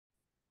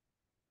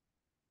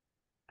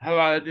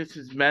Hello, this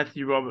is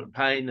Matthew Robert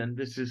Payne, and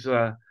this is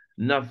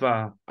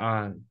another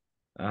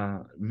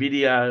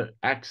video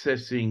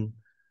accessing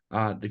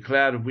the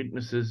cloud of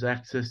witnesses,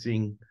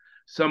 accessing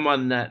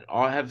someone that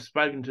I have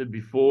spoken to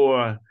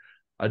before.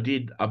 I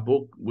did a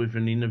book with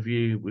an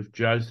interview with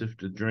Joseph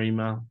the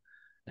Dreamer,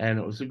 and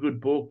it was a good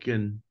book,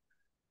 and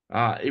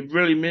it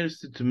really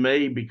ministered to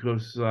me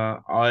because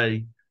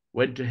I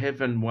went to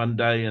heaven one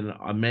day and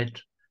I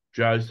met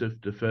Joseph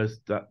the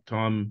first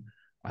time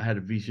I had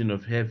a vision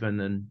of heaven,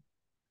 and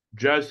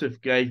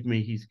Joseph gave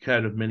me his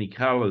coat of many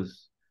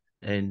colors,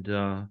 and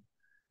uh,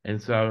 and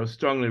so I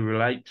strongly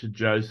relate to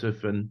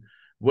Joseph. And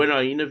when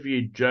I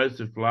interviewed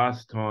Joseph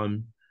last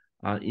time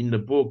in the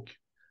book,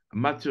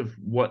 much of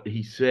what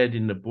he said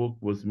in the book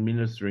was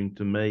ministering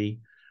to me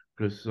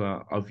because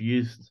I've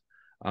used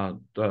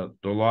the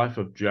life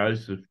of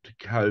Joseph to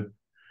cope,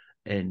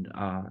 and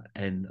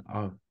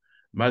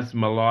most of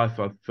my life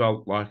I've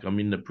felt like I'm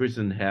in the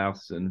prison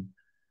house and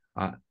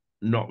uh,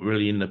 not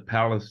really in the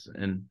palace,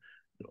 and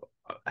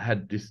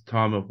had this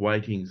time of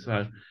waiting.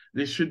 So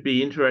this should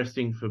be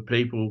interesting for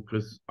people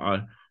because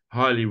I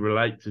highly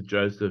relate to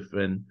Joseph,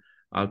 and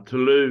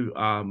Tolu,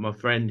 my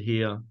friend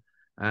here,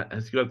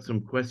 has got some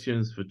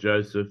questions for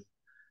Joseph,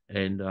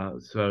 and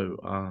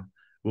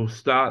we'll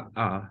start.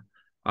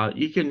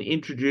 You can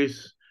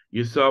introduce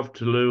yourself,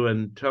 Tolu,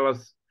 and tell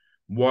us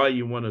why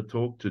you want to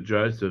talk to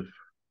Joseph.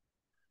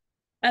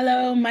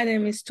 Hello, my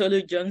name is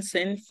Tolu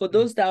Johnson. For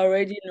those that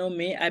already know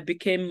me, I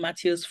became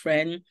Matthew's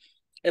friend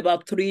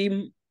about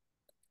 2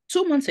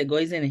 months ago,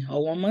 isn't it?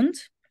 Or 1 month,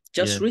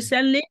 Yeah. just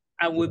recently.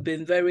 And we've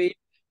been very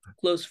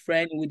close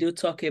friends. We do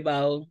talk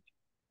about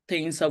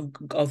things of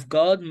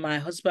God. My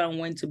husband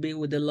went to be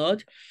with the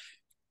Lord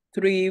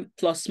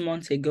 3+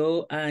 months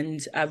ago,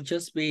 and I've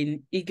just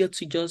been eager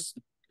to just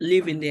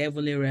live in the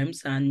heavenly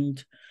realms.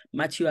 And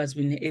Matthew has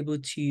been able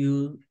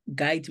to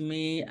guide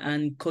me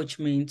and coach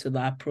me into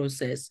that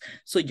process.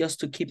 So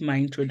just to keep my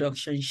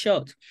introduction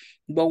short.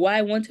 But why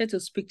I wanted to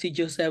speak to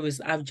Joseph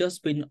is I've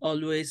just been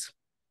always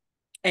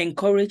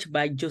encouraged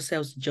by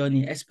Joseph's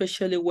journey,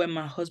 especially when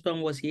my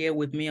husband was here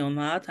with me on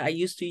earth. I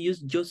used to use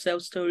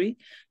Joseph's story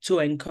to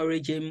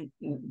encourage him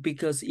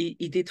because he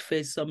did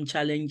face some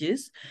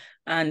challenges.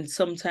 And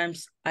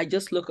sometimes I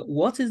just look at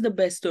what is the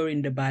best story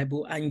in the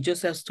Bible, and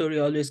Joseph's story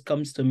always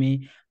comes to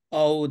me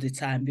all the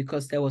time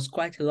because there was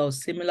quite a lot of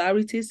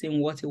similarities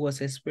in what he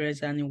was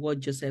experiencing and in what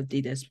Joseph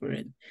did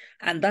experience.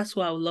 And that's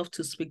why I would love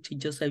to speak to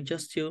Joseph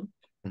just to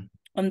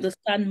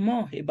understand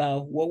more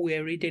about what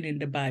we're reading in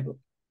the Bible.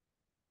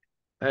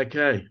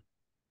 Okay.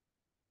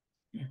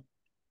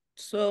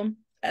 So,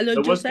 hello,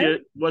 So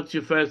Joseph. what's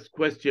your first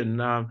question?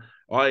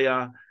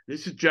 I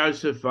This is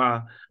Joseph.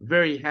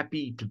 Very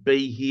happy to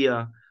be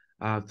here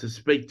to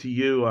speak to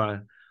you. Uh,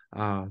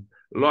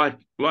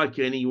 like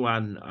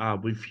anyone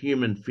with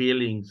human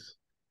feelings,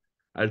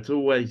 it's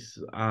always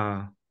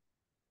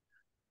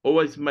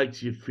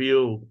makes you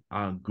feel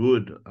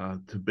good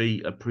to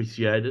be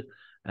appreciated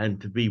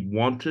and to be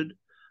wanted.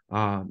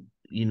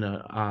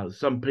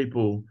 Some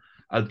people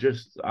are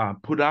just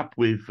put up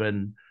with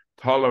and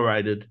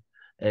tolerated,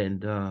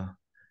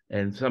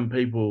 and some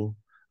people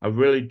are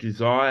really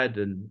desired.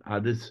 And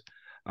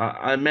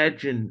I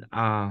imagine,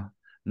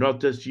 not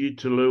just you,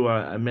 Tulu.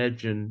 I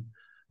imagine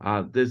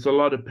there's a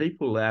lot of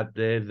people out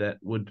there that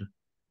would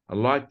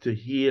like to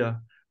hear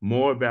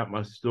more about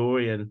my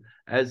story. And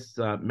as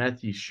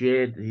Matthew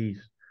shared,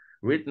 he's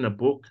written a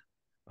book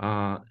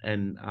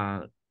and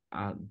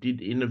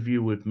did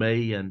interview with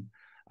me. And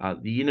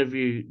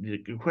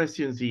the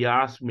questions he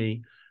asked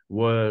me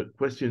were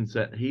questions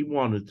that he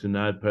wanted to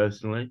know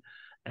personally.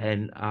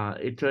 And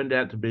it turned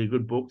out to be a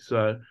good book.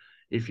 So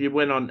if you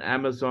went on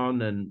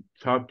Amazon and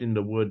typed in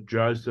the word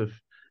Joseph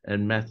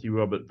and Matthew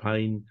Robert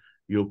Payne,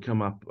 you'll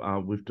come up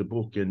with the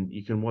book and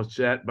you can watch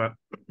that. But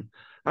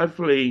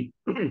hopefully,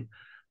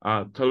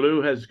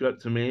 Talu has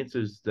got some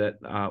answers that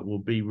will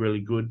be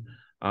really good.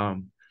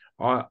 Um,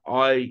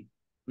 I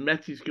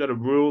Matthew's got a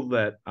rule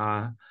that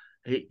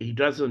he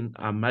doesn't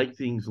make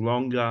things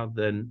longer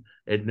than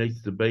it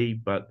needs to be,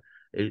 but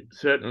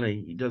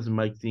certainly he doesn't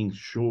make things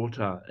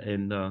shorter.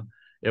 And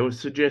it was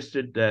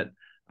suggested that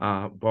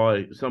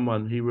by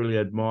someone he really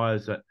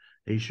admires that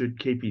he should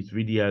keep his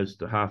videos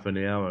to half an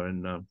hour.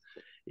 And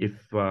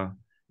if uh,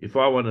 if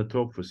I want to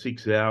talk for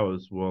 6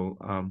 hours, well,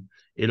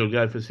 it'll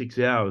go for 6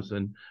 hours.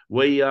 And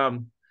we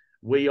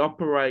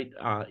operate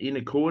in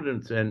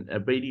accordance and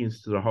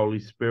obedience to the Holy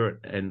Spirit,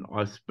 and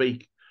I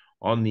speak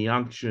on the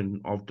unction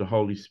of the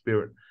Holy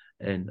Spirit.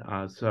 And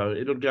so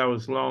it'll go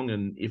as long.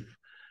 And if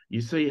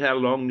you see how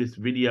long this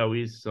video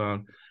is,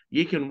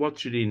 you can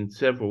watch it in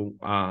several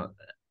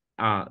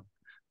uh,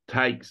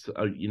 takes,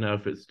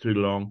 if it's too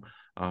long.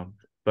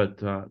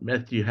 But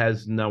Matthew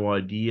has no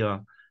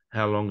idea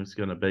how long it's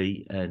going to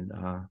be. And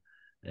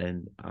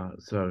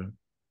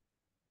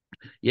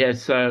yeah,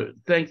 so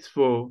thanks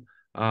for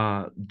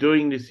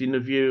doing this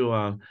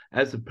interview.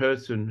 As a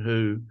person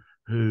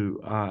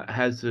who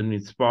has an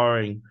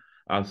inspiring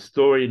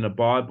story in the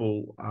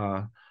Bible,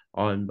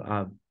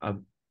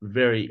 I'm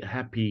very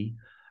happy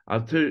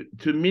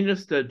to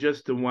minister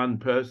just to one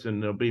person.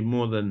 There'll be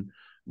more than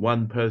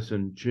one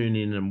person tune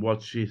in and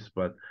watch this,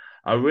 but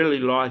I really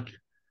like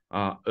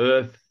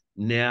Earth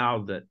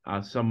now that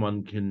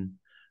someone can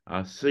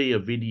see a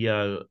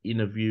video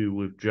interview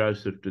with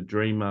Joseph the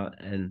Dreamer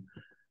and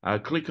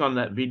click on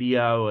that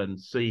video and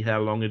see how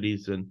long it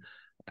is and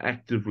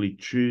actively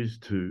choose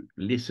to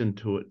listen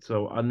to it.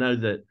 So I know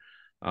that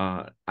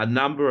a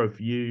number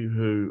of you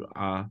who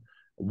are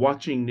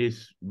watching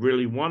this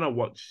really want to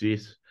watch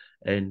this,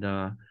 and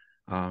I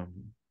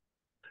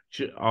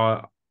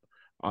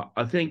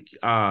think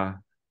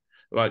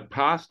like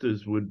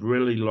pastors would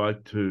really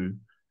like to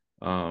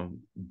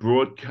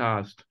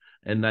broadcast,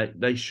 and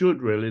they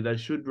should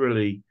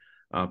really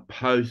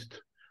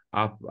post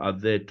up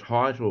their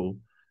title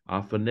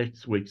for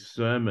next week's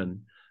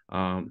sermon,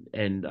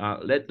 and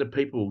let the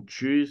people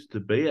choose to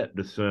be at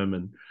the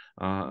sermon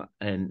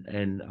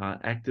and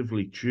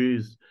actively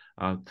choose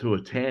to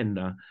attend.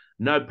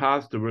 No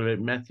pastor really,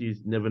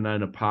 Matthew's never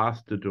known a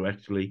pastor to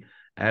actually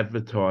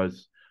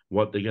advertise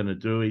what they're going to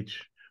do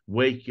each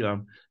week.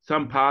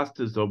 Some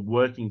pastors are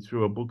working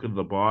through a book of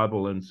the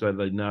Bible, and so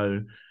they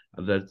know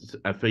that's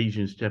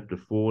Ephesians chapter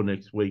 4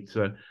 next week.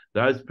 So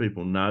those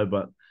people know,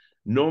 but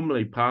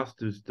normally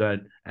pastors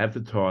don't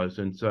advertise.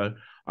 And so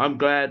I'm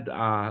glad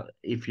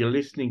if you're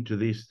listening to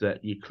this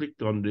that you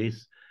clicked on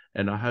this,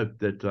 and I hope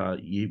that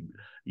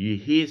you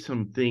hear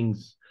some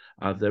things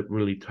that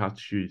really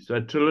touch you.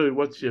 So Tulu,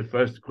 what's your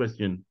first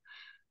question?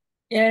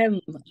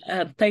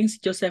 Thanks,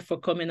 Joseph, for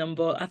coming on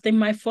board. I think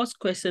my first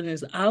question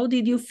is, how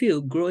did you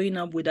feel growing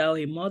up without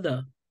a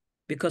mother?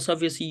 Because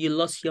obviously you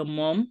lost your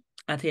mom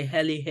at a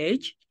early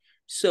age.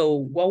 So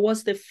what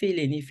was the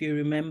feeling, if you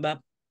remember,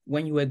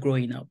 when you were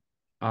growing up?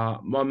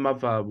 My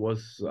mother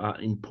was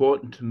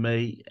important to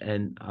me,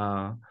 and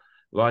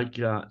like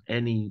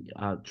any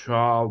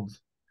child,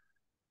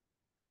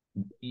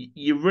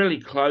 you're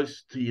really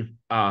close to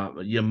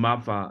your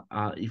mother.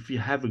 If you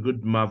have a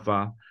good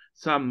mother,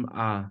 some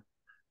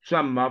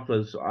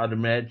mothers, I'd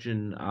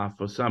imagine,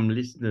 for some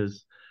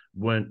listeners,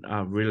 weren't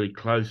really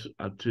close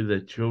to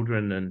their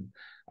children, and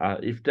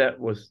if that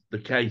was the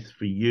case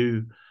for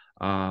you,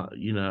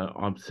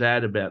 I'm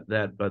sad about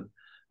that. But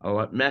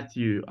like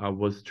Matthew,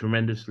 was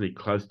tremendously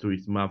close to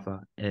his mother,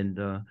 and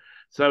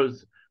so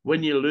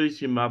when you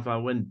lose your mother,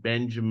 when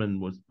Benjamin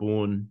was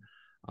born,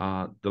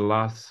 the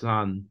last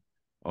son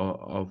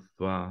of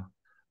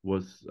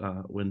was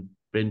when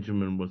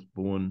Benjamin was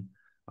born,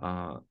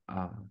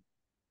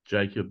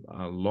 Jacob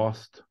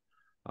lost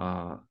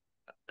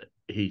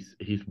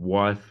his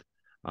wife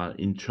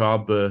in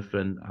childbirth,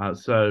 and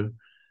so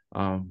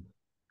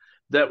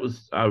that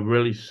was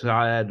really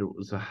sad. It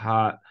was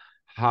a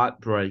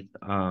heartbreak.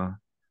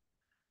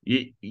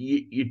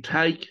 You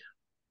take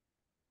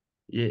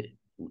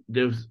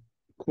there was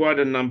quite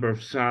a number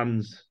of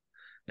sons,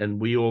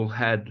 and we all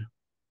had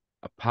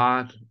a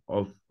part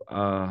of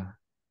our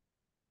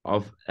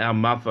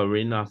mother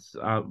in us.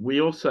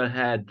 We also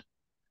had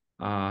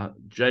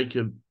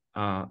Jacob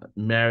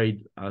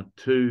married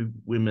two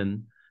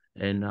women,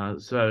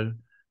 and so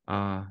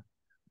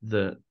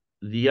the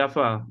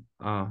other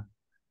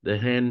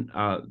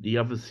the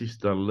other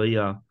sister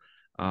Leah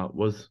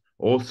was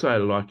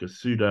also like a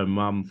pseudo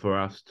mum for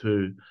us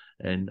too,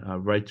 and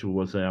Rachel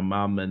was our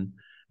mum, and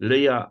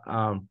Leah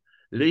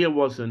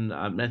wasn't.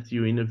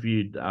 Matthew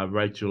interviewed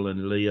Rachel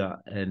and Leah,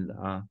 and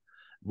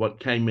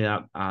what came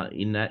out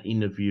in that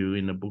interview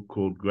in a book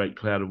called Great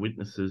Cloud of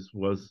Witnesses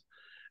was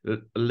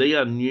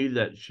Leah knew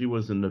that she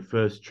wasn't the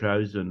first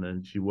chosen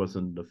and she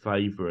wasn't the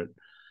favorite,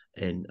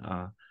 and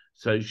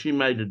so she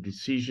made a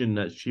decision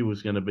that she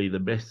was going to be the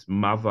best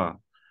mother,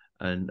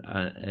 and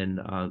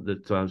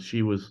that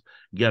she was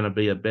going to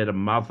be a better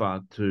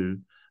mother to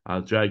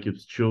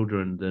Jacob's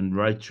children than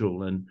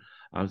Rachel, and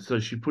so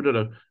she put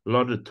a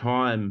lot of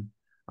time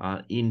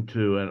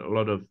into, and a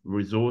lot of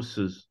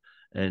resources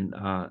and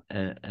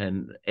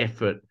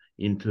effort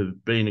into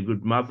being a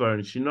good mother.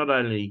 And she not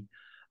only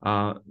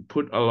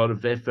put a lot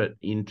of effort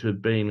into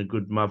being a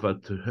good mother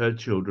to her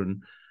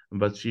children,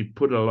 but she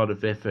put a lot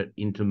of effort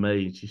into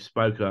me. She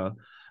spoke a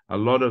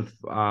lot of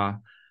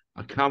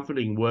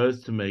comforting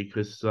words to me,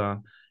 because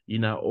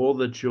all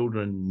the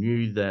children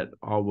knew that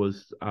I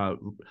was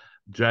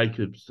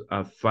Jacob's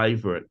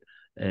favorite,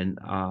 and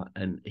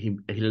he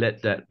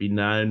let that be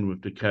known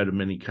with the coat of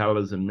many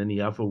colors and many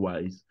other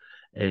ways.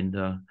 And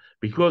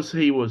because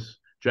he was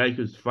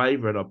Jacob's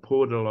favorite, I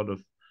poured a lot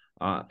of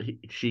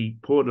she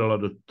poured a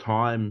lot of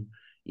time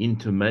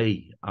into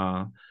me,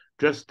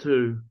 just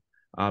to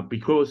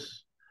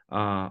because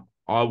I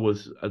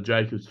was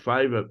Jacob's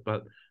favorite,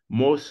 but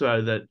more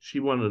so that she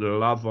wanted to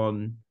love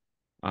on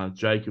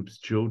Jacob's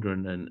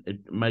children, and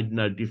it made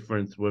no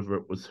difference whether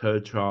it was her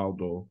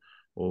child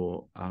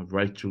or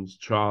Rachel's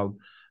child.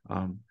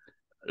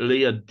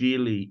 Leah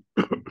dearly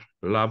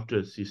loved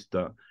her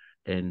sister,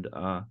 and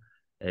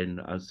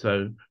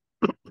so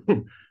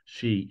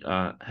she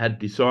had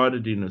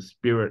decided in her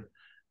spirit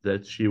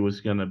that she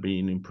was going to be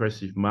an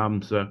impressive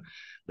mum. So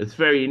it's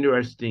very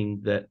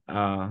interesting that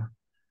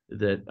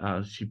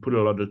that she put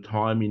a lot of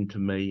time into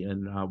me.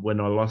 And when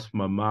I lost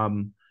my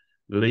mum,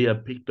 Leah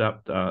picked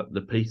up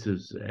the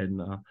pieces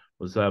and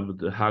was able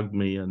to hug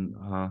me and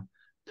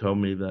tell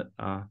me that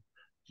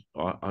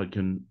I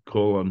can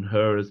call on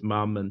her as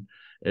mum. And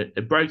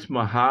it breaks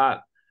my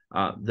heart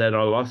that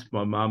I lost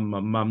my mum. My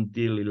mum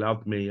dearly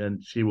loved me,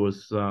 and she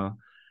was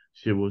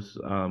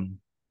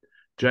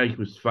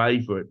Jacob's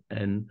favourite,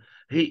 and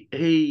he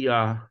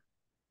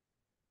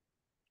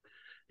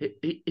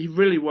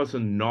really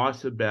wasn't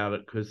nice about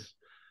it because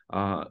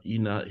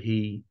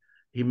he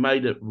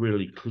made it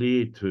really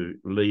clear to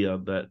Leah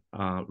that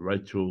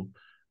Rachel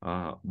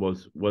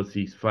was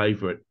his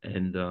favourite,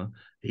 and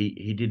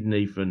he didn't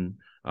even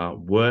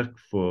work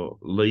for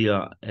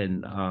Leah,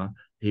 and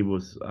he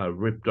was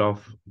ripped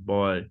off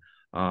by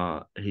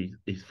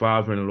his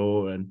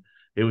father-in-law, and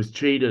he was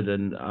cheated.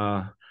 And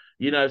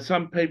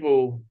some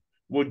people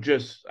would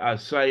just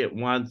say it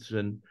once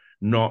and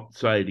not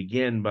say it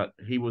again, but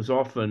he was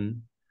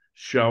often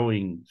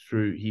showing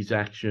through his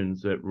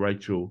actions that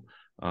Rachel,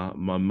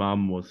 my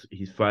mum, was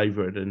his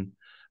favourite. And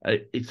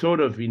it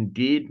sort of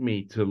endeared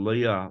me to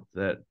Leah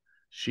that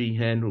she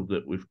handled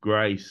it with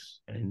grace,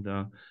 and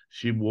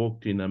she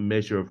walked in a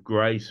measure of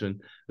grace and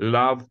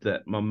love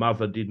that my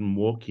mother didn't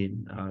walk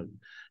in.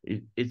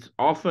 It's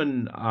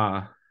often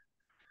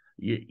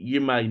you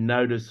may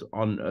notice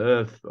on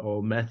Earth,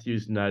 or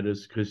Matthew's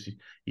noticed because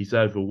he's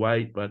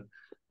overweight, but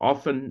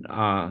often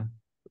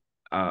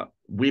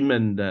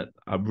women that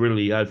are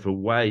really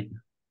overweight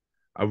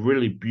are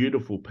really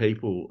beautiful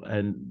people,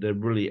 and they're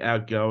really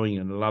outgoing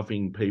and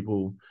loving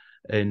people.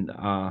 And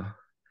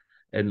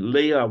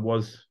Leah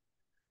was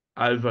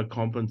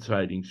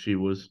overcompensating. She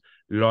was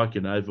like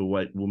an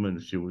overweight woman.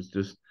 She was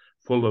just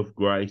full of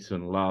grace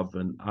and love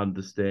and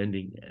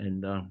understanding.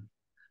 And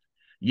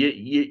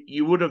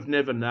you would have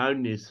never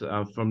known this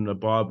from the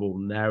Bible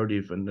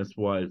narrative, and that's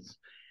why it's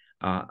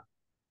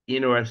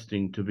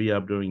interesting to be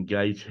able to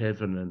engage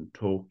heaven and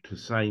talk to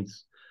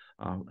saints.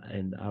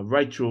 And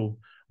Rachel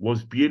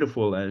was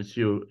beautiful, and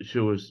she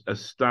was a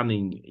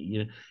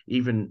stunning.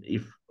 Even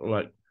if,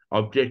 like,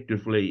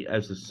 objectively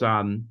as a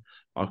son,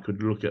 I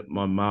could look at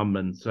my mum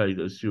and say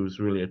that she was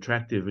really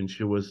attractive, and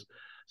she was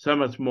so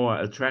much more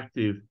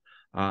attractive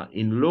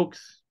in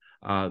looks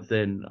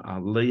than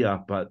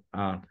Leah, but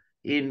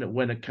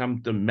when it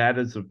comes to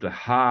matters of the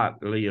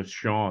heart, Leah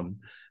shone,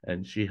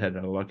 and she had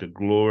a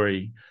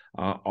glory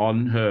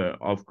on her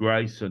of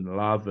grace and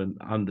love and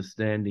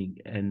understanding.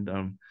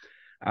 And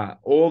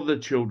all the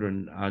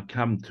children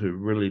come to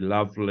really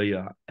love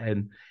Leah.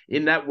 And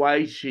in that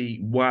way, she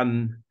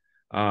won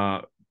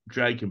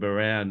Jacob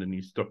around, and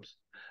he stopped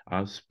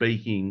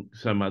speaking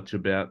so much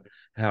about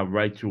how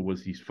Rachel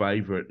was his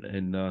favorite.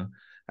 And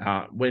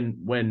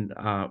when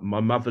my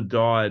mother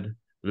died,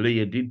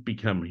 Leah did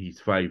become his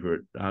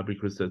favorite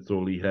because that's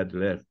all he had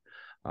left.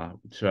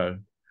 So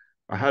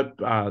I hope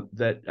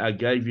that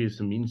gave you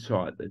some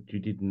insight that you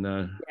didn't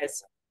know.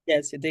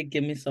 Yes, you did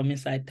give me some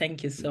insight.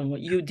 Thank you so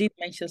much. You did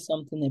mention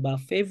something about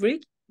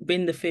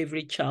being the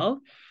favorite child.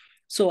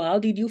 So how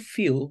did you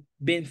feel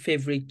being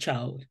favorite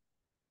child?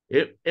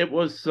 It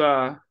was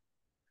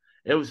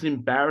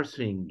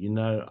embarrassing,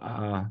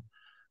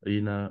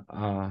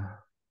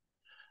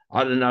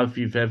 I don't know if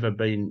you've ever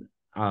been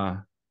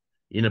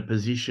in a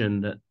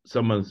position that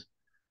someone's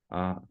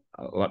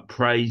like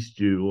praised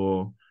you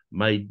or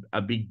made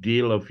a big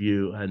deal of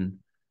you, and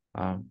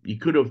you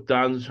could have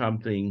done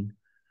something.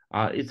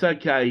 It's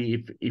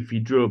okay if you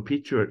drew a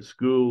picture at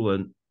school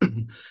and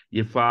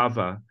your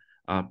father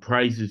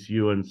praises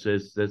you and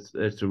says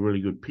that's a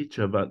really good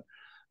picture, but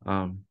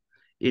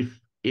if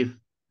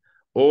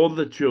all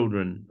the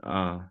children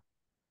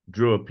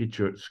drew a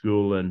picture at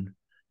school and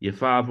your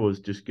father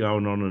was just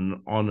going on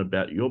and on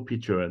about your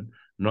picture and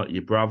not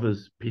your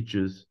brother's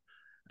pictures,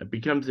 it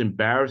becomes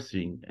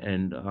embarrassing.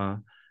 And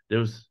there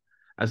was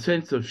a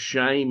sense of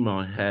shame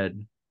I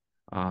had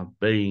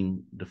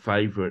being the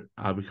favorite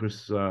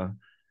because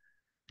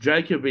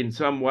Jacob, in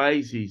some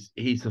ways,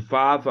 he's the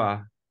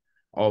father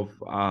of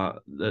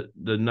the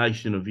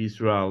nation of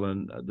Israel,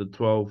 and the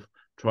 12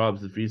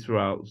 tribes of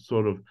Israel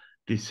sort of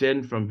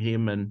descend from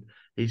him, and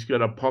he's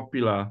got a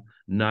popular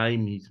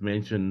name. He's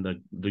mentioned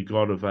the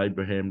God of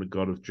Abraham, the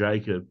God of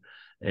Jacob,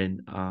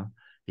 and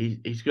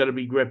he's got a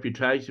big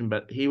reputation,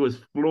 but he was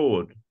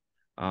flawed.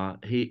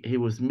 He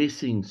was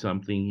missing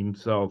something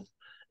himself,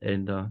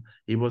 and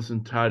he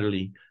wasn't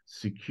totally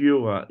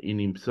secure in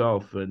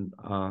himself. And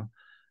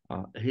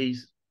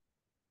his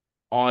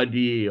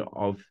idea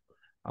of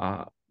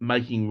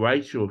making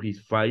Rachel his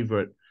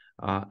favorite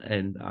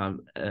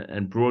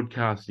and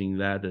broadcasting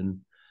that,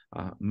 and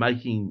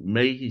making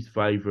me his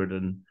favorite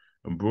and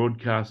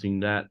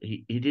broadcasting that,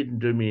 he didn't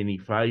do me any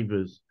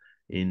favors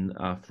in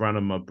front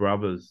of my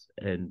brothers.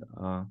 And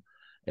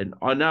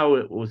I know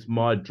it was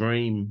my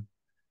dream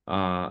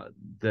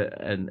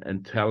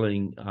and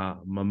telling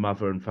my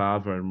mother and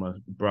father and my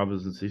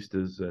brothers and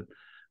sisters that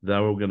they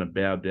were all going to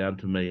bow down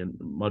to me. And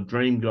my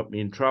dream got me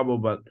in trouble,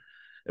 but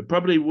it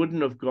probably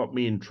wouldn't have got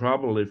me in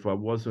trouble if I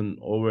wasn't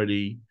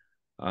already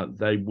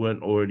they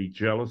weren't already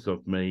jealous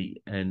of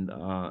me, and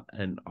I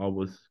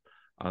was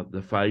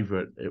the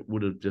favorite. It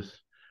would have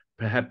just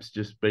perhaps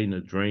just been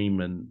a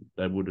dream, and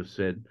they would have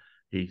said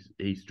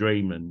he's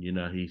dreaming,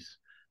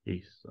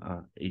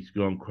 he's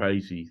gone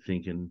crazy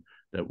thinking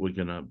that we're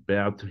going to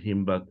bow to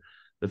him. But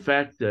the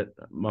fact that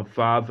my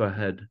father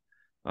had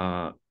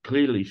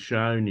clearly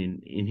shown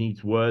in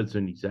his words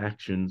and his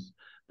actions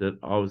that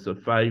I was a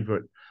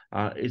favorite,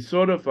 it's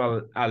sort of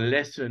a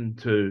lesson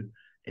to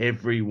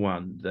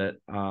everyone that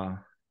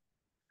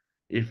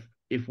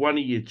if one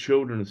of your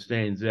children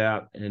stands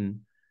out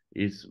and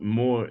is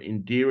more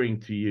endearing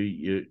to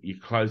you, you're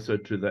closer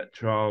to that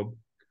child.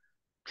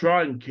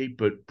 Try and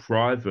keep it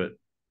private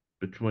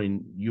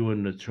between you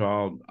and the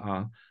child.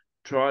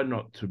 Try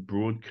not to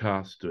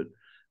broadcast it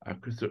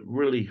because it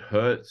really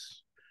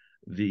hurts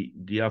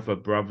the other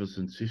brothers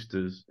and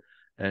sisters,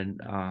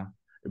 and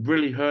it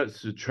really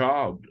hurts the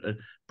child. It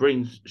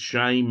brings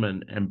shame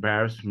and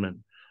embarrassment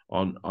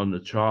on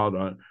the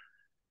child.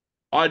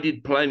 I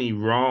did plenty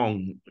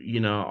wrong,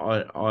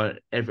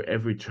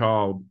 every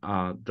child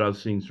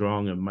does things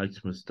wrong and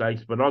makes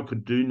mistakes, but I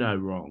could do no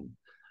wrong.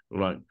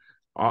 Like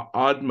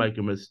I'd make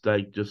a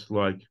mistake just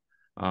like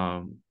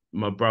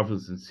my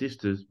brothers and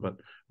sisters, but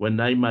when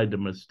they made a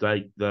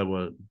mistake, they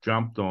were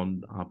jumped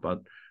on.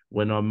 But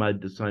when I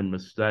made the same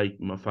mistake,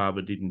 my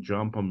father didn't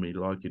jump on me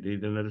like he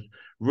did, and it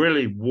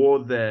really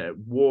wore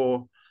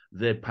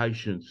their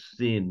patience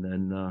thin.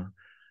 And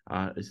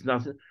it's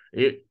nothing.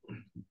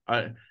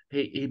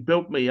 He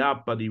built me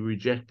up, but he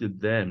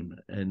rejected them,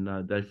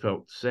 and they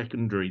felt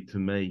secondary to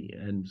me.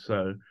 And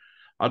so,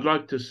 I'd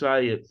like to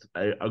say it's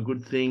a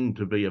good thing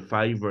to be a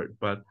favorite,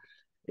 but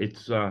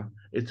it's a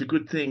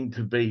good thing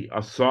to be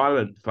a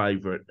silent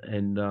favorite.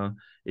 And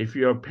if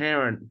you're a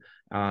parent,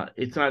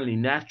 it's only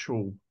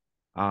natural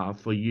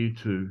for you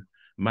to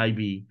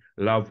maybe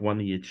love one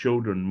of your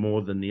children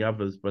more than the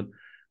others. But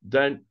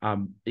don't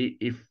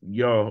if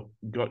you're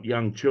got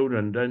young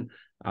children,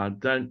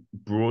 don't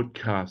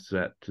broadcast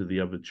that to the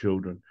other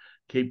children.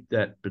 Keep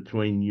that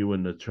between you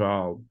and the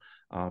child.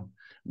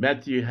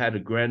 Matthew had a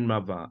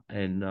grandmother,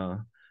 and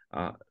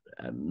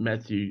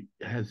Matthew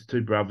has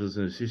two brothers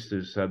and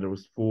sisters, so there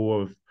was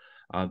four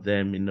of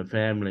them in the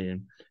family.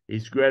 And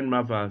his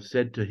grandmother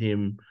said to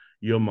him,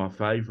 "You're my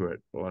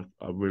favorite. Like,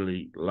 I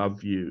really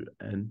love you."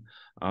 And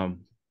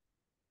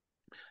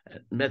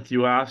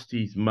Matthew asked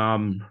his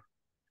mum,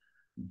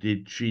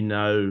 did she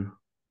know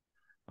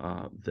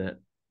that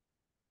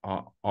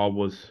I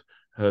was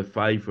her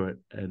favorite?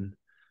 And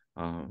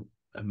her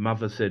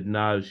mother said,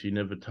 no, she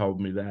never told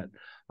me that.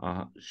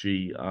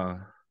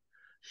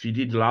 She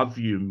did love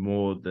you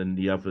more than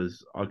the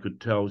others. I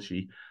could tell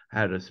she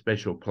had a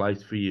special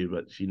place for you,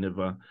 but she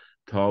never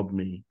told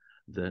me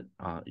that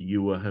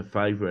you were her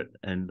favorite.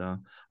 And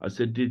I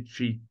said, did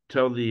she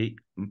tell the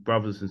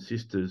brothers and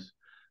sisters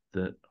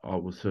that I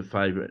was her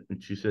favorite?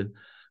 And she said,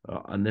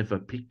 I never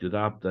picked it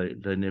up.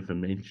 They never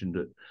mentioned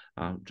it,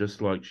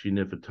 just like she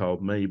never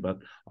told me. But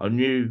I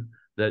knew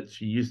that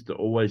she used to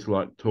always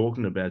like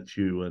talking about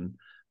you and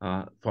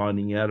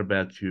finding out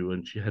about you,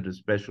 and she had a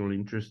special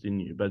interest in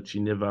you, but she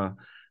never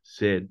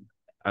said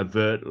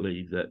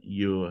overtly that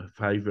you're a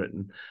favorite.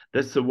 And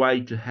that's the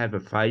way to have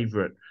a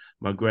favorite.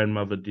 My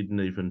grandmother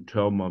didn't even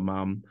tell my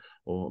mum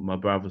or my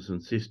brothers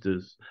and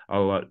sisters.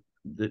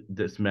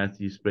 That's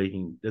Matthew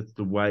speaking. That's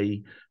the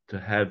way to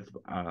have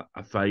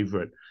a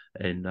favorite.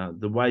 And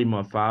the way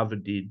my father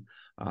did,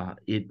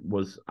 it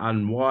was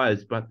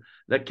unwise, but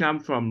that come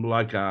from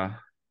like a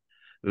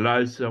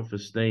low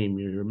self-esteem.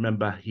 You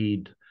remember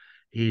he'd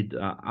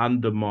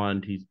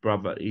undermined his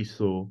brother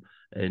Esau,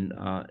 and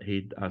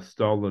he'd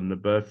stolen the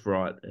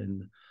birthright.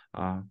 And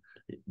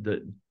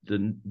the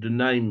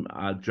name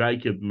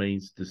Jacob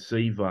means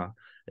deceiver,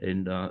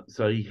 and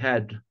so he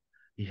had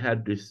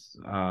this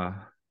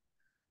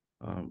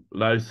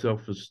low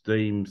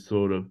self-esteem,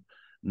 sort of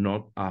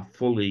not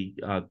fully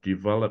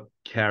developed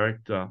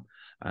character,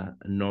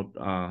 not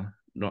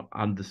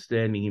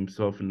understanding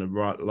himself in the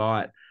right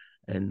light.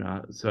 And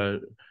so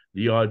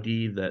the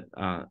idea that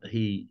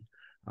he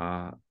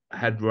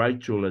had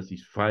Rachel as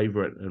his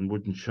favorite and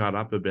wouldn't shut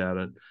up about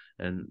it,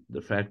 and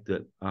the fact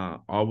that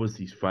I was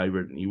his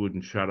favorite and he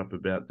wouldn't shut up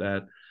about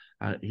that,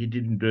 he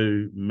didn't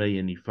do me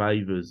any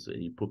favors.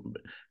 He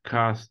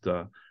cast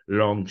a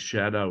long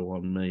shadow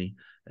on me,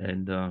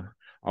 and I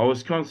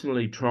was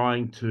constantly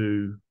trying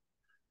to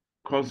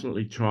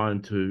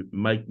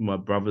make my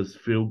brothers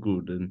feel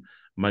good and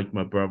make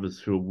my brothers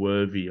feel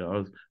worthy. I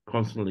was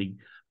constantly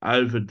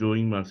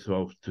overdoing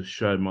myself to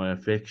show my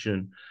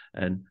affection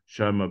and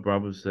show my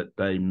brothers that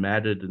they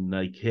mattered and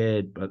they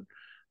cared. But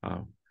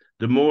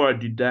the more I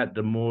did that,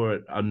 the more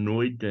it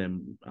annoyed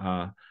them.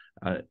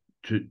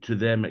 To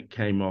them, it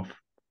came off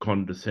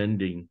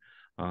condescending,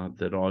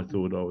 that I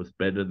thought I was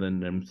better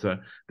than them. So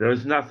there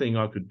was nothing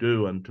I could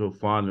do until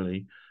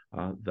finally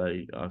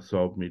they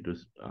sold me to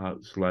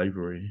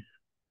slavery.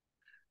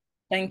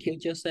 Thank you,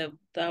 Joseph.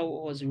 That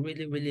was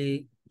really,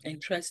 really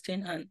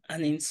interesting and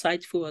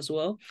insightful as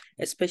well,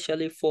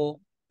 especially for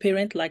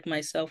parents like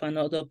myself and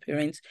other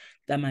parents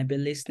that might be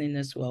listening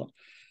as well.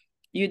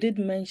 You did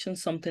mention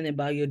something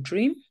about your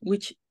dream,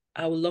 which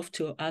I would love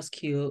to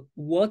ask you.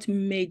 What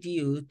made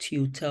you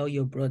to tell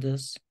your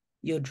brothers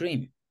your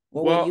dream?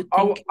 What were you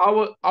Well,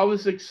 thinking? I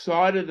was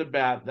excited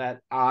about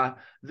that.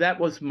 That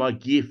was my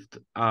gift.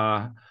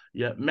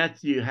 Yeah,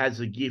 Matthew has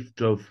a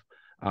gift of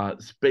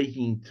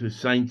speaking to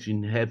saints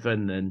in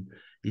heaven, and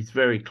he's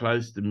very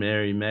close to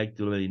Mary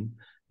Magdalene,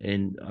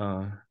 and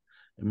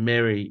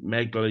Mary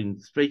Magdalene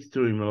speaks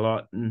to him a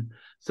lot, and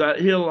so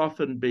he'll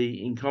often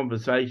be in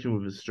conversation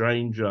with a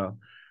stranger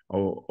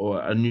or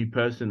a new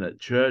person at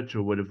church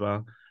or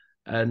whatever,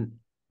 and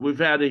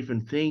without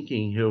even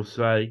thinking, he'll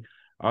say,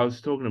 I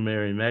was talking to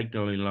Mary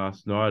Magdalene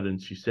last night,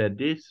 and she said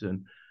this,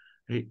 and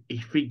he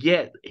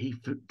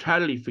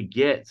totally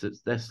forgets.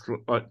 That's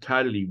like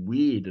totally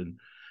weird, and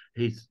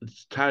it's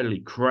totally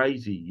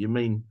crazy. You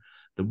mean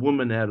the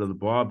woman out of the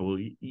Bible?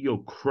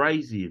 You're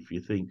crazy if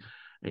you think.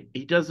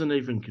 He doesn't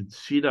even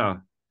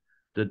consider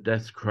that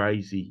that's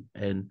crazy,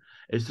 and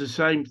it's the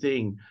same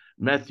thing.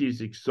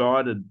 Matthew's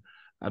excited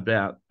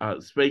about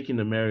speaking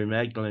to Mary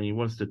Magdalene. He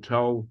wants to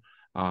tell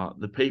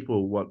the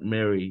people what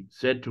Mary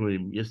said to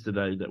him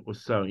yesterday that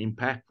was so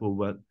impactful.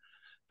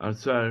 But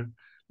so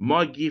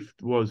my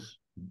gift was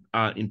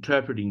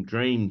interpreting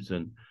dreams,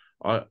 and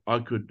I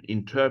could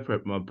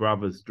interpret my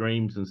brother's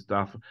dreams and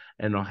stuff,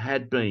 and I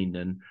had been,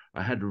 and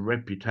I had a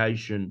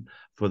reputation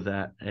for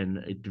that, and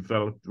it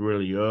developed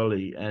really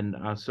early. And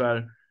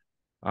so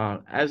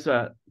as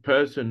a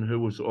person who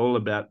was all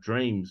about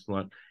dreams,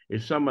 like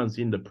if someone's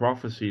into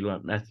prophecy,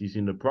 like Matthew's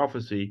into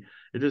prophecy,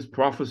 it just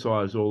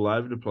prophesies all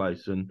over the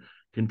place and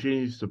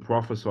continues to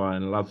prophesy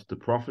and loves to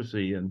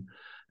prophecy,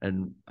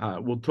 and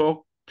will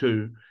talk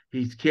to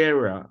his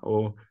carer,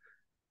 or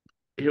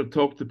he'll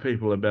talk to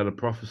people about a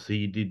prophecy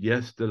he did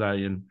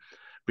yesterday. And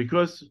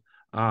because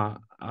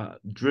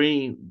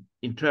dream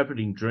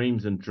interpreting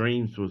dreams and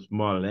dreams was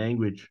my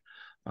language,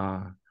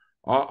 I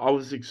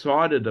was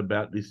excited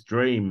about this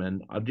dream,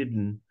 and I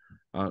didn't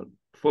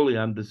fully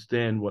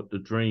understand what the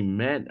dream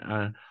meant.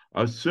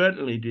 I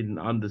certainly didn't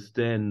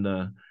understand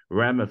the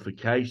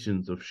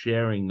ramifications of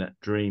sharing that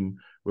dream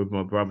with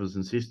my brothers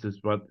and sisters,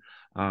 but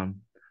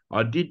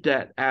I did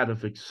that out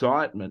of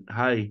excitement.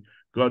 Hey,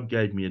 God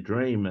gave me a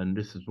dream, and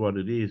this is what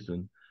it is.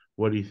 And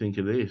what do you think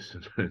of this?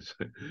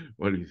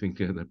 What do you think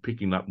of the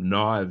picking up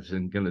knives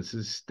and going to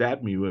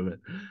stab me with it?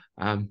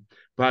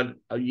 But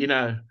a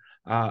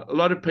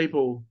lot of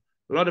people,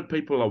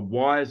 are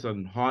wise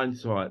on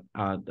hindsight.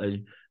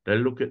 They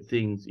look at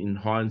things in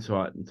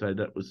hindsight and say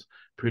that was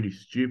pretty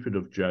stupid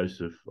of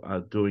Joseph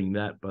doing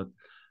that. But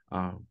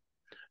I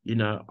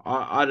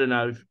don't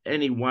know if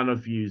any one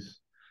of you's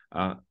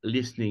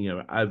listening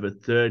are over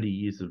 30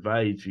 years of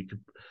age.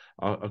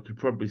 I could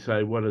probably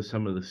say, what are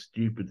some of the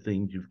stupid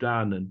things you've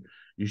done? And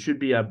you should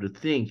be able to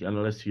think,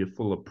 unless you're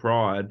full of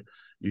pride,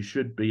 you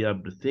should be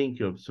able to think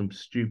of some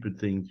stupid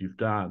things you've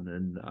done.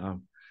 And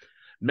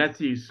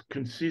Matthew's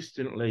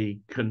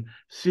consistently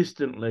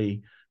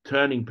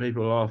turning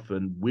people off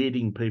and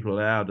weirding people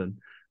out and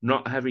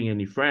not having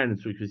any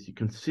friends, because he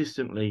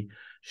consistently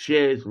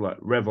shares like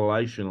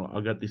revelation. I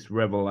got this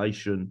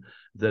revelation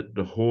that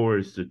the whore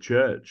is the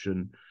church,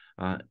 and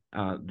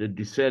they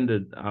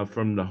descended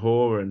from the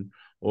whore, and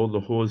all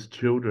the whore's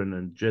children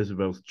and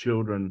Jezebel's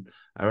children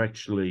are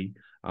actually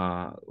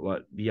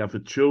like the other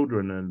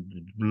children and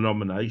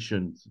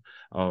denominations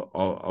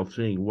of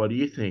seeing. What do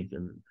you think?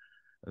 And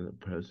the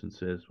person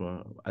says,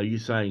 well, are you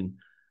saying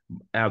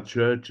our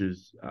church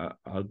is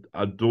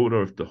a daughter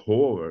of the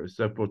whore? Is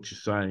that what you're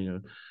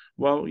saying?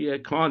 Well, yeah,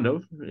 kind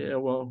of. Yeah,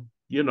 well,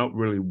 you're not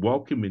really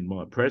welcome in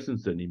my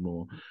presence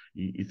anymore.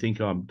 You think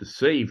I'm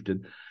deceived.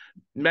 And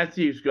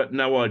Matthew's got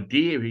no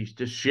idea. He's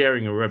just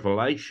sharing a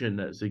revelation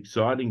that's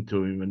exciting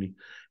to him, and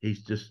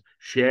he's just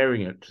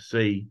sharing it to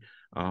see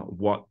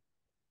what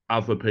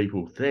other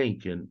people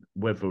think and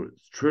whether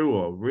it's true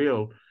or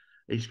real.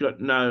 He's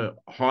got no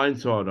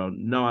hindsight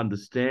on, no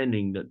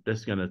understanding that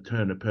that's going to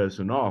turn a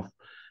person off.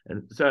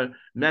 And so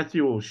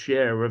Matthew will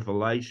share a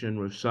revelation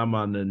with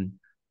someone, and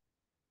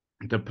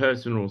the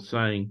person will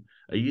saying,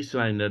 are you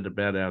saying that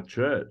about our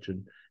church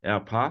and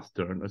our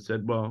pastor? And I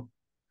said, well,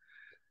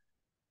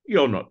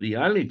 you're not the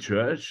only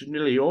church.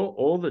 Nearly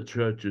all the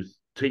churches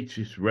teach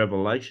this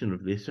revelation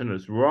of this, and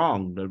it's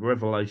wrong. The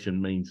revelation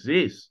means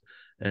this.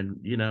 And,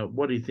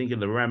 what do you think of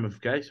the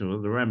ramification?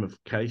 Well, the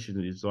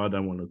ramification is I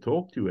don't want to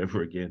talk to you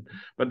ever again.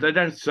 But they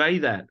don't say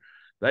that.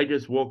 They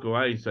just walk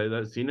away and say,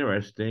 that's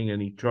interesting.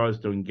 And he tries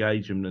to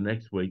engage them the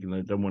next week, and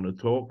they don't want to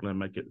talk. And they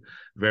make it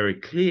very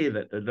clear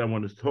that they don't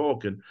want to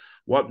talk. And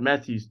what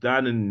Matthew's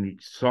done in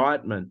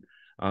excitement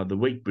the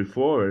week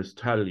before has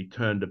totally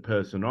turned the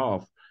person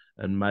off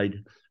and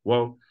made,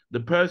 well, the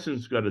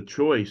person's got a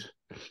choice.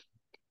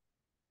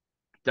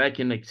 They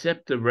can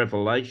accept the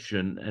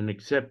revelation and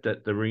accept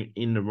that they're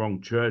in the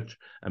wrong church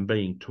and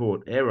being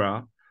taught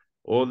error,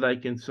 or they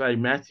can say,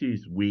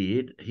 Matthew's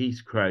weird,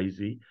 he's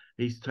crazy,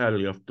 he's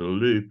totally off the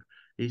loop,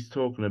 he's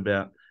talking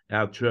about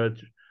our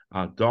church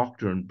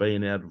doctrine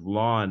being out of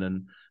line,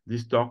 and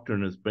this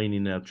doctrine has been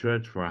in our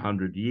church for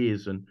 100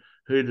 years, and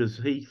who does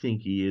he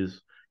think he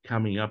is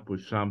coming up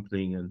with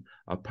something and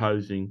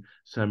opposing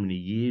so many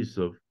years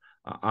of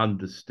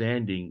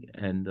understanding.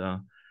 And,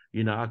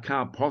 I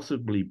can't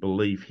possibly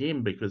believe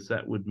him, because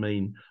that would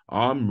mean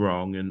I'm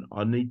wrong and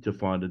I need to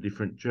find a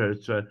different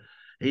church. So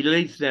he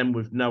leaves them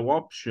with no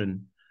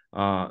option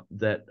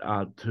that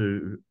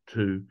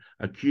to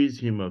accuse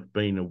him of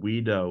being a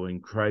weirdo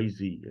and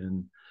crazy.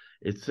 And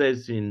it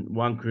says in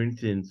 1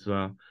 Corinthians,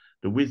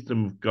 the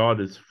wisdom of God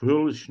is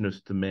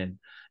foolishness to men.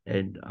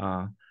 And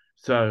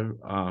so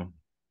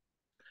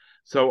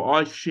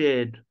I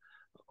shared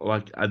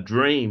like a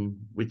dream,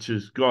 which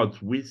is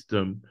God's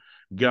wisdom,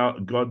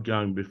 God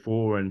going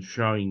before and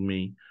showing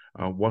me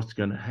what's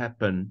going to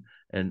happen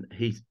and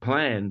his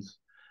plans.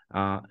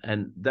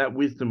 And that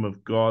wisdom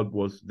of God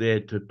was there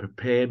to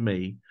prepare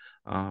me.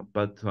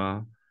 But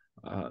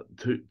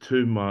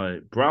to my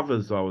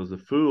brothers, I was a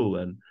fool.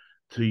 And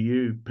to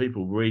you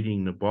people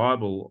reading the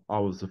Bible, I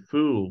was a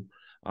fool.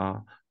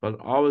 But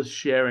I was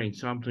sharing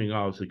something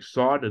I was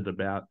excited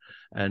about.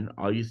 And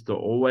I used to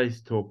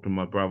always talk to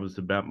my brothers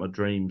about my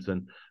dreams.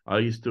 And I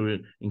used to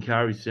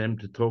encourage them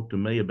to talk to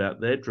me about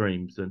their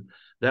dreams. And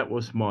that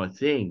was my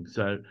thing.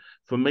 So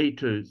for me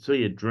to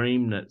see a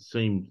dream that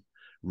seemed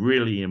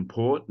really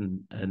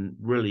important and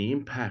really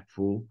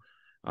impactful,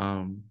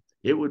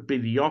 it would be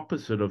the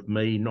opposite of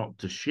me not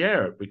to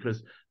share it,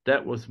 because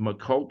that was my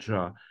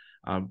culture,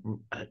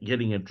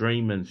 getting a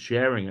dream and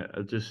sharing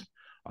it.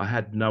 I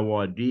had no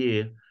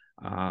idea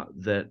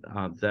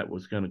that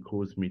was going to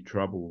cause me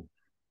trouble.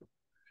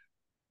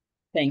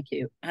 Thank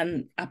you.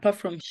 And apart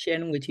from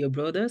sharing with your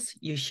brothers,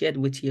 you shared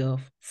with your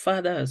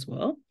father as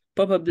well,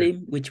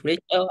 probably with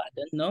Rachel, I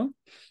don't know.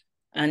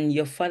 And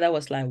your father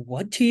was like,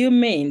 what do you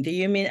mean? Do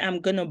you mean I'm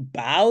going to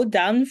bow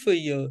down for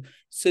you?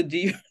 So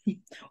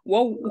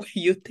what were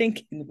you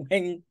thinking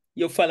when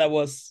your father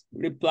was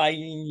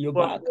replying you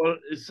back? Well,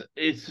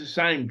 it's the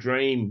same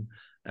dream.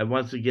 And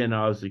once again,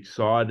 I was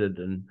excited,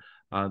 and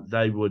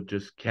they were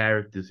just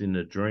characters in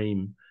the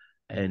dream.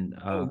 And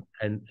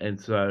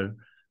so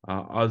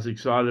I was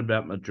excited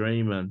about my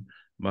dream, and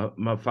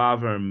my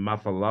father and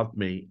mother loved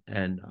me.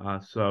 And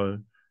so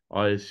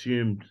I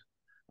assumed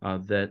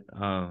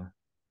that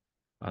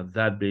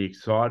they'd be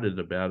excited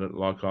about it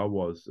like I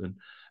was. And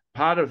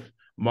part of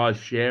my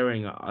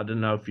sharing, I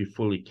don't know if you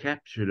fully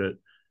captured it,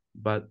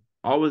 but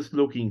I was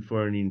looking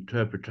for an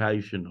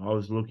interpretation. I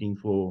was looking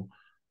for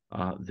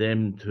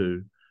them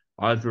to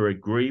either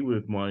agree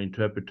with my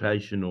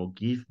interpretation or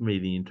give me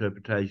the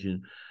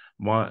interpretation.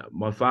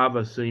 My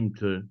father seemed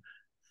to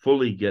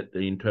fully get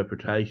the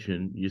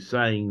interpretation. You're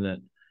saying that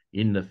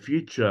in the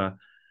future,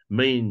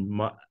 me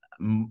and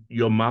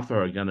your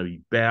mother are going to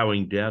be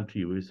bowing down to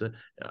you. Is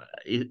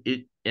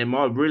it? Am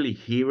I really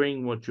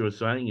hearing what you're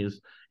saying?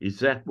 Is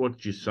that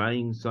what you're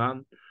saying,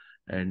 son?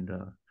 And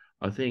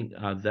I think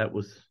that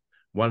was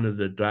one of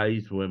the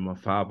days when my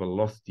father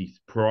lost his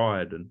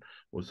pride and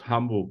was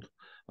humbled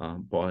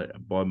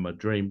by my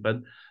dream.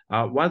 But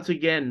once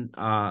again,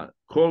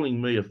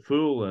 calling me a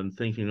fool and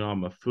thinking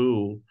I'm a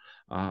fool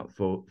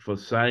for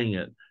saying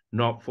it,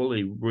 not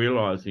fully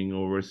realizing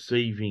or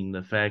receiving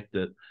the fact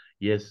that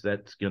yes,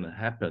 that's going to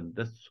happen.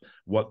 That's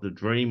what the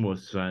dream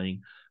was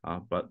saying.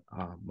 But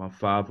my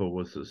father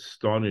was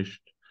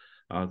astonished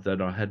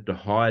that I had to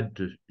hide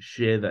to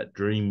share that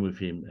dream with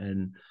him.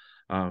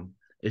 And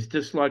it's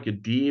just like a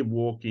deer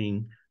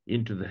walking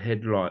into the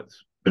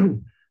headlights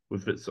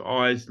with its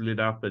eyes lit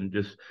up and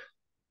just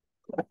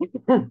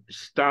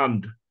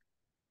stunned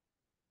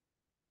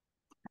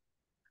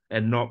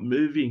and not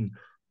moving.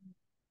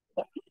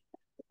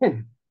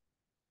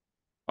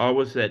 I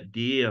was that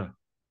deer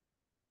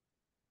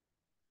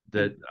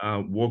that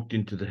walked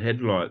into the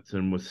headlights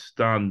and was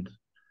stunned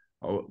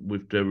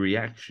with the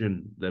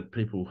reaction that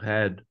people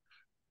had.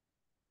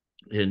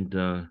 And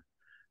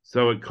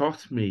so it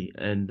cost me.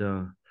 And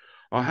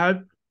I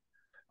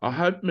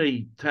hope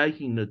me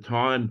taking the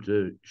time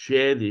to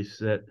share this,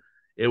 that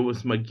it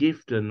was my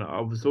gift, and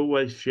I was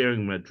always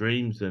sharing my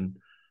dreams and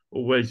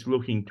always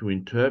looking to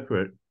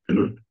interpret.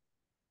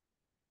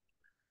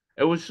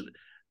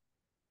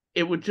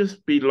 It would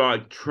just be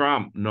like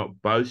Trump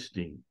not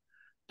boasting,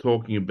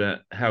 talking about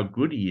how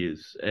good he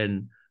is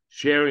and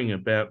sharing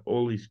about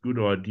all his good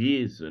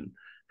ideas and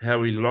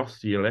how he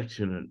lost the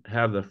election and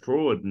how they're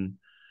fraud. And,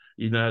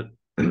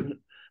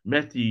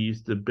 Matthew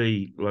used to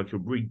be like a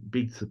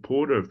big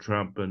supporter of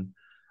Trump, and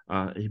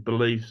he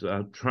believes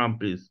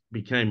Trump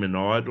became an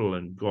idol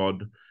and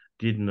God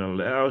didn't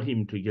allow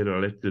him to get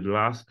elected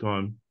last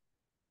time.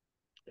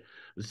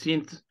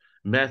 Since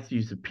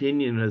Matthew's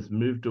opinion has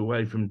moved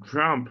away from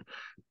Trump,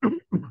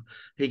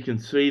 he can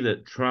see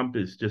that Trump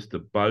is just a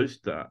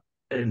boaster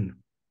and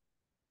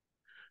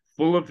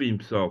full of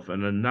himself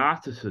and a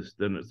narcissist,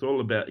 and it's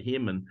all about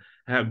him and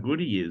how good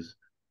he is.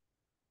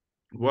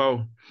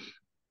 Well,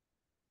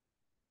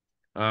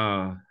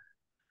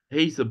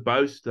 he's a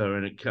boaster,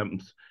 and it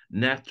comes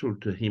natural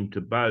to him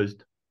to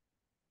boast,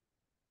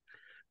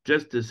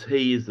 just as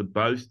he is a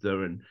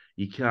boaster, and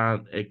you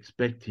can't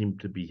expect him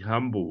to be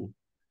humble.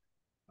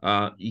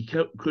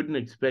 You couldn't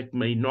expect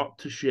me not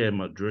to share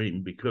my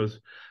dream, because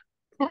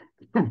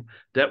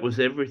that was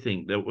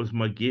everything. That was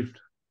my gift.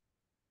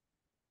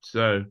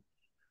 So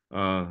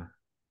I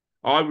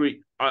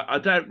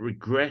don't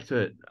regret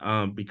it,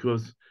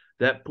 because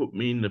that put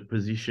me in the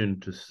position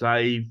to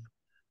save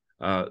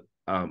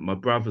my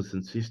brothers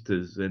and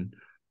sisters, and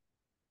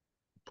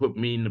put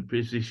me in the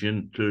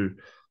position to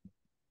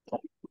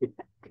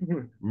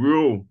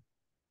rule.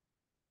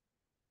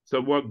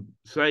 So what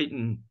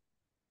Satan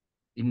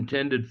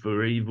intended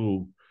for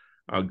evil,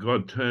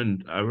 God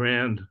turned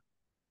around.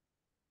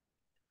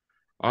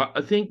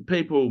 I think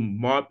people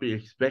might be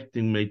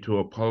expecting me to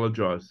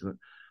apologize.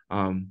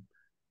 Um,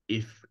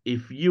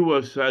 if you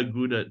were so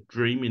good at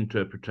dream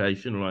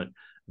interpretation, like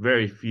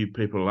very few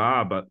people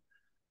are, but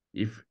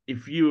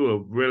if you were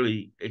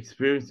really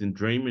experienced in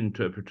dream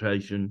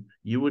interpretation,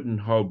 you wouldn't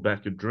hold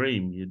back a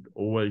dream. You'd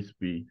always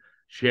be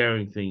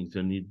sharing things,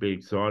 and you'd be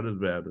excited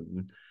about it.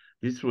 And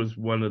this was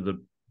one of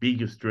the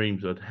biggest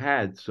dreams I'd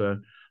had, so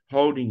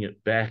holding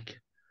it back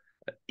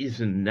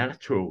isn't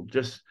natural.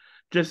 Just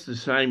the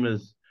same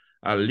as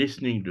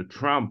listening to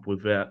Trump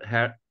without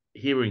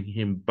hearing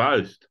him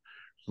boast.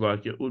 It's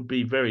like it would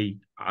be very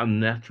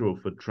unnatural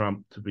for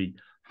Trump to be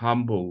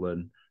humble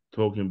and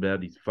talking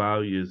about his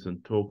failures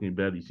and talking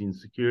about his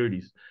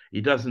insecurities.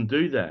 He doesn't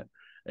do that.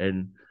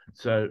 And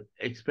so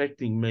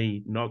expecting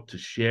me not to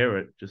share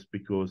it just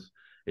because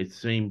it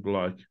seemed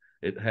like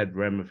it had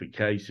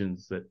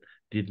ramifications that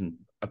didn't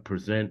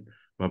present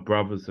my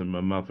brothers and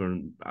my mother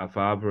and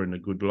father in a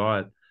good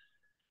light,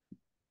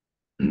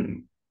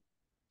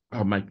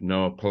 I'll make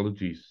no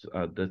apologies.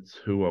 That's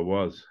who I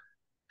was.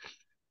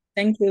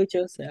 Thank you,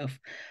 Joseph.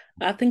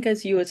 I think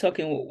as you were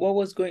talking, what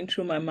was going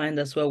through my mind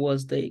as well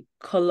was the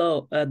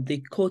color,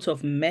 the coat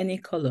of many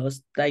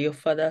colors that your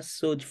father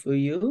sewed for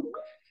you,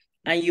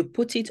 and you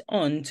put it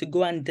on to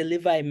go and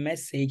deliver a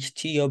message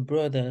to your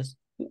brothers.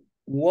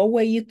 What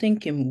were you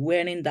thinking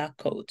wearing that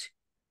coat?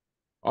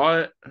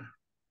 I,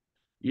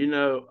 you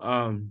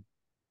know,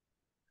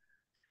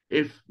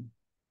 if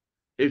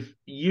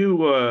you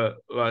were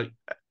like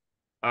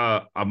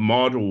a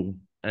model,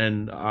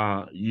 and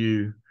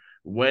you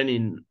went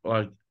in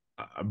like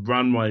a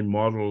runway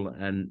model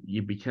and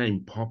you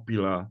became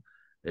popular,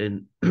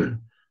 and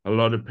a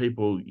lot of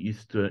people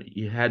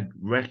you had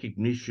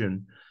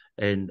recognition,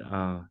 and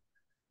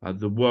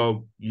the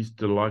world used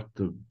to like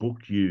to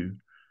book you.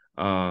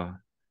 Uh,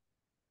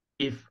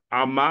 if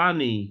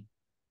Armani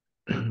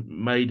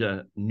made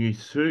a new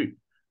suit,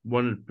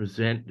 wanted to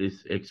present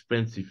this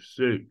expensive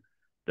suit,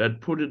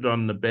 they'd put it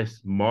on the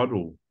best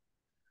model.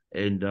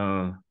 And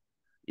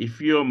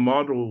if you're a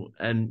model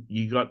and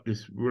you got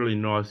this really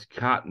nice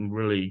cut and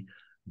really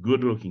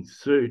good looking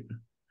suit,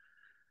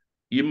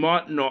 you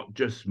might not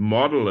just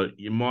model it,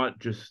 you might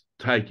just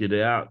take it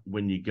out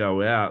when you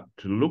go out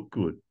to look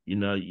good. You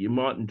know, you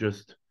mightn't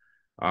just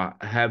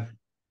have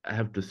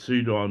the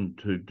suit on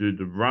to do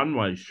the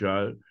runway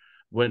show.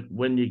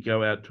 When you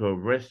go out to a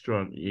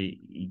restaurant,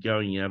 you're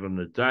going out on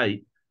a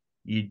date,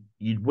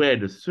 you'd wear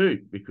the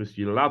suit because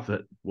you love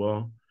it.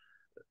 Well,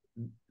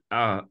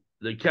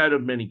 the coat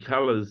of many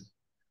colors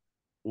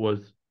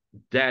was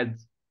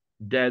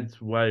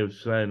dad's way of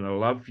saying I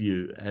love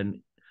you,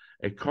 and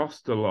it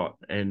cost a lot,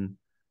 and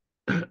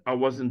I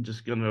wasn't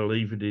just going to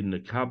leave it in the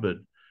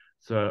cupboard,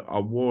 so I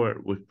wore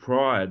it with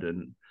pride.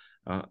 And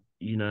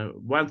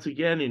once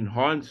again, in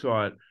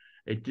hindsight,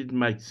 it didn't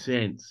make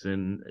sense,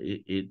 and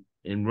it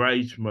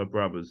enraged my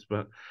brothers.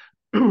 But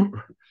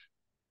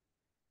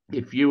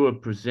if you were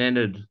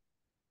presented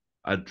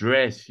a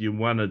dress, you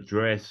won a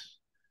dress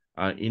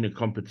in a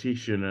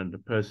competition, and the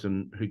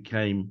person who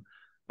came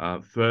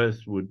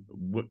first would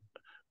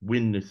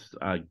win this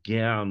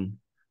gown.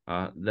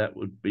 That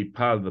would be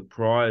part of the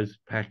prize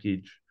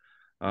package.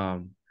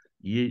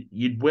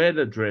 You'd wear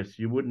the dress.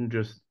 You wouldn't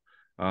just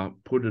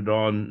put it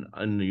on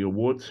in the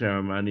award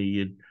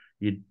ceremony.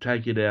 You'd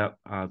take it out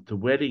to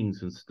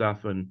weddings and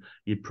stuff, and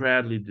you'd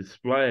proudly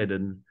display it.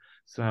 And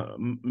so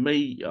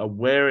me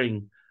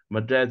wearing my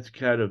dad's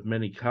coat of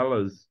many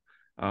colors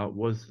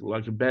was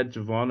like a badge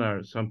of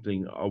honor,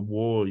 something I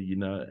wore,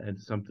 and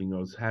something I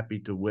was happy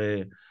to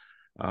wear.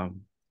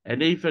 And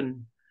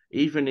even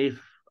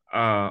if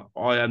I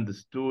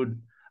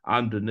understood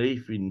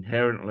underneath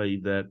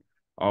inherently that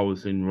I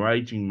was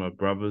enraging my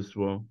brothers,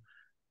 well,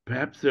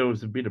 perhaps there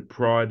was a bit of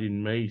pride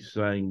in me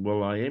saying,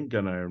 well, I am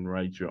going to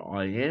enrage you.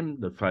 I am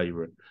the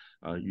favorite.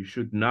 You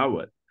should know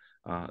it.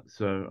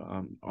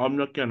 So I'm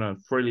not going to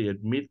freely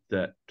admit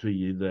that to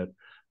you, that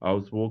I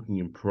was walking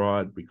in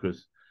pride,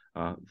 because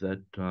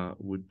that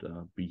would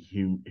be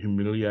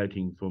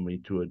humiliating for me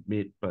to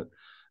admit. But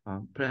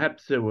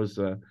perhaps there was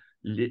a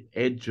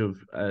edge of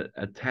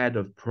a tad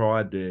of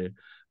pride there,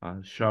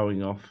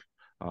 showing off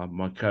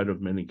my coat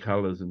of many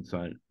colors and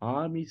saying,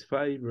 I'm his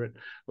favorite,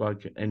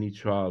 like any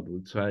child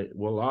would say,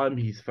 well, I'm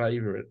his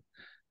favorite.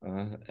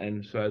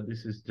 And so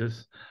this is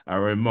just a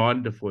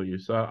reminder for you.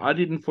 So I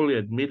didn't fully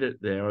admit it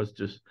there. I was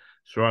just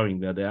throwing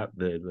that out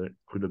there. That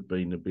could have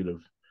been a bit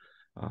of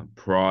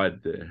pride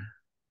there.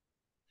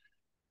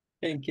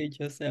 Thank you,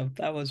 Joseph.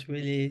 That was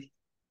really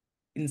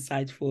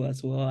insightful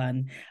as well.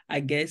 And I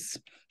guess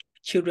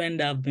children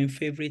that have been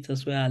favorites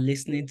as well are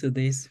listening to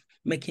this,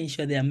 making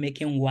sure they are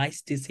making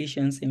wise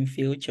decisions in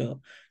future,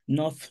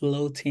 not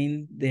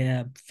floating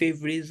their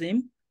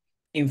favoritism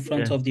in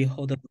front Yeah. of the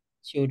other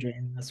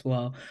children as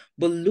well.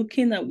 But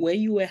looking at where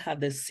you were at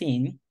the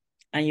scene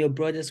and your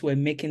brothers were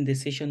making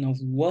decision of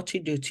what to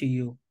do to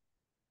you,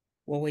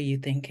 what were you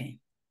thinking?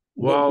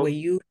 Were Well,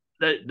 you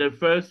they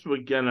first were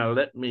gonna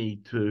let me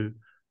to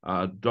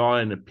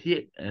die in a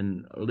pit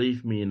and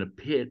leave me in a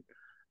pit,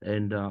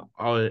 and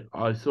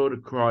I sort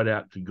of cried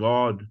out to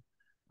God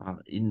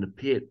in the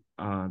pit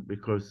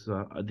because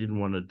I didn't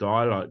want to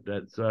die like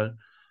that. So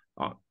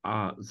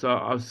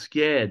I was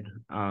scared.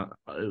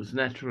 It was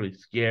naturally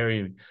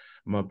scary.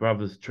 My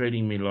brothers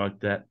treating me like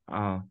that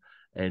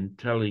and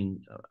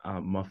telling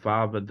my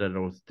father that I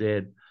was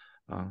dead.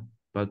 Uh,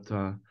 but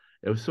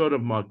it was sort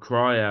of my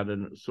cry out,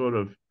 and it sort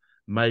of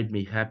made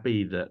me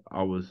happy that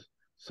I was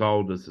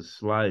sold as a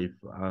slave.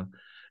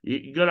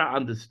 You got to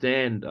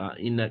understand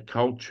in that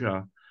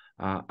culture,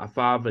 a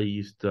father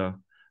used to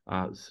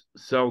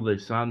sell their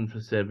son for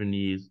 7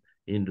 years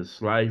into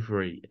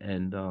slavery,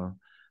 and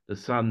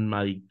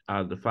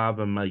the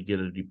father may get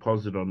a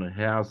deposit on a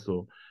house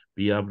or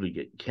be able to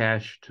get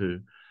cash to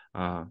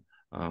uh,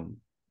 um,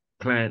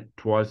 plant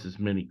twice as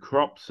many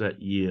crops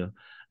that year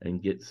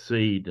and get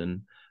seed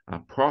and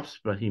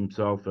prosper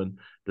himself. And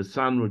the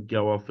son would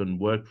go off and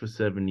work for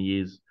 7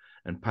 years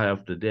and pay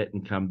off the debt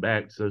and come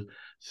back. So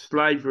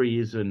slavery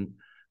isn't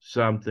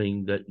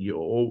something that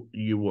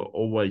you were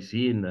always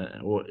in,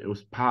 or it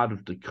was part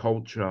of the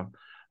culture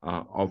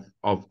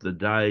of the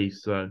day.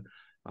 So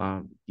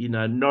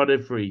not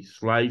every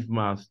slave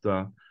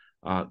master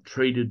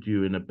treated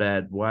you in a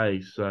bad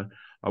way. So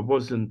I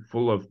wasn't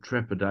full of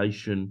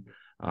trepidation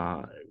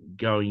uh,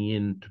 going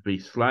in to be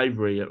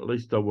slavery. At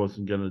least I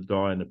wasn't going to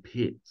die in a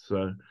pit.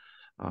 So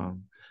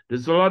um,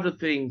 there's a lot of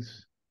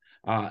things,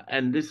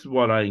 and this is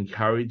what I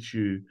encourage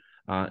you.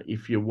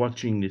 If you're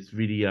watching this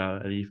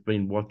video and you've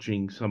been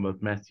watching some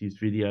of Matthew's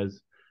videos,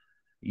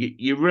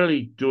 you're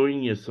really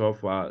doing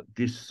yourself a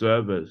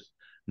disservice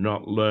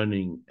not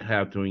learning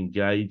how to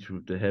engage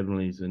with the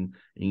heavenlies and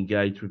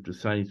engage with the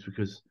saints,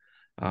 because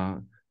uh,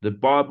 the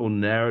Bible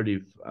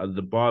narrative,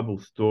 the Bible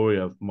story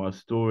of my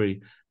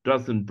story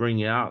doesn't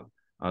bring out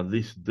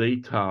this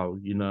detail.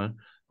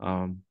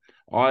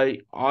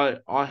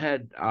 I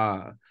had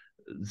the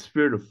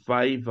spirit of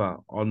favor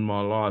on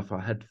my life. I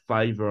had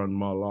favor on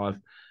my life,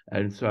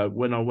 and so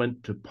when I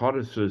went to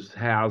Potiphar's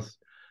house,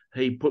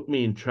 he put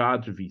me in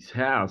charge of his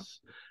house.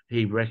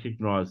 He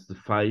recognized the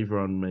favor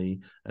on me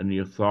and the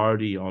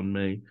authority on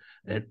me.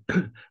 And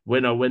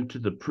when I went to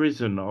the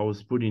prison, I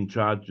was put in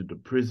charge of the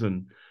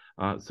prison.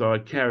 So I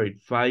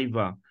carried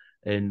favor,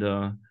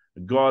 and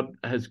God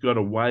has got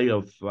a way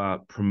of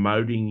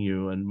promoting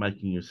you and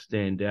making you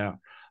stand out.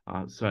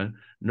 So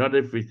not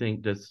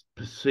everything that's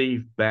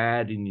perceived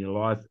bad in your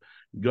life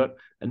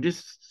and this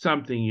is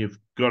something you've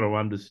got to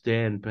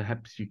understand.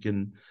 Perhaps you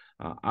can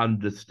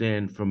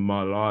understand from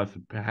my life,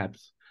 and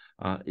perhaps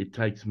it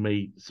takes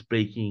me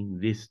speaking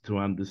this to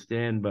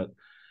understand. But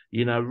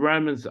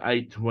Romans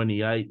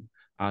 8:28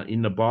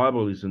 in the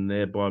Bible isn't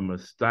there by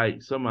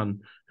mistake. Someone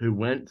who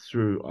went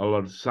through a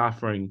lot of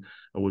suffering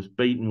and was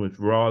beaten with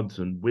rods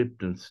and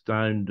whipped and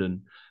stoned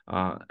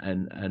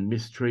and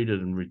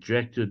mistreated and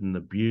rejected and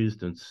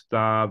abused and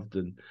starved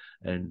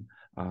and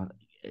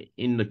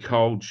in the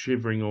cold,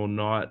 shivering all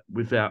night,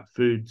 without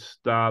food,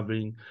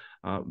 starving,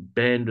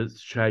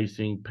 bandits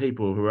chasing,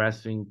 people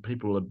harassing,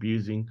 people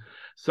abusing.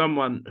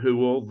 Someone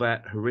who all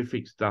that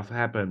horrific stuff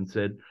happened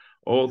said,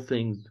 all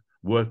things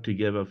work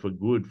together for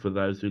good for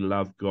those who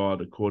love God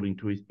according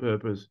to his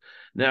purpose.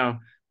 Now,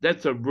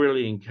 that's a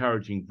really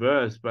encouraging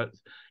verse, but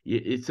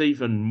it's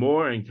even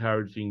more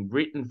encouraging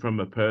written from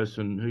a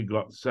person who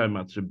got so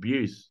much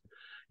abuse.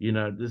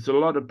 There's a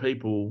lot of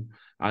people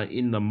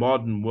in the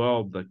modern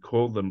world that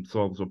call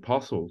themselves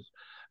apostles.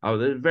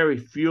 Very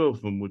few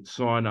of them would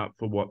sign up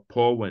for what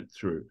Paul went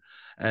through.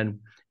 And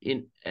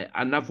in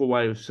another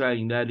way of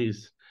saying that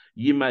is,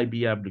 you may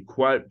be able to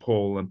quote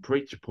Paul and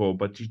preach Paul,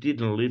 but you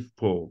didn't live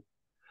Paul.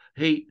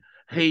 He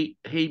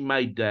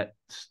made that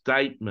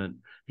statement.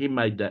 He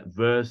made that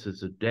verse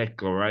as a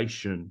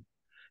declaration.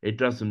 It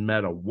doesn't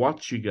matter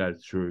what you go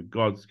through,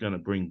 God's going to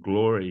bring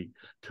glory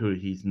to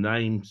his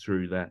name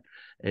through that.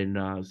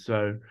 And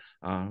so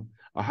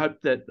I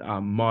hope that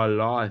my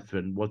life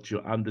and what you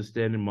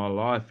understand in my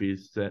life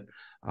is that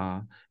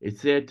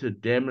it's there to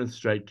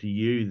demonstrate to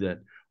you that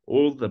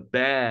all the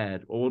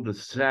bad, all the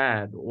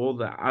sad, all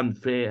the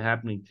unfair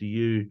happening to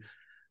you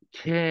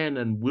can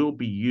and will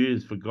be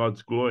used for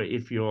God's glory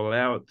if you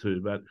allow it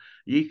to. But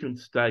you can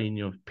stay in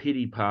your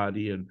pity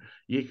party, and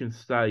you can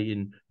stay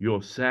in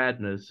your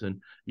sadness,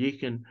 and you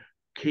can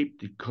keep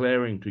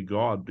declaring to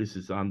God, this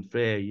is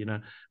unfair.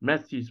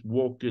 Matthew's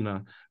walked in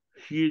a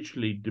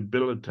hugely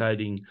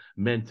debilitating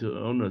mental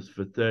illness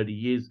for 30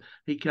 years.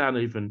 He can't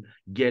even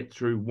get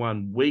through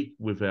 1 week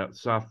without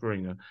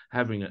suffering or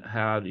having it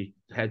hard. He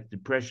had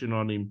depression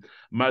on him.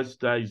 Most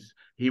days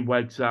he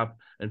wakes up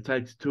and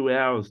takes 2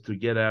 hours to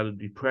get out of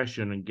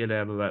depression and get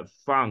out of that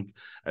funk,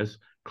 as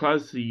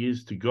closer he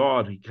is to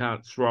God, he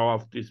can't throw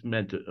off this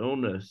mental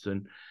illness.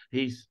 And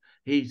he's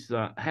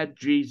had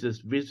Jesus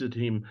visit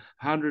him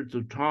hundreds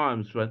of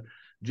times, but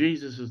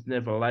Jesus has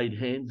never laid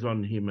hands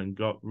on him and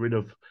got rid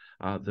of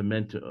the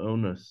mental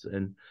illness.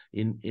 And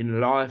in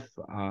life,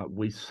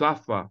 we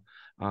suffer,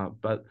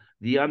 but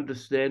the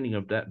understanding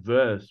of that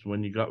verse,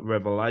 when you got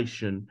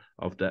revelation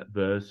of that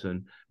verse,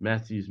 and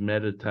Matthew's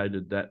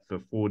meditated that for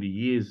 40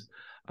 years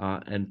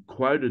and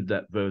quoted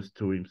that verse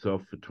to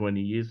himself for 20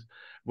 years.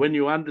 When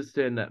you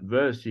understand that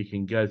verse, you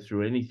can go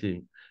through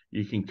anything.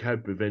 You can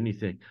cope with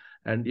anything.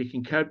 And you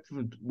can cope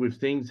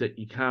with things that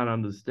you can't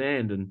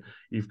understand and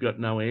you've got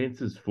no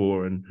answers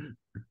for. And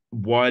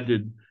why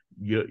did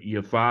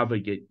your father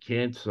get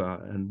cancer,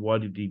 and why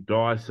did he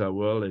die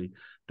so early?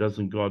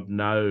 Doesn't God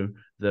know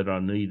that I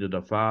needed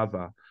a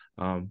father?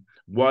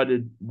 Why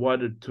did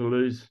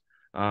Toulouse,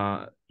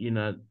 why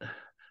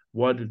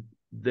did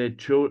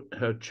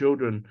her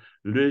children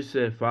lose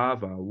their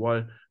father?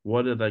 Why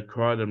do they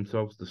cry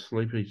themselves to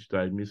sleep each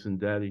day, missing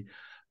daddy?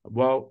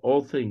 Well,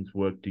 all things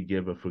work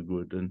together for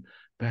good, and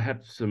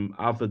perhaps some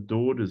other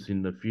daughters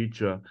in the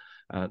future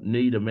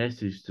need a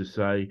message to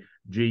say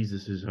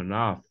Jesus is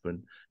enough,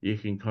 and you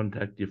can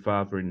contact your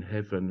Father in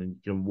heaven and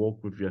you can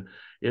walk with you.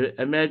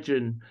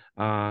 Imagine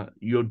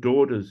your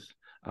daughters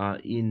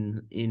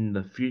in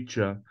the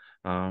future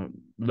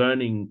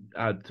learning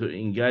to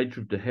engage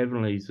with the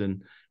heavenlies,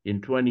 and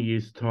in 20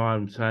 years'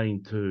 time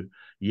saying to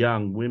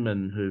young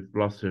women who've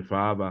lost their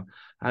father,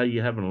 hey,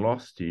 you haven't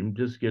lost him,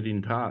 just get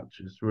in touch.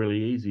 It's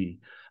really easy.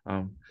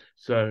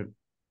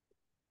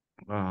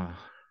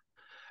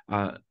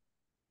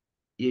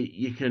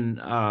 You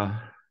can,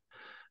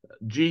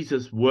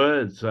 Jesus'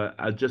 words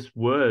are just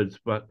words,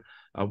 but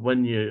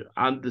when you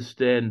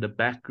understand the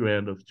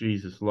background of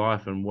Jesus'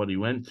 life and what he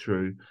went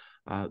through,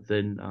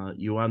 then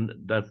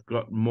they've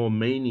got more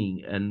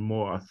meaning and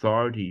more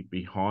authority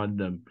behind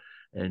them.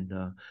 And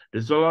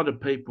there's a lot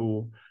of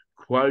people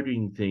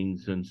quoting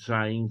things and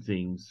saying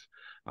things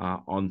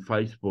on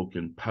Facebook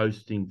and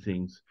posting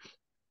things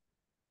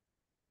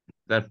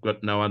they've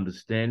got no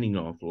understanding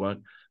of. Like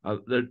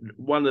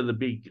one of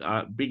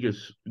the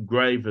biggest,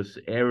 gravest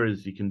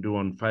errors you can do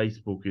on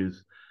Facebook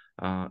is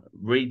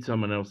read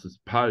someone else's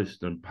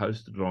post and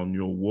post it on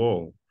your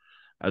wall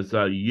as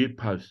though you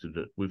posted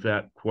it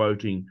without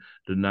quoting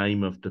the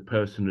name of the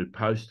person who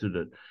posted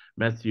it.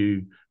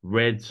 Matthew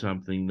read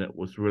something that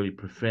was really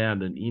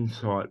profound and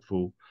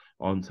insightful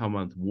on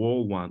someone's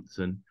wall once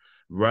and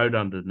wrote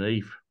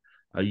underneath,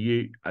 are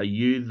you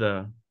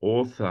the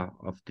author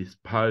of this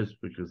post?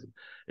 Because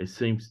it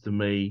seems to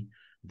me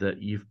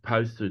that you've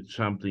posted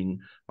something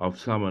of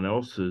someone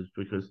else's,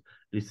 because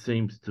this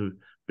seems to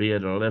be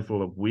at a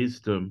level of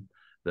wisdom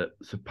that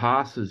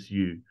surpasses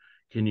you.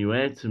 Can you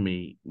answer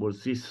me?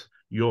 Was this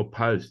your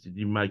post? Did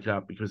you make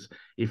up? Because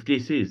if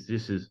this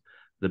is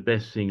the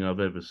best thing I've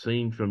ever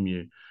seen from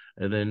you.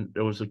 And then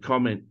there was a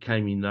comment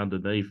came in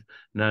underneath,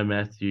 no,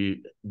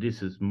 Matthew,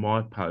 this is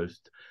my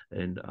post.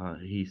 And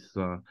he's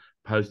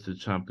posted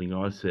something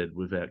I said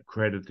without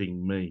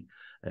crediting me.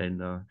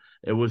 And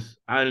it was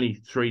only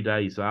 3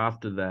 days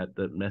after that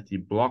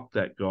Matthew blocked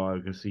that guy,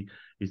 because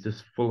he's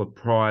just full of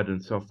pride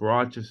and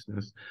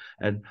self-righteousness.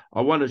 And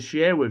I want to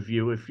share with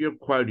you, if you're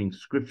quoting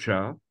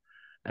scripture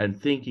and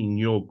thinking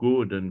you're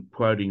good and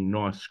quoting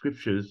nice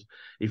scriptures,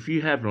 if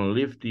you haven't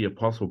lived the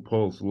Apostle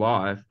Paul's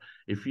life,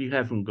 if you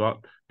haven't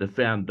got the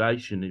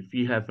foundation, if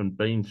you haven't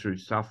been through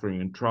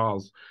suffering and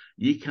trials,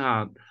 you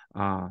can't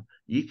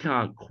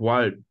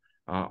quote,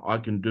 I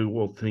can do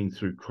all things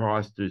through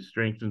Christ who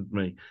strengthens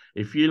me.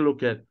 If you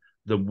look at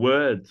the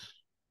words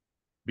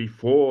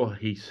before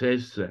he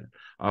says that,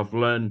 I've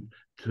learned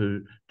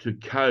to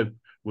cope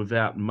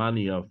without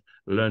money. I've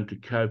learned to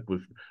cope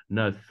with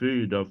no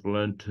food. I've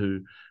learned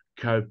to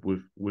cope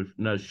with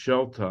no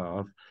shelter.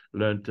 I've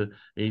learned to,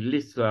 he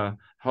lists a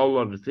whole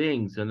lot of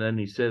things, and then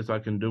he says, I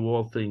can do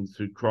all things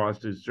through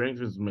Christ who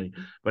strengthens me.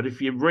 But if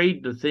you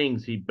read the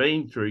things he'd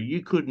been through,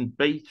 you couldn't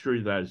be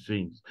through those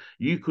things.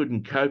 You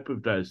couldn't cope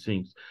with those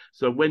things.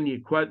 So when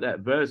you quote that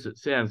verse, it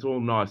sounds all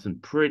nice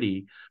and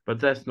pretty, but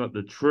that's not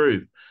the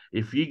truth.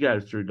 If you go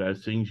through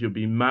those things, you'll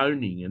be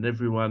moaning, and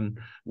everyone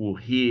will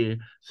hear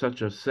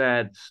such a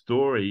sad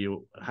story.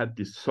 You'll have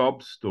this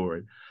sob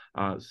story.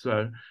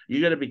 So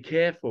you got to be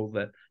careful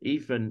that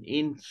even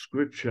in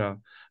Scripture,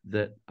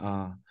 that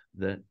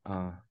the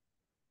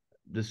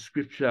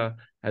Scripture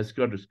has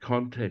got its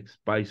context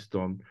based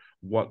on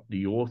what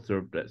the author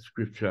of that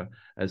Scripture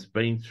has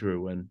been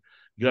through. And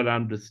you got to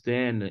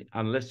understand that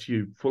unless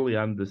you fully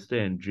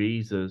understand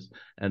Jesus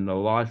and the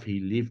life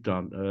he lived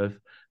on earth,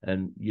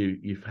 and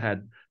you've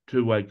had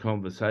two-way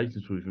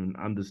conversations with him and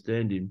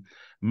understand him,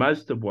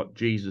 most of what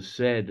Jesus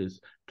said is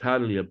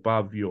totally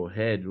above your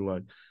head.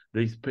 Like,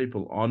 these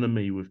people honor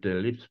me with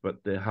their lips,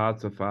 but their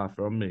hearts are far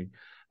from me.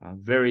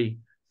 Very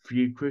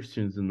few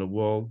Christians in the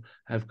world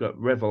have got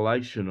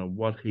revelation of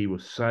what he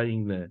was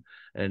saying there.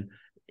 And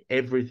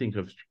everything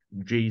of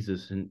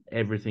Jesus and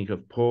everything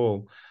of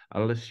Paul,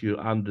 unless you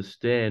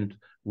understand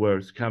where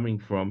it's coming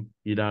from,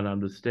 you don't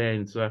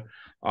understand. So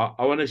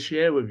I want to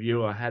share with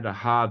you, I had a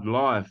hard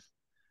life,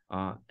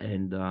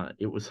 and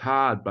it was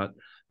hard, but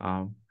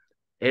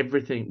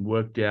everything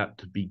worked out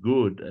to be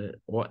good,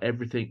 or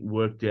everything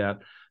worked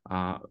out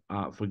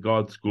for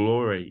God's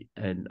glory,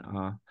 and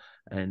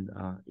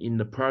in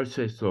the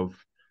process of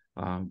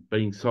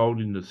being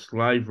sold into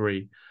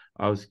slavery,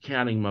 I was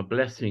counting my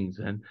blessings,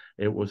 and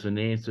it was an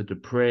answer to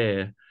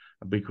prayer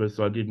because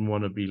I didn't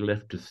want to be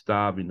left to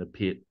starve in the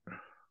pit.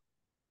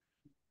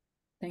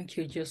 Thank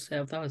you,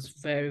 Joseph. That was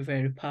very,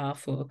 very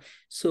powerful.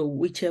 So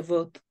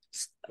whichever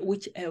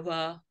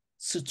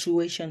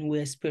situation we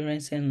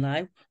experience in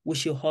life, we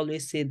should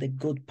always see the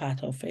good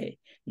part of it,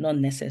 not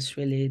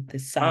necessarily the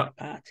sad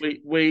part.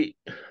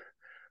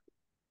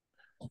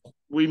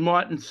 We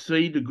mightn't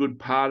see the good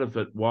part of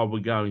it while we're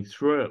going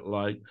through it.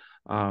 Like,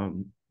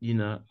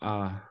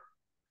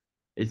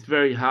 it's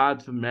very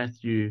hard for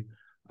Matthew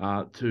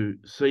to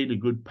see the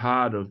good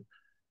part of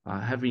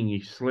having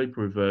his sleep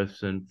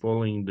reversed and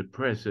falling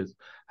depressed. It's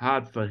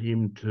hard for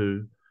him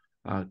to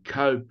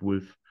cope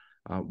with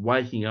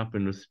waking up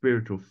in a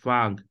spiritual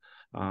funk.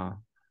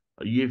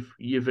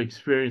 You've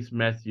experienced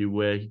Matthew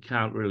where he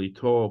can't really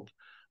talk,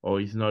 or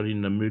he's not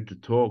in the mood to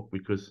talk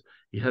because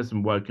he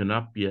hasn't woken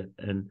up yet,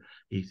 and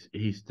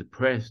he's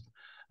depressed.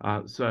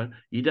 So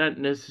you don't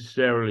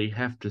necessarily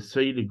have to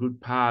see the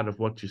good part of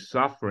what you're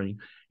suffering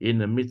in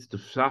the midst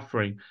of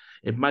suffering.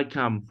 It may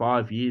come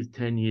 5 years,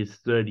 10 years,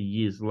 30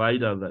 years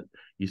later that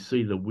you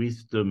see the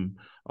wisdom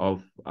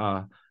of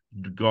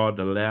God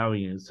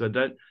allowing it. So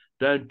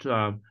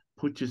don't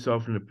put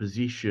yourself in a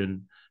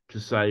position to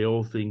say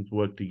all things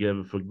work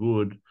together for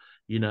good.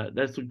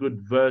 That's a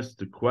good verse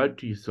to quote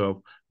to yourself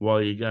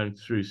while you're going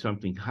through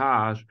something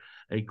harsh,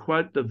 and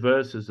quote the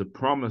verse as a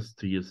promise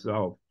to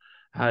yourself.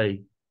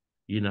 Hey,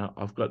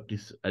 I've got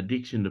this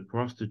addiction to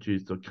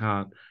prostitutes I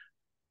can't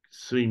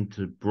seem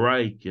to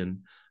break.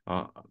 And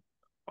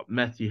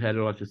Matthew had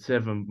like a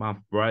 7-month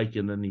break,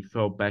 and then he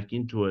fell back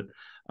into it.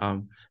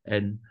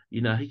 And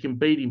he can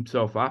beat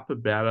himself up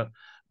about it,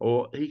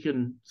 or he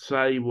can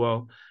say,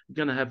 well, I'm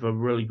going to have a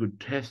really good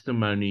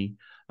testimony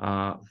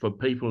for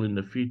people in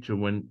the future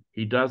when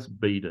he does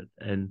beat it.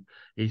 And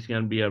he's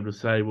going to be able to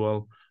say,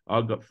 well,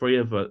 I got free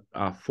of it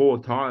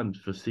 4 times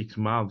for 6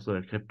 months, and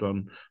I kept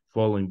on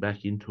falling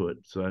back into it.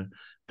 So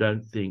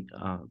don't think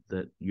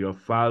that you're a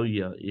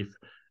failure if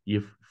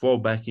you fall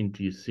back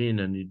into your sin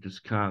and you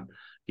just can't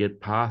get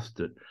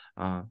past it.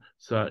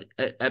 So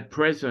at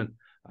present,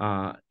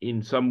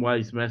 in some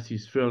ways,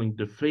 Matthew's feeling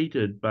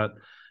defeated, but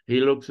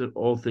he looks at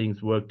all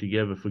things work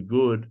together for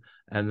good,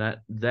 and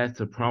that's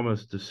a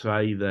promise to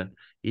say that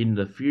in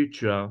the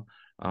future,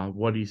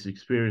 what he's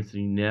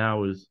experiencing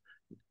now is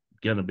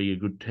going to be a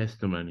good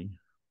testimony.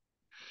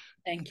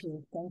 Thank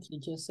you,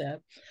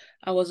 Joseph.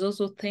 I was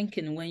also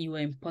thinking when you were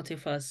in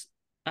Potiphar's,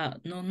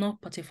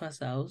 not Potiphar's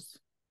house,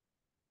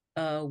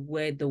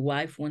 where the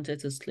wife wanted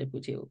to sleep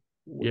with you.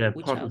 Which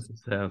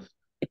Potiphar's house?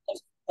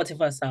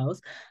 Potiphar's house,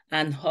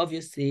 and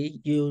obviously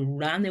you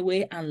ran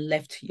away and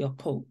left your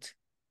coat.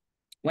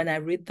 When I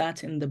read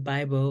that in the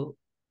Bible,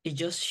 it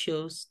just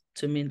shows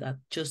to me that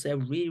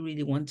Joseph really,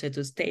 really wanted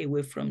to stay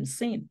away from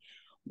sin.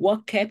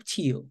 What kept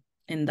you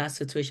in that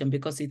situation?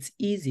 Because it's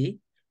easy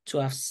to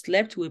have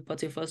slept with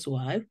Potiphar's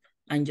wife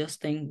and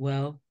just think,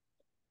 well,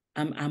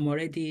 I'm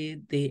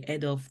already the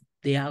head of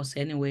the house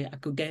anyway. I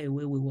could get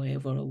away with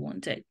whatever I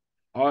wanted.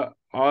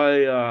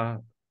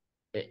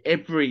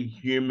 Every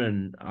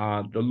human,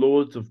 the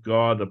laws of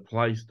God are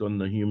placed on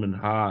the human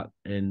heart,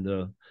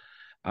 and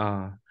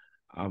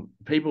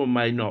people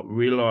may not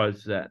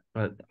realize that,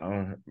 but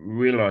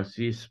realize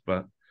this,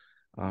 but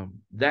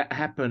that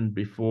happened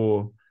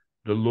before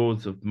the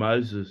laws of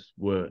Moses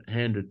were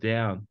handed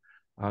down.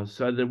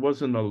 So there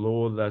wasn't a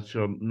law that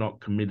shall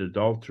not commit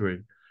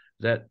adultery.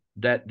 That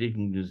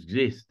didn't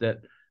exist.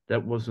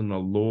 That wasn't a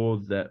law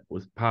that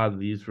was part of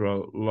the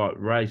Israelite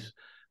race.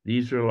 The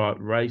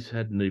Israelite race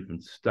hadn't even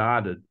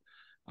started.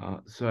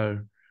 So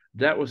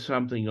that was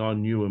something I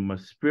knew in my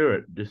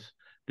spirit. This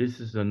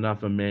is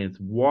another man's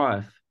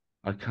wife.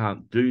 I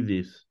can't do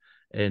this.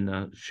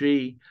 And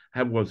she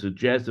was a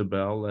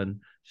Jezebel,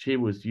 and she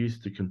was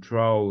used to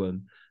control,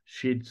 and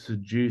she'd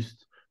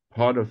seduced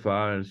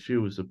Potiphar, and she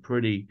was a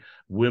pretty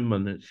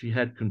woman, and she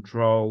had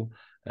control,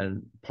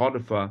 and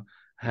Potiphar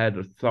had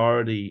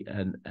authority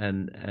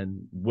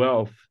and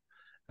wealth,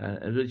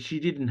 and she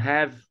didn't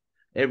have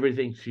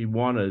everything she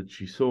wanted.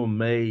 She saw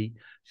me,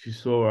 she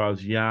saw I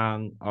was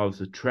young, I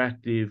was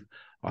attractive,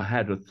 I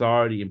had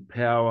authority and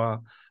power,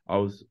 I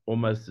was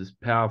almost as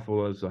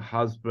powerful as a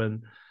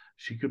husband.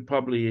 She could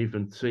probably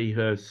even see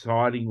her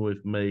siding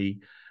with me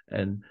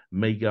and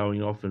me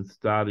going off and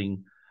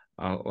starting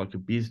like a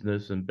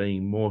business and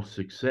being more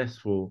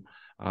successful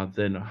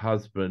than a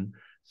husband.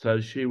 So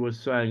she was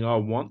saying, I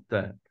want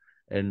that.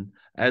 And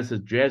as a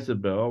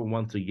Jezebel,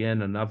 once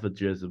again, another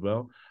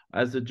Jezebel,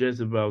 as a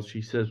Jezebel,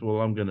 she says,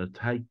 well, I'm going to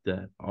take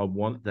that. I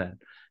want that.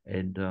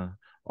 And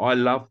I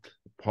loved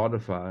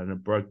Potiphar, and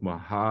it broke my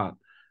heart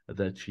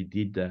that she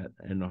did that.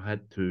 And I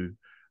had to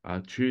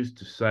choose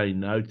to say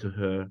no to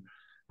her.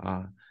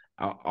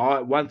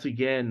 I once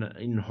again,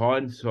 in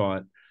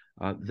hindsight,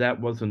 that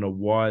wasn't a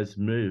wise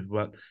move.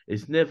 But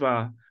it's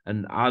never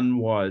an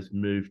unwise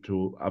move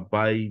to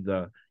obey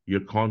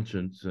your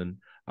conscience and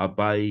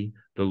obey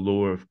the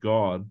law of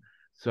God.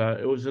 So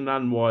it was an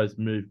unwise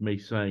move, me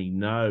saying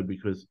no,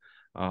 because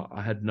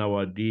I had no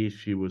idea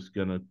she was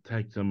going to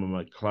take some of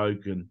my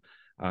cloak and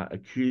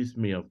accuse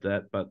me of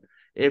that. But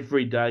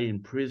every day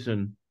in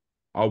prison,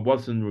 I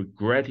wasn't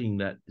regretting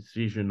that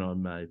decision I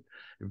made.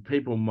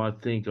 People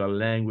might think I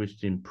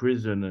languished in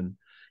prison, and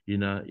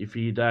if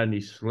he'd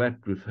only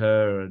slept with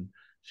her and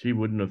she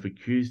wouldn't have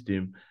accused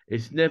him.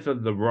 It's never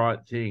the right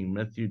thing.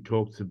 Matthew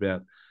talks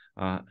about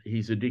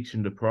his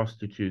addiction to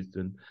prostitutes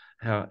and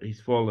how he's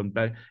fallen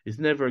back. It's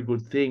never a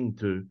good thing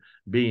to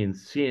be in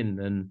sin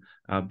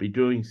and be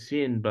doing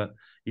sin, but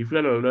you've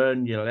got to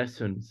learn your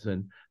lessons,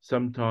 and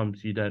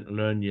sometimes you don't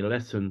learn your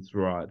lessons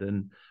right.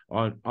 And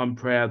I'm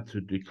proud to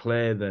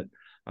declare that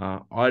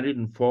I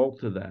didn't fall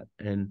to that,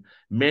 and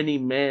many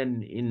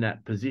men in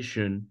that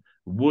position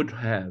would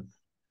have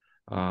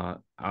uh,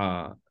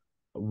 uh,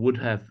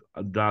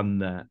 done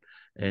that,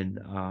 and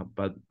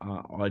but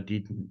I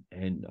didn't,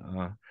 and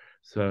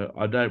so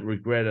I don't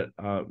regret it.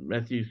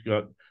 Matthew's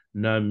got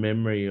no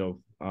memory of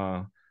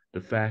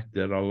the fact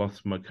that I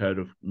lost my coat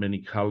of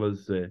many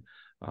colors there,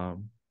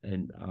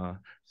 and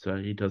so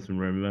he doesn't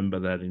remember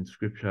that in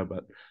scripture,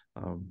 but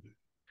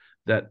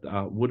that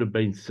would have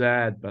been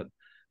sad. But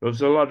there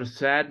was a lot of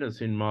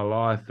sadness in my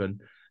life, and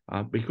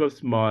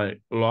because my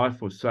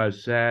life was so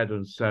sad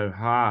and so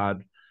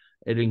hard,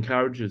 it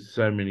encourages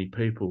so many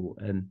people.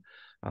 And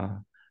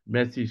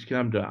Matthew's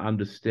come to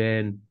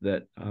understand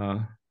that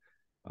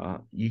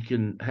you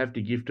can have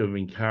the gift of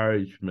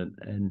encouragement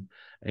and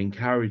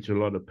encourage a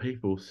lot of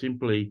people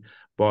simply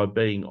by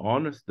being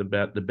honest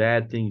about the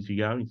bad things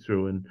you're going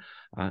through. And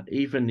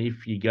even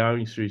if you're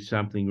going through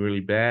something really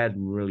bad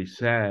and really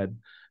sad,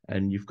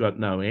 and you've got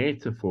no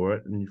answer for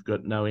it, and you've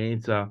got no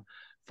answer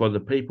for the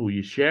people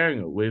you're sharing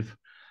it with,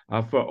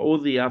 for all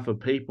the other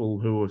people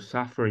who are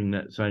suffering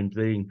that same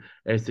thing,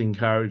 it's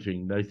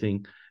encouraging. They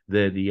think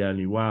they're the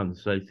only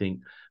ones. They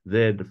think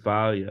they're the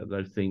failure.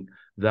 They think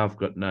they've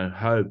got no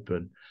hope.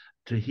 And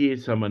to hear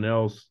someone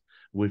else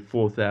with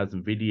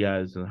 4,000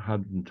 videos and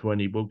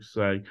 120 books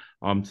say,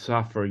 I'm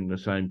suffering the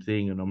same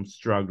thing and I'm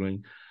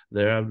struggling,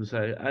 they're able to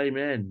say,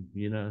 Amen.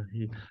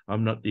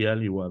 I'm not the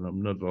only one.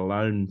 I'm not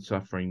alone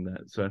suffering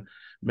that. So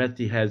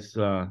Matthew has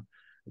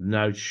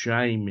no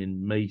shame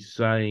in me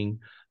saying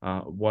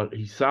what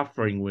he's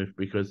suffering with,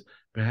 because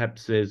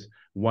perhaps there's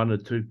one or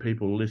two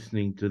people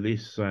listening to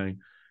this saying,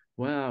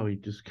 wow, he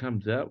just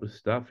comes out with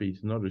stuff.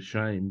 He's not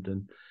ashamed.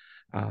 And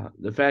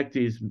the fact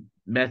is,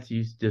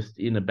 Matthew's just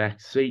in a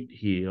back seat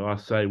here. I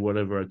say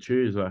whatever I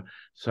choose. I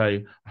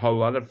say a whole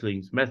lot of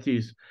things.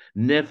 Matthew's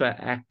never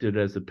acted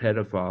as a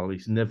pedophile.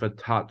 He's never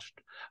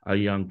touched a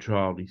young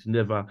child. He's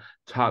never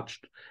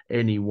touched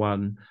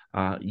anyone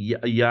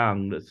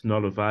young that's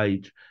not of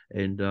age.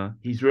 And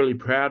he's really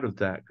proud of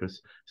that,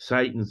 because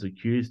Satan's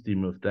accused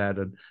him of that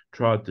and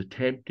tried to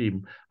tempt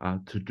him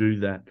to do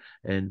that.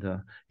 And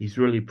he's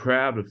really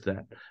proud of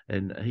that.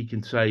 And he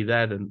can say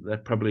that, and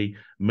that probably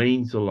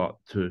means a lot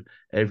to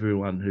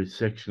everyone who's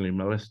sexually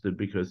molested,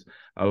 because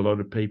a lot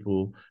of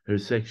people who are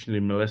sexually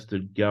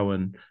molested go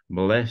and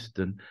molest.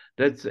 And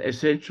that's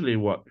essentially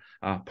what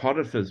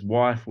Potiphar's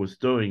wife was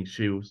doing.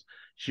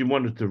 She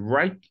wanted to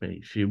rape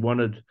me. She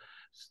wanted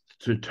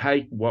to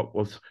take what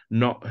was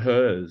not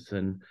hers,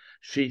 and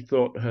she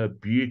thought her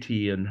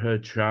beauty and her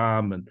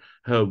charm and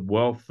her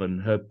wealth and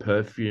her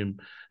perfume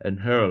and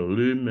her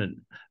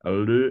allurement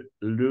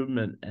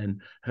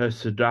and her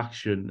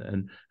seduction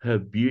and her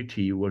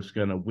beauty was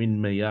going to win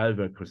me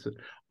over, because it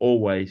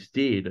always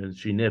did, and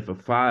she never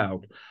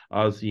failed.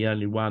 I was the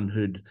only one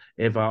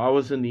I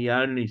wasn't the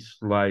only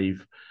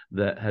slave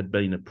that had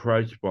been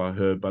approached by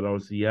her, but I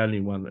was the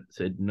only one that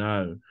said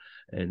no.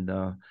 And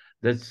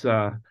that's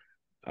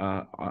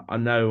I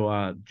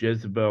know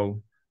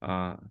Jezebel,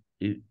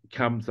 it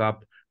comes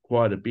up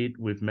quite a bit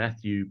with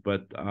Matthew,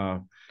 but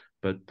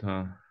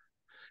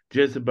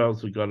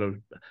Jezebels have got to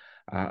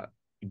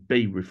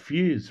be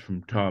refused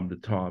from time to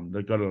time.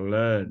 They've got to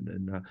learn,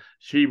 and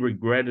she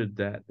regretted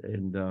that.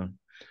 And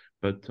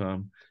but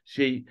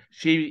she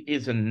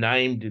isn't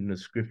named in the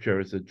scripture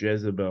as a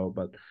Jezebel,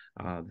 but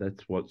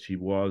that's what she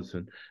was.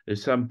 And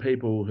there's some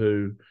people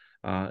who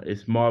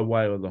it's my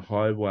way or the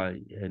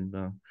highway, and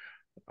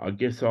I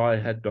guess I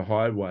had the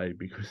highway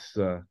because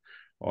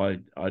I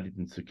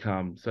didn't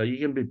succumb. So you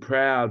can be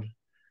proud,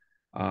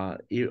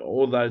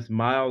 all those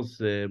males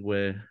there,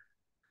 where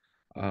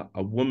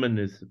a woman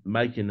is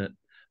making it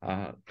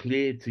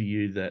clear to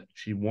you that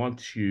she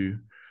wants you.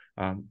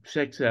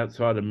 Sex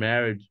outside of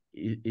marriage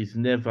is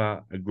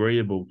never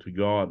agreeable to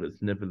God.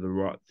 It's never the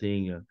right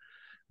thing.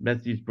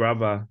 Matthew's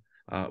brother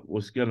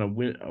was going to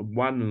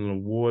won an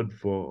award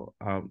for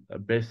a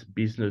best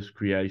business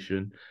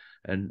creation,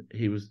 and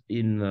he was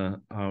in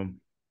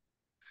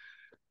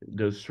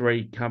the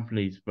three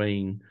companies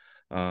being,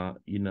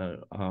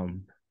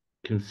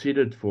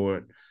 considered for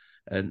it,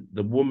 and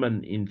the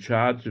woman in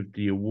charge of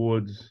the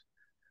awards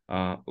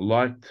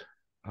liked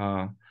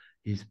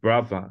his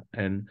brother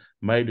and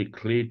made it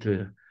clear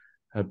to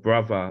her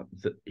brother,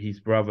 his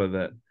brother,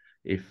 that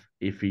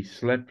if he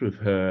slept with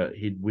her,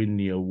 he'd win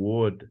the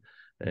award.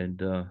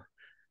 And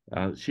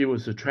she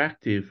was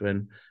attractive,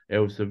 and it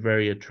was a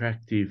very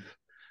attractive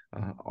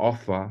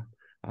offer.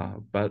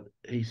 But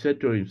he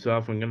said to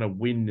himself, I'm going to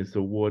win this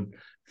award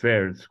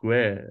fair and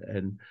square,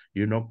 and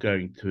you're not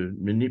going to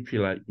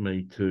manipulate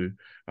me to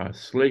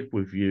sleep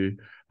with you.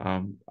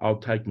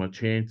 I'll take my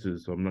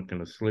chances. I'm not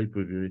going to sleep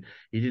with you.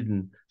 He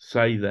didn't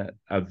say that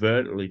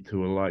overtly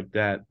to her like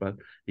that, but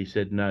he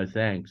said no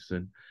thanks,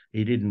 and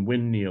he didn't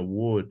win the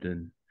award.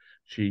 And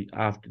she,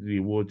 after the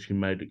award, she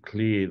made it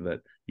clear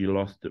that you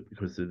lost it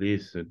because of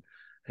this, and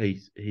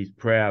he's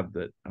proud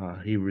that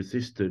he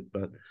resisted.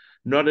 But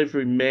not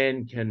every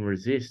man can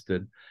resist,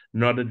 and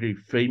not every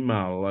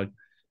female. Like,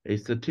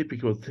 it's the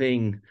typical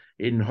thing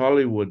in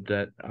Hollywood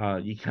that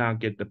you can't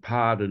get the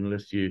part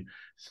unless you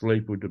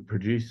sleep with the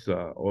producer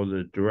or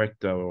the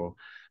director. Or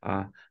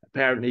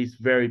apparently, it's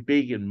very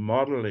big in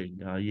modeling.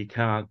 You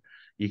can't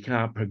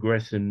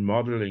progress in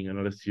modeling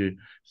unless you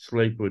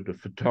sleep with the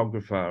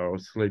photographer or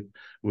sleep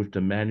with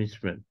the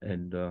management.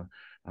 And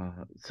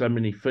so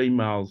many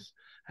females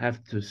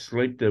have to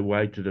sleep their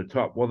way to the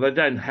top. Well, they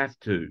don't have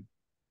to.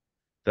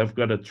 They've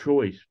got a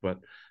choice, but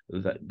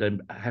they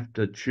have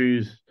to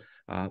choose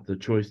the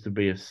choice to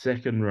be a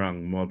second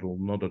rung model,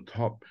 not a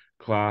top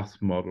class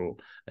model.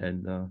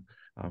 And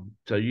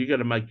so you got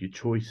to make your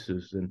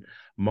choices. And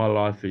my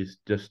life is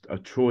just a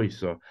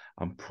choice.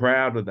 I'm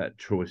proud of that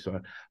choice.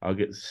 I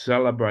get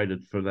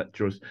celebrated for that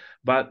choice.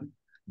 But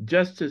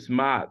just as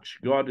much,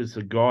 God is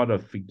a God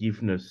of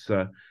forgiveness.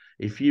 So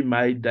if you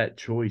made that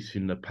choice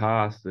in the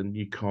past and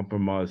you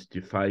compromised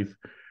your faith,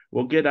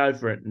 well, get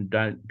over it and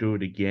don't do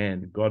it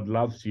again. God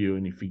loves you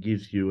and he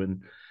forgives you.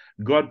 And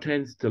God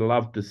tends to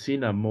love the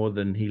sinner more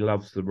than he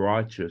loves the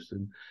righteous.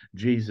 And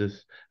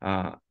Jesus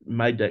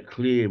made that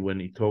clear when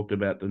he talked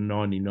about the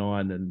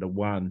 99 and the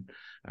one.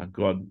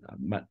 God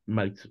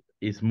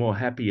is more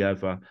happy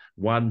over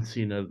one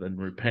sinner than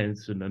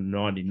repents, and the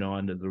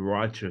 99 of the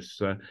righteous.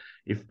 So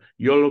if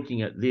you're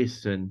looking at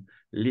this and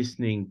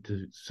listening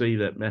to see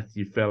that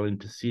Matthew fell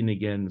into sin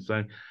again and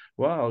saying,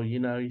 well,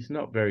 he's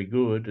not very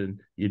good, and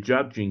you're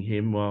judging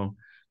him, well,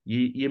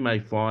 you may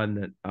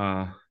find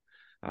that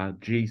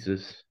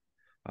Jesus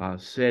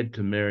said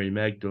to Mary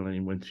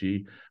Magdalene when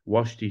she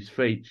washed his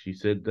feet, she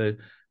said that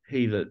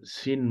he that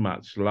sinned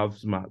much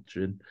loves much.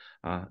 And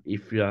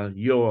if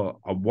you're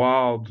a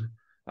wild,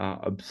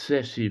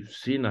 obsessive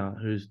sinner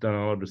who's done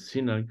a lot of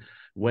sinning,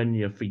 when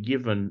you're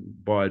forgiven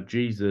by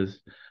Jesus,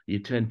 you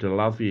tend to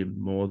love him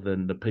more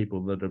than the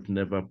people that have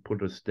never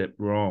put a step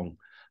wrong.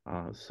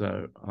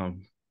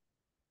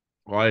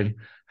 I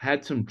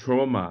had some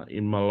trauma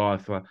in my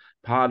life.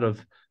 Part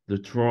of the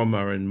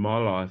trauma in my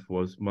life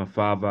was my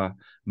father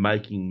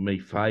making me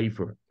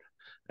favorite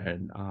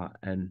and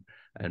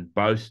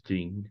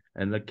boasting,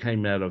 and that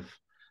came out of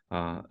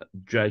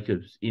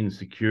Jacob's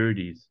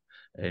insecurities.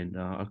 And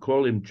I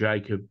call him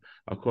Jacob.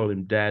 I call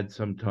him Dad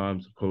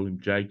sometimes. I call him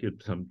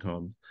Jacob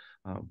sometimes.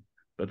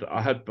 But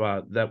I hope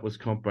that was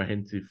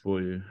comprehensive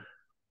for you.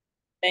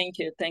 Thank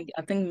you. Thank you.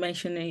 I think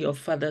mentioning your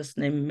father's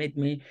name made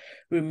me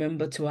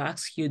remember to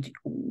ask you,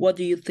 what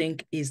do you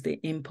think is the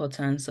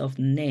importance of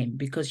name?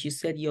 Because you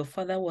said your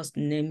father was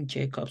named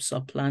Jacob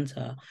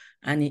Supplanter,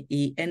 and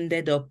he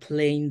ended up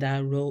playing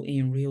that role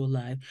in real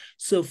life.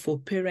 So for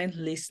parents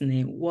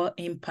listening, what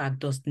impact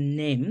does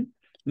name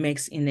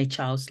makes in a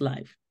child's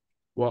life?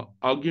 Well,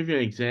 I'll give you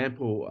an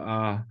example.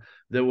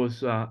 There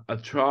was a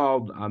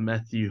child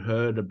Matthew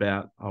heard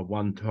about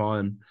one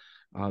time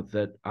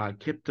that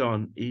kept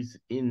on, he's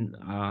in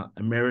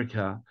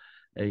America.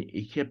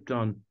 He kept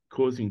on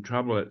causing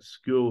trouble at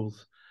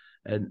schools,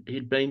 and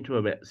he'd been to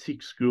about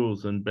 6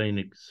 schools and been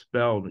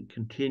expelled, and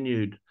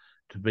continued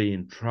to be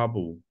in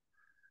trouble.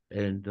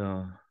 And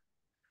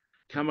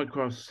come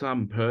across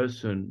some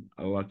person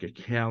like a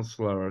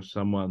counselor or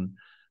someone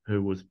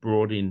who was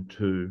brought in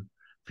to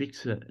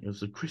fix it. It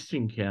was a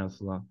Christian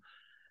counselor.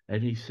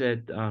 And he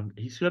said,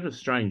 he's got a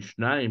strange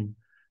name.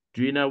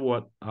 Do you know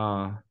what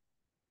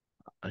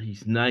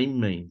his name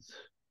means?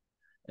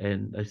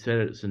 And they said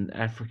it's an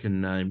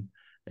African name,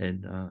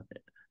 and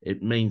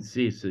it means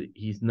this: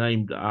 he's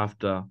named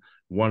after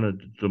one of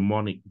the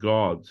demonic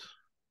gods.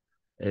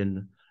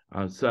 And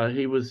so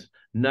he was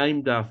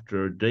named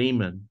after a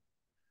demon.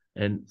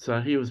 And so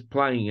he was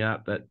playing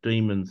out that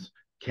demon's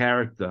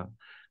character.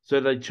 So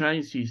they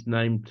changed his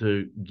name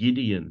to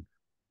Gideon,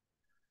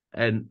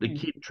 and the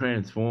kid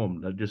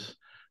transformed. They just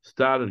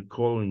started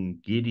calling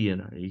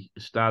Gideon. He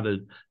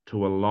started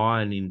to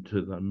align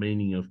into the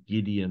meaning of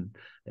Gideon,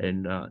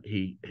 and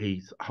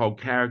his whole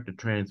character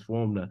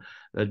transformed.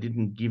 They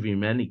didn't give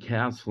him any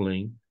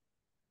counseling.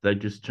 They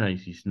just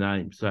changed his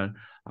name. So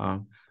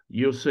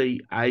you'll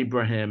see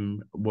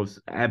Abraham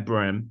was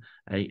Abram.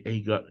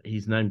 He got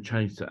his name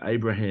changed to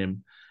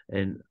Abraham,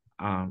 and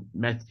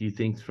Matthew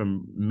thinks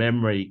from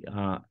memory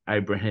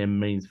Abraham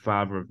means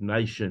father of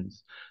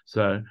nations.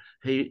 So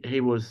he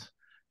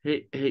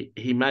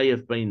may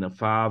have been the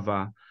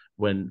father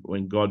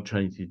when God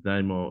changed his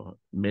name or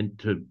meant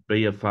to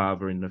be a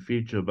father in the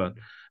future. But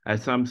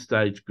at some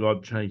stage,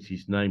 God changed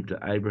his name to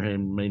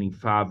Abraham, meaning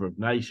father of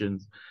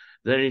nations.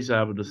 Then he's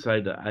able to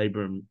say to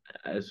Abram,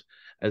 as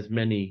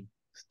many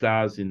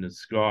stars in the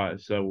sky,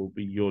 so will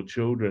be your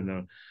children,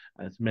 or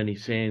as many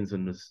sands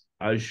in the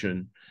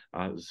ocean,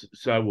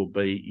 so will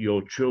be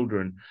your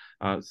children.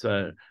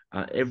 So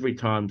every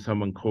time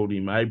someone called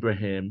him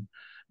Abraham,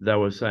 they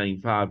were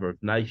saying father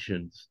of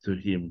nations to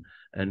him,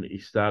 and he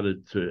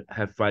started to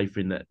have faith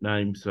in that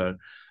name. So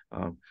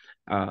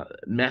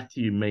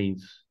Matthew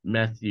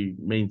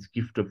means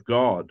gift of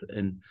God.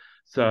 And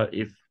so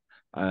if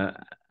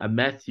a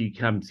Matthew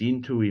comes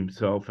into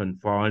himself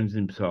and finds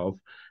himself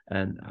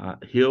and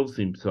heals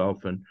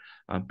himself and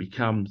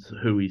becomes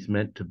who he's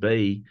meant to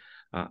be,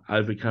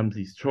 overcomes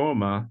his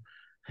trauma,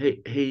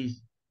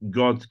 he's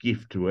God's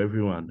gift to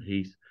everyone.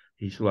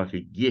 He's like a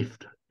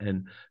gift,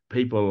 and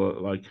people are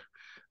like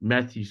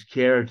Matthew's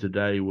carer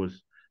today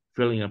was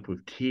filling up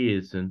with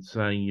tears and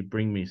saying, "You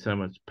bring me so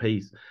much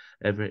peace.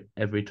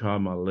 Every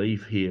time I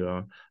leave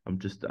here, I'm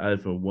just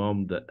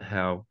overwhelmed at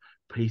how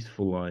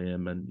peaceful I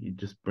am, and you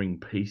just bring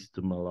peace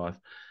to my life."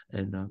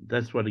 And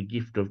that's what a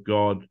gift of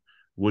God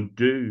would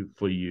do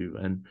for you.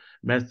 And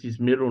Matthew's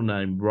middle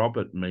name,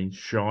 Robert, means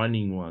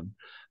shining one.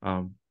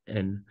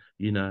 And,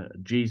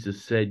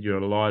 Jesus said, "You're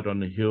a light on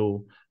the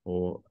hill,"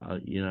 or,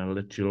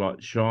 "Let your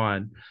light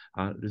shine."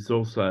 There's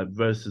also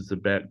verses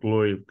about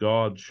glory of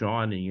God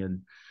shining.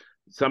 And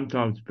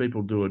sometimes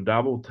people do a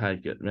double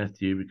take at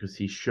Matthew because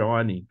he's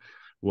shining.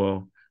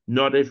 Well,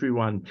 not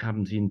everyone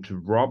comes into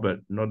Robert.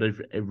 Not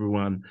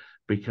everyone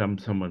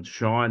becomes someone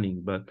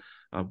shining. But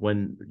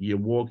when you're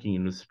walking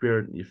in the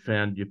Spirit and you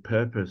found your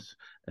purpose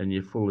and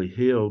you're fully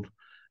healed,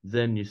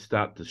 then you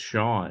start to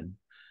shine.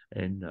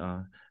 And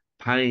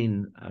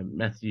Payne,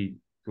 Matthew's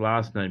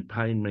last name,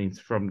 Payne, means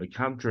from the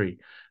country.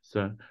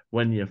 So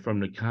when you're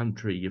from the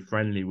country, you're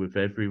friendly with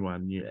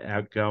everyone. You're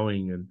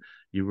outgoing and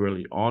you're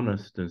really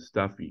honest and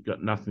stuff. You've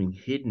got nothing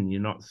hidden.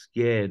 You're not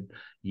scared.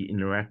 You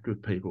interact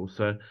with people.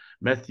 So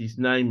Matthew's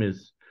name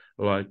is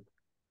like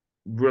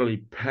really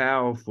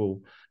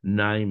powerful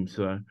name.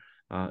 So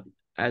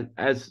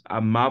as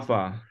a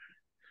mother,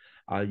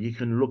 you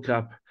can look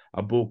up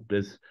a book.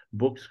 There's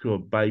books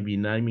called baby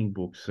naming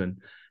books,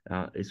 and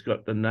it's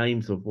got the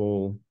names of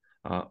all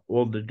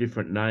the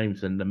different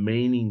names and the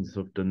meanings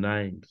of the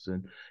names.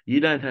 And you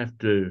don't have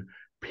to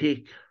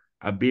pick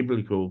a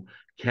biblical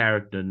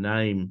character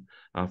name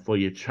for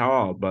your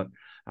child. But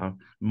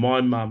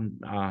my mum,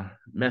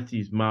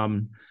 Matthew's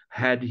mum,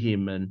 had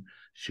him, and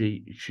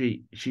she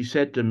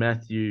said to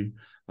Matthew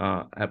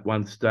at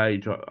one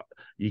stage,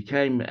 "You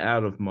came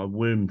out of my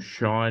womb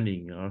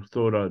shining. I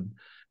thought I'd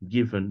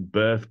given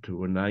birth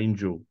to an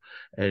angel."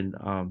 And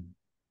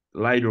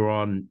later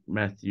on,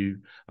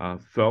 Matthew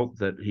felt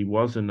that he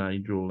was an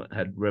angel,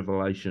 had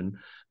revelation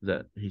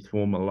that his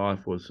former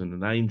life was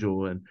an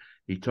angel, and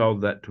he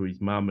told that to his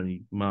mum, and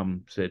his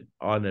mum said,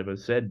 "I never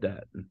said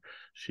that." And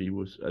she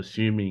was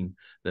assuming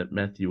that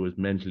Matthew was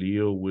mentally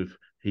ill with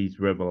his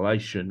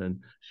revelation,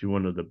 and she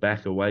wanted to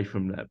back away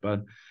from that.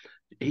 But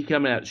he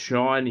came out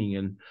shining,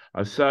 and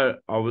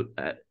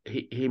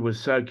he was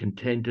so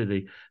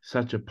contented.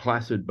 Such a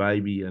placid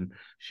baby, and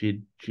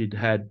she'd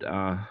had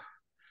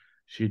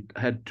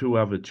two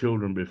other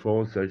children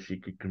before, so she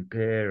could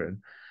compare.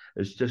 And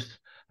it's just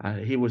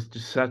he was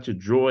just such a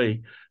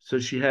joy. So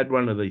she had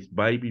one of these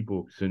baby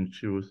books, and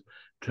she was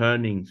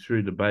turning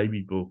through the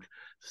baby book.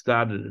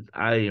 Started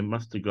at A and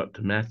must have got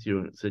to Matthew,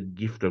 and it said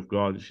 "Gift of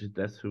God." She said,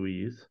 "That's who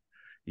he is.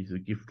 He's a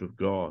gift of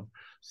God."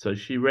 So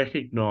she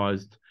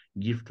recognized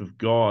gift of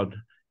God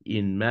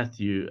in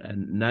Matthew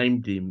and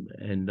named him.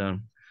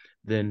 And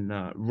then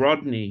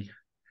Rodney,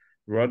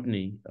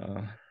 I'm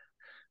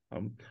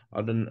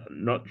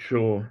not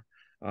sure.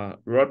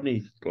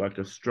 Rodney's like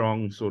a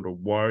strong sort of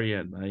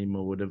warrior name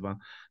or whatever.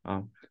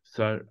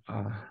 So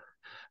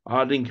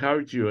I'd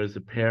encourage you as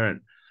a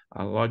parent,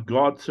 like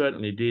God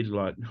certainly did,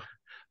 like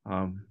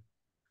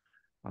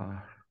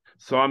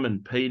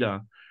Simon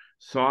Peter.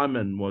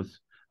 Simon was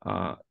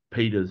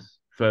Peter's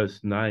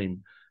first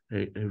name.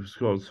 He was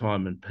called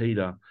Simon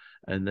Peter,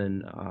 and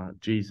then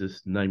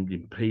Jesus named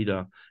him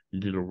Peter,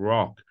 Little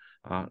Rock.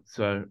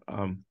 So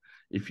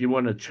if you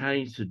want to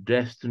change the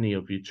destiny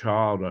of your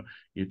child, or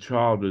your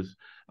child is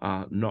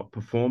not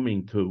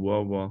performing too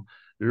well,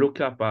 look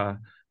up a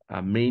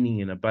meaning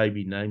in a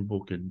baby name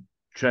book and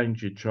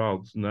change your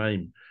child's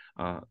name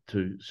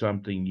to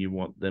something you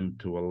want them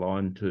to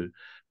align to.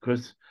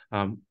 Because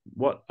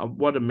what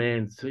a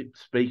man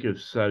speak of,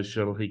 so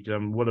shall he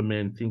come. What a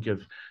man think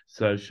of,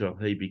 so shall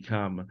he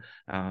become.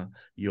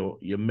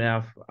 Your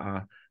mouth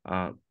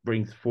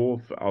brings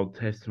forth. Old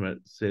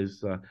Testament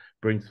says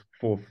brings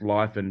forth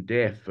life and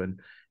death.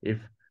 And if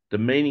the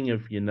meaning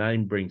of your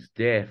name brings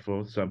death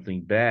or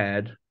something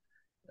bad,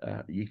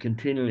 you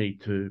continually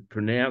to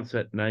pronounce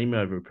that name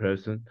over a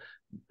person,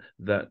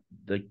 that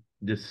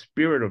the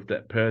spirit of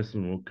that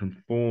person will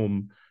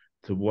conform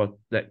to what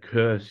that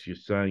curse you're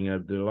saying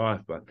over their life.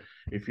 But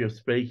if you're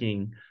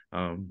speaking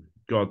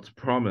God's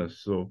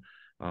promise, or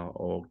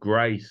or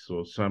grace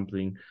or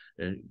something,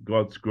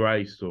 God's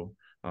grace or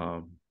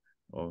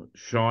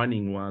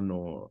shining one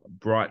or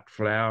bright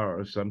flower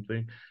or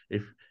something.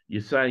 If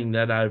you're saying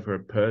that over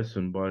a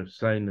person by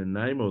saying the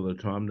name all the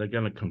time, they're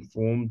going to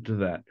conform to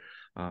that.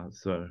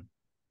 So,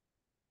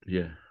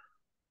 yeah.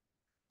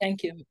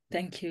 Thank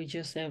you,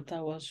 Joseph.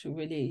 That was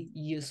really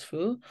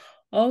useful.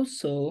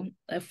 Also,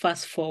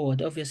 fast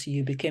forward, obviously,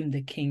 you became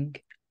the king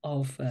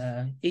of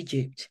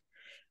Egypt.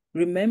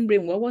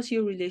 Remembering, what was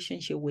your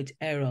relationship with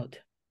Herod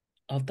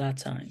of that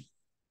time?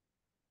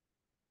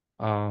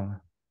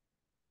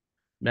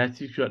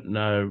 Matthew's got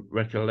no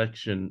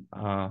recollection.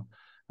 As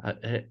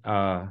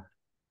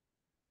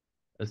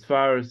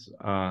far as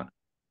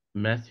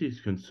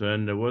Matthew's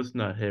concerned, there was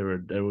no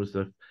Herod. There was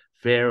a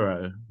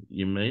Pharaoh.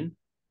 You mean?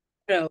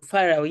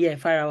 Pharaoh. Yeah,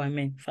 Pharaoh. I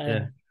mean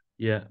Yeah,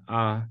 Pharaoh.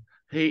 yeah.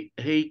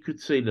 He could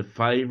see the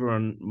favor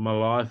on my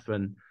life,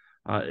 and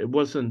it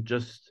wasn't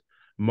just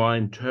my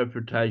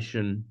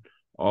interpretation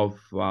of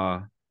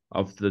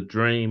the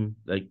dream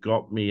that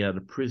got me out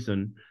of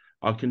prison.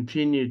 I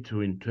continued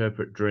to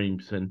interpret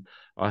dreams, and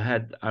I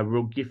had a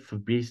real gift for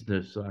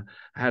business. I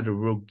had a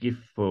real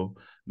gift for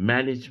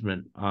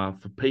management,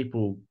 for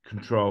people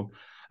control.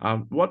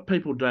 What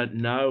people don't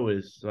know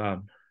is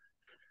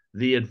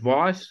the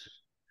advice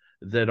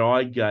that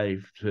I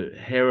gave to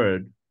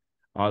Herod,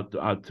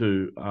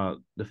 to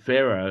the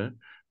Pharaoh,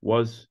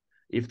 was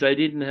if they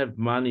didn't have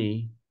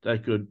money, they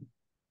could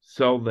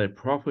sell their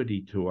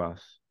property to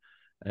us,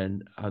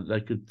 and they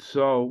could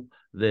sell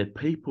their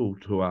people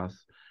to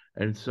us.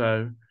 And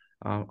so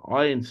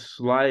I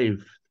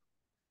enslaved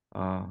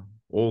uh,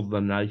 all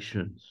the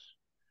nations.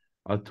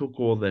 I took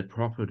all their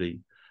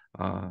property.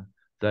 Uh,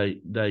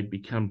 they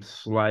become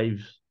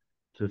slaves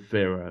to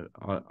Pharaoh.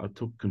 I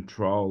took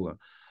control.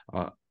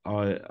 I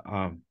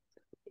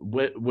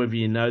whether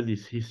you know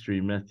this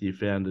history, Matthew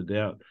found it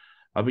out.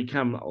 I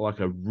become like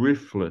a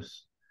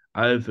ruthless,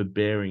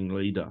 overbearing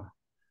leader,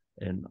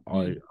 and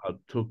I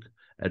took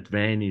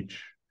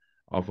advantage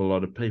of a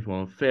lot of people.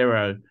 And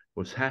Pharaoh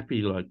was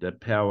happy like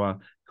that. Power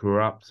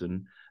corrupts,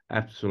 and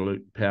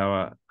absolute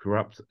power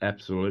corrupts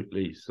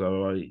absolutely.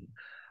 So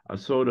I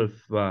sort of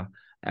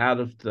out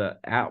of the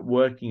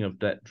outworking of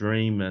that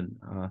dream and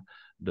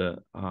the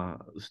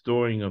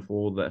storing of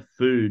all that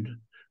food,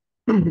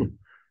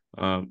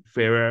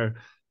 Pharaoh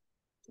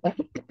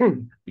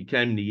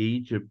became the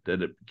Egypt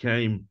that it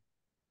became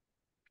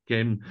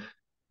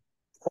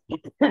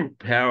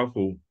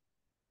powerful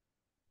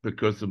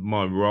because of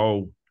my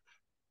role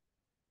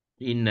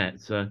in that.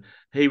 So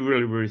he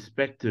really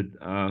respected.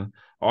 I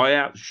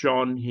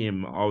outshone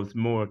him. I was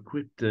more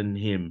equipped than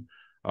him.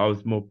 I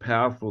was more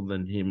powerful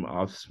than him.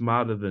 I was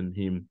smarter than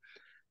him.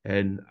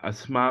 And a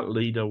smart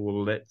leader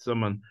will let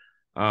someone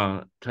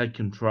take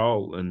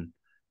control and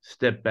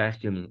step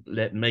back and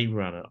let me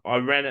run it. I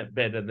ran it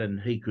better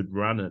than he could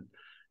run it.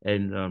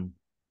 And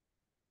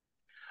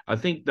I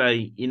think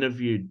they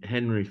interviewed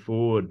Henry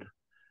Ford.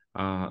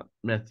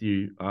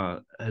 Matthew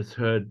has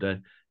heard they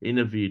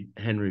interviewed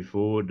Henry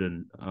Ford,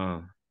 and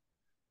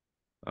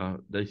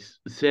they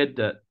said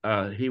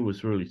that he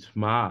was really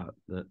smart,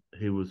 that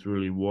he was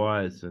really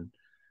wise, and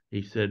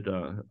he said,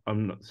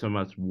 "I'm not so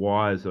much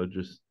wise. I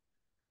just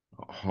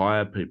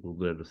hire people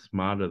that are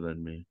smarter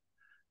than me,"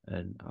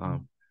 and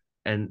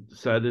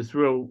so there's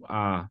real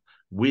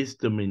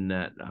wisdom in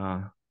that.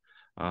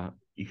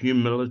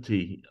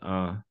 Humility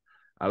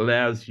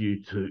allows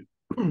you to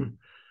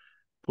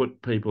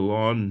put people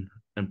on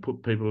and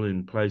put people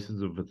in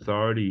places of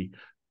authority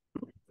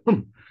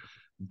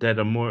that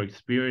are more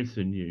experienced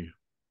than you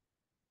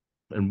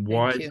and Thank you.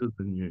 wiser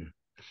than you.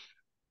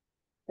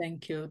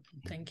 Thank you.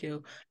 Thank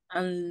you.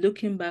 And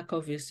looking back,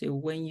 obviously,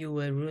 when you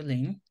were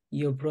ruling,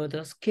 your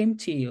brothers came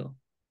to you.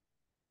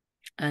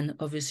 And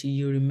obviously,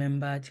 you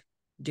remembered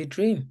the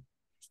dream.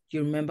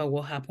 You remember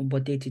what happened,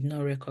 but they did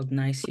not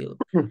recognize you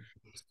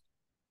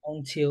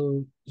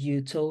until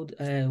you told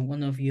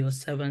one of your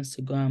servants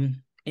to go and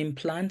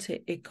implant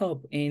a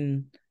cup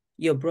in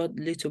your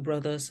little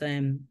brother's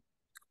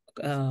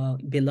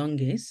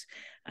belongings,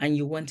 and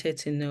you wanted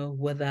to know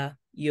whether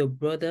your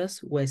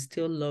brothers were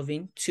still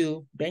loving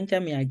to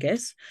Benjamin, I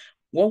guess.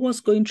 What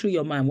was going through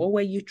your mind? What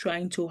were you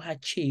trying to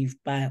achieve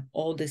by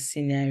all the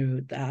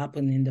scenario that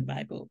happened in the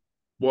Bible?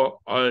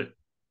 Well, I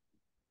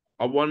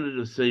wanted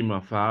to see my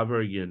father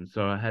again,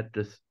 so I had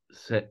to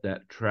set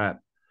that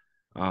trap.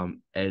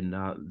 And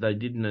they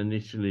didn't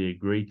initially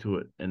agree to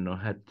it, and I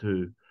had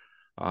to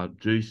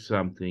do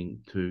something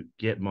to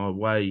get my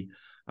way.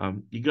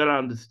 You got to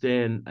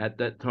understand, at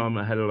that time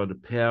I had a lot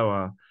of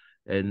power,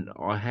 and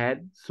I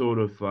had sort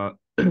of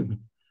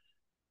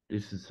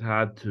this is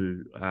hard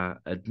to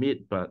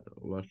admit, but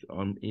like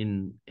I'm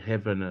in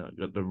heaven, I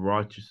got the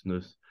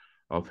righteousness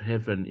of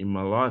heaven in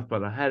my life,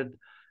 but I had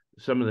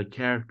some of the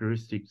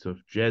characteristics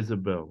of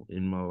Jezebel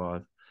in my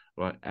life,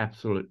 like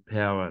absolute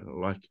power,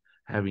 like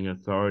having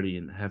authority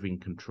and having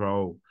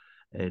control.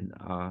 And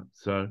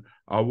so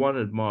I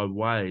wanted my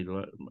way.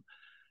 Like,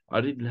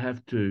 I didn't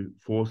have to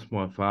force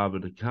my father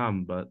to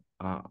come, but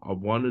I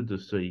wanted to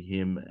see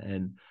him,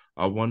 and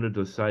I wanted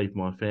to save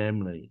my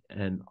family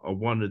and I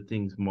wanted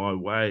things my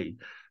way.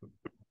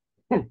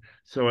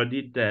 So I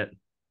did that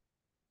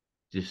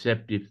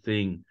deceptive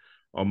thing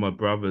on my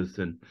brothers,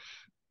 and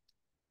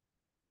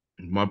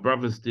my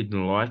brothers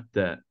didn't like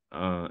that.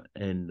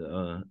 And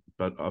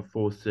But I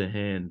forced their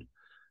hand,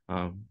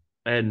 um,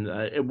 and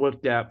it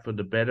worked out for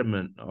the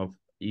betterment of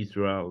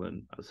Israel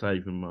and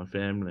saving my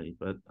family.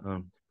 But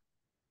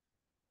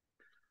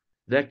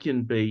that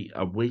can be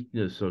a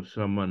weakness of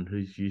someone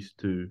who's used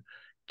to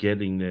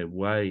getting their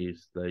way,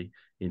 is they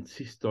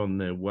insist on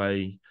their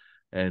way,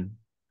 and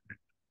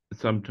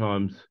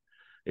sometimes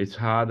it's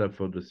harder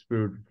for the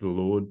Spirit of the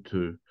Lord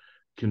to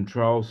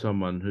control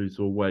someone who's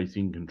always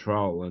in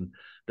control, and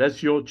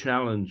that's your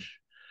challenge.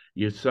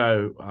 You're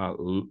so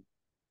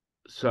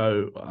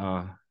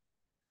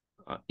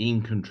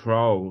in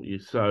control. You're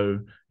so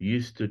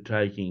used to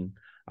taking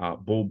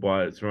bull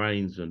by its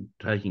reins and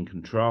taking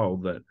control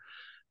that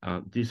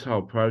this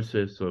whole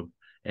process of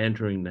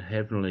entering the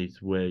heavenlies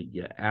where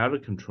you're out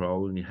of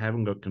control and you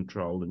haven't got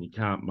control and you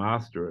can't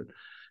master it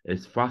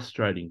is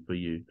frustrating for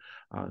you.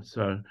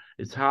 So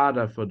it's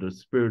harder for the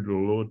Spirit of the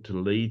Lord to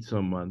lead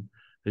someone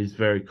who's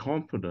very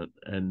confident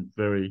and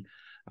very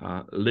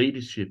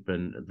leadership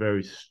and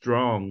very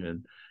strong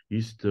and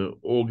used to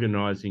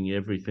organizing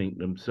everything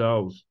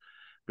themselves,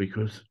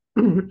 because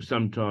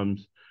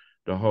sometimes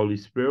the Holy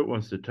Spirit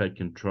wants to take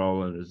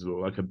control and it's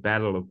like a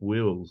battle of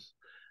wills.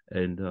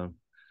 And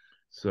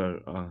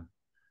so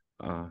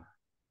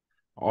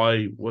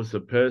I was a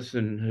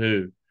person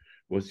who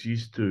was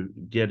used to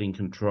getting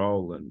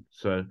control, and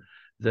so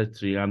that's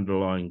the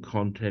underlying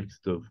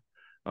context of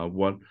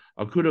what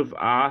I could have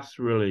asked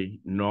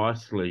really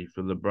nicely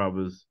for the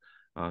brothers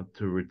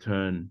to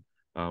return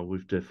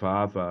with their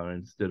father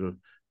instead of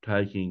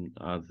taking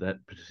that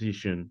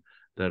position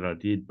that I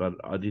did, but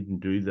I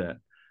didn't do that.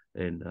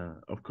 And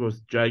of course,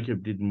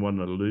 Jacob didn't want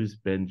to lose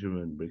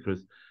Benjamin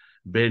because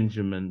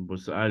Benjamin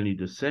was only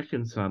the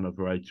second son of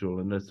Rachel,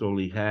 and that's all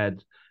he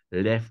had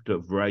left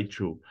of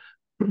Rachel.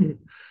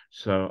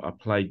 So I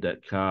played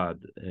that card,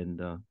 and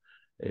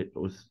it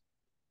was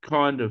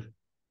kind of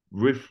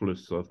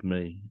ruthless of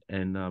me,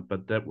 and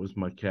but that was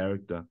my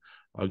character.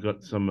 I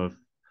got some of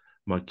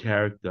my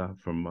character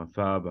from my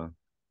father.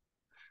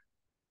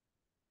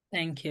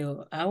 Thank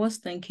you. I was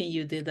thinking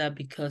you did that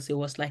because it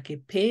was like a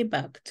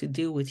payback to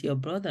deal with your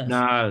brothers.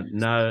 No,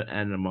 no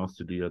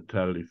animosity. I've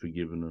totally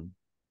forgiven them.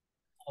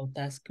 Oh,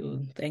 that's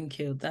good. Thank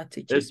you. That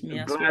It, teaches me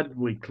as well. glad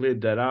we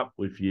cleared that up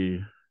with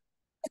you.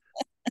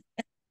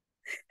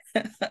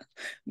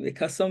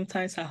 Because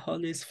sometimes I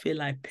always feel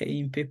like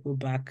paying people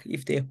back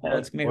if they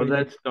hurt me Well,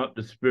 really. that's not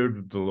the spirit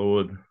of the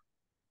Lord.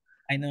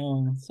 I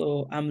know.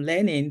 So I'm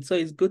learning. So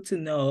it's good to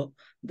know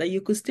that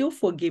you could still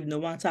forgive no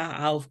matter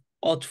how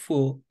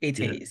hurtful it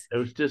Yeah, is. it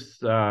was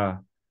just I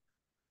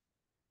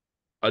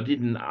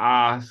didn't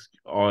ask.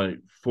 I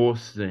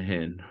forced the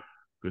hand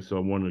because I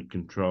wanted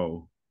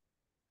control.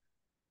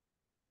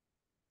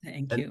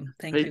 Thank And you.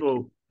 Thank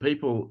you.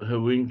 people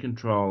who are in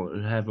control,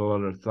 who have a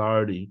lot of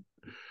authority,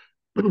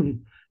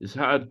 it's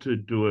hard to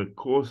do a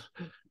course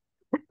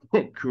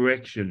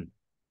correction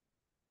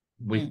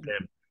with Mm,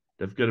 them.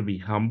 They've got to be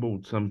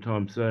humbled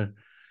sometimes. So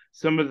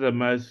some of the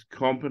most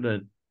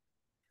competent,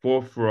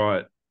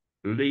 forthright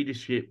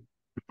leadership,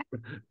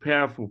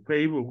 powerful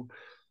people,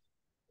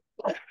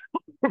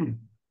 the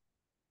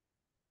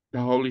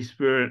Holy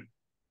Spirit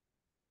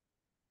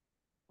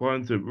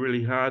finds it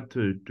really hard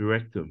to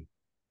direct them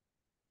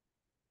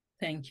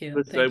thank you.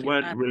 because they Thank you.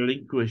 won't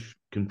relinquish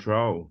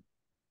control.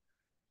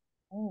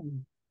 Oh,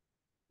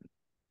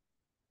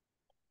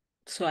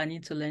 so I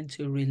need to learn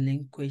to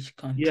relinquish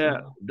Yeah,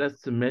 control.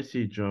 that's the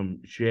message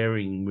I'm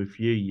sharing with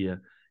you.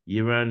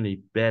 You're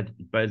only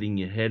batting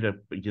your head up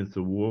against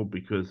the wall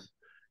because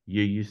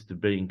you used to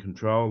be in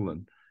control,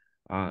 and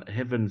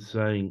heaven's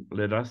saying,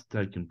 "Let us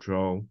take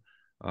control."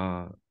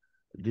 Uh,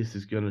 this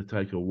is going to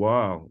take a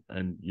while,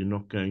 and you're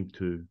not going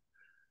to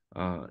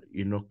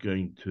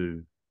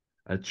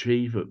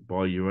achieve it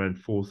by your own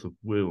force of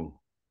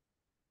will.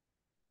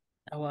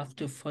 I will have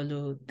to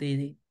follow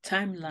the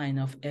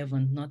timeline of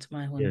heaven, not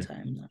my own Yeah.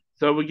 timeline.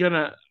 So we're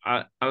gonna,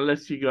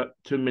 unless you got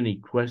too many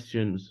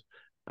questions,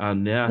 now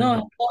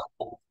No,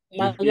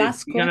 my we've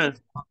last we're question. gonna.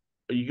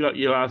 You got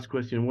your last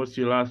question. What's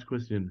your last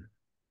question?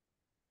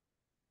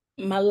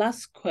 My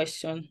last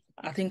question.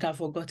 I think I've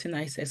forgotten.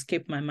 It's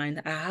escaped my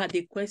mind. I had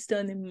a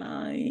question in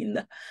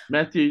mind.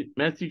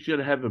 Matthew's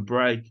gonna have a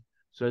break.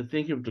 So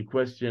think of the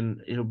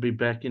question. He'll be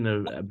back in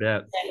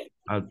about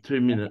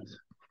 2 minutes.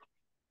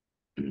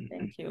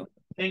 Thank you.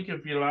 Think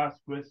of your last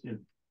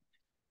question.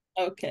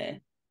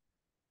 Okay.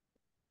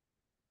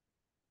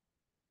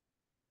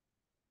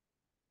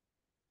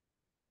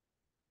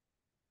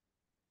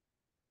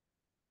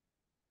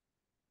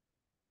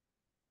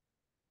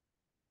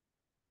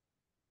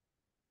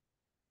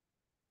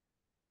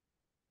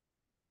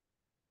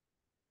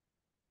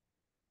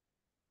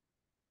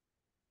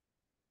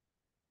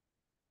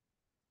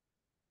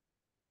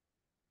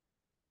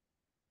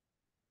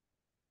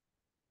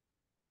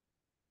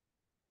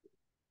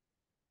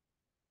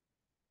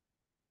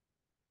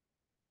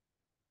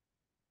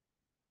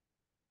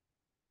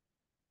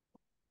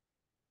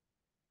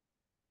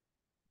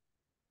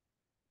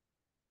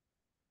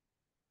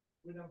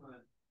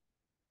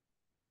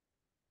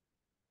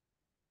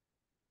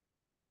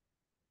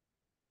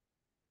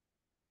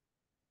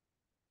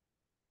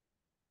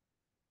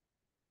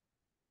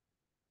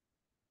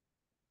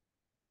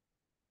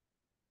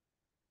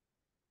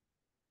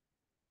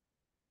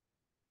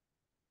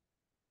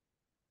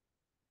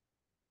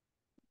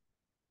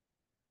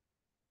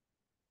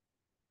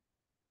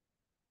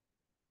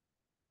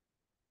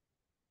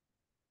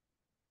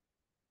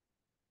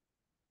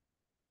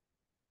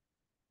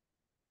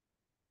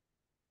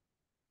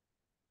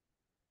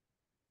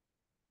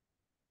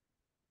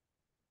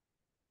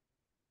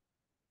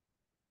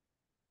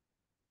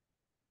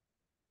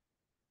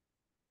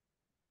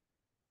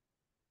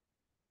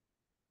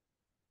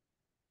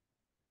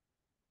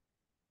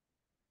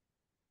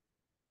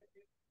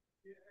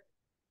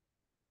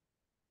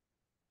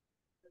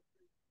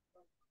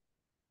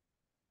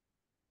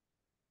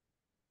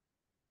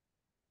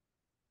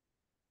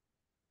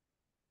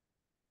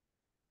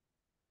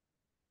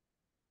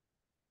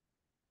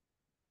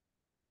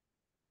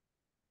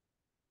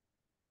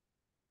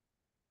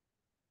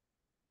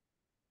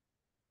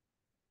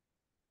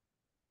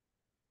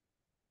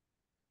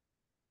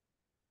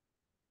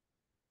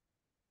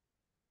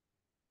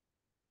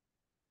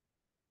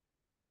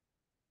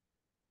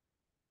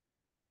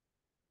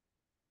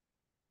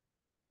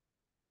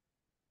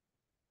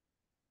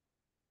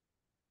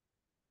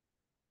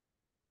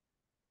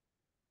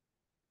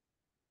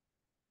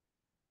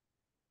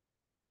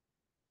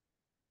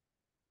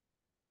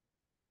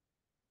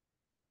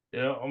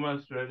 Yeah,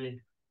 almost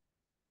ready.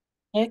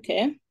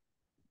 Okay.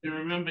 Do you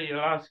remember your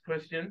last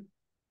question?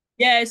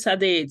 Yes, I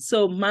did.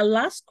 So my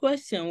last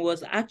question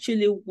was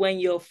actually when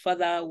your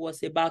father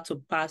was about to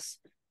pass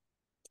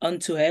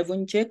unto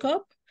heaven,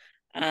 Jacob,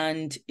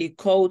 and he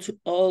called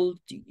all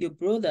your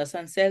brothers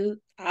and said,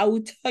 I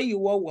will tell you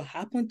what will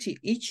happen to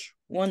each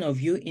one of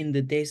you in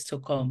the days to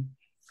come.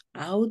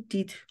 How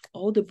did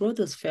all the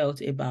brothers felt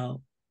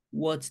about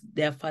what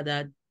their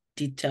father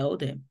did tell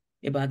them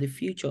about the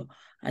future?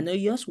 I know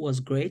yours was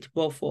great,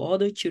 but for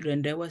other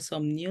children, there was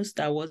some news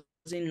that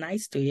wasn't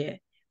nice to hear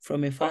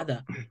from a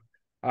father.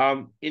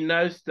 In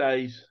those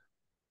days,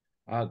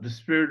 the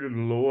Spirit of the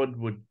Lord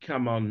would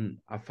come on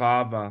a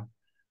father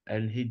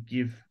and he'd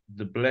give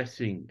the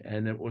blessing.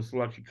 And it was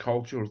like a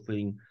cultural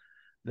thing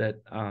that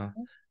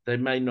they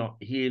may not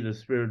hear the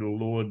Spirit of the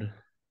Lord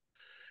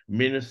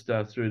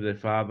minister through their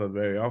father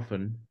very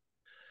often.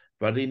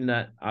 But in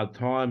that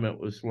time, it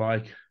was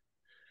like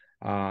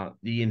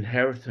the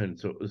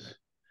inheritance. It was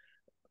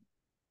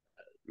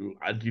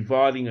a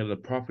dividing of the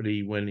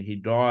property when he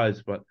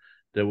dies, but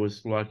there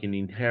was like an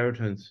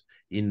inheritance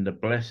in the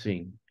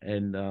blessing.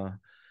 And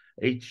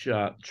each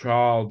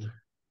child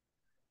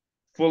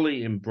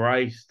fully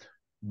embraced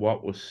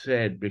what was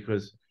said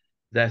because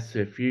that's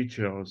their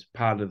future. It was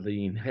part of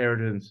the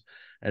inheritance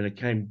and it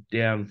came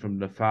down from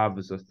the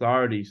father's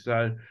authority.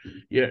 So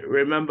yeah,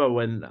 remember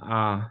when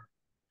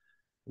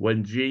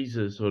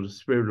Jesus or the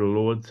Spirit of the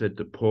Lord said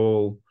to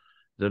Paul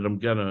that I'm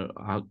gonna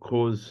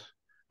cause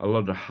a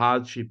lot of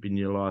hardship in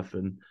your life,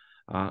 and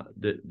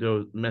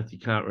Matthew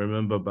can't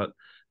remember, but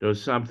there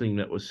was something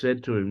that was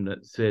said to him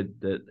that said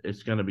that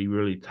it's going to be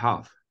really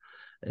tough.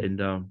 And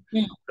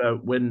so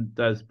when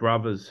those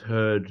brothers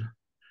heard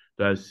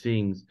those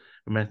things,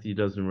 Matthew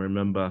doesn't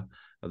remember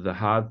the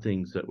hard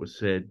things that were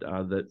said.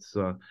 That's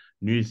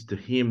news to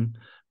him,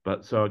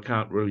 but so I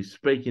can't really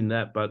speak in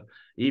that. But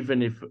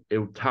even if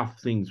tough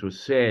things were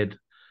said,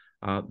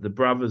 the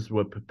brothers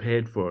were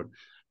prepared for it.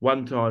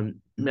 One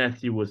time,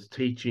 Matthew was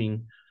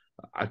teaching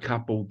a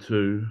couple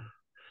to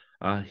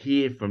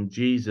hear from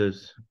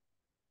Jesus,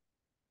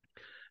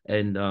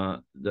 and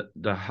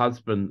the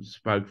husband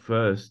spoke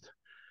first,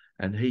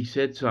 and he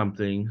said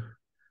something,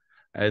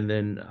 and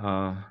then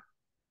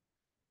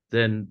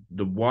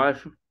the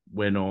wife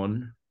went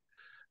on,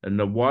 and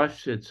the wife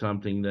said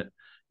something that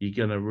you're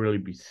going to really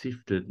be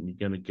sifted, and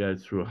you're going to go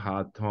through a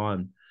hard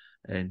time,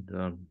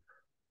 and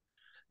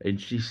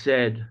she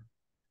said,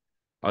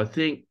 I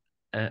think,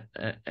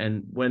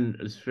 and when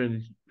it's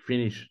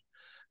finished,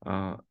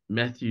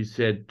 Matthew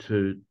said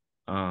to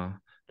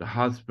the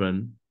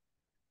husband,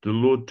 the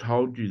Lord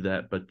told you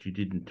that, but you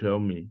didn't tell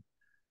me.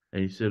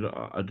 And he said,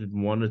 I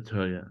didn't want to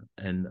tell you.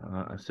 And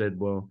I said,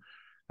 well,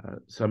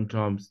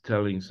 sometimes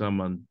telling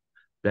someone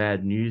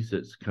bad news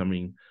that's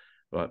coming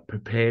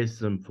prepares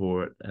them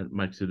for it and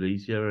makes it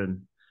easier.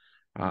 And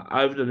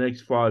over the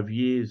next 5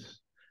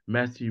 years,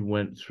 Matthew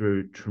went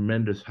through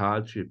tremendous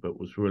hardship. It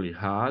was really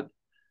hard.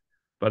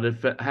 But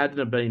if it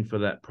hadn't been for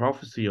that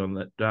prophecy on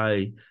that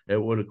day,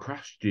 it would have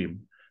crushed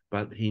him.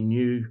 But he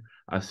knew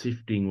a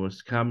sifting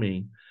was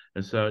coming.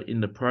 And so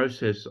in the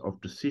process of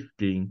the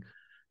sifting,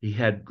 he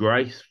had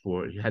grace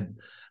for it.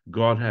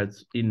 God had,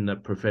 in the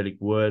prophetic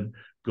word,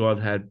 God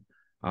had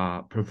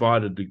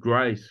provided the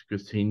grace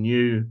because he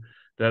knew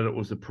that it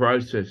was a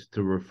process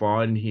to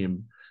refine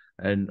him.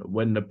 And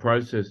when the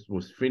process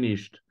was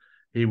finished,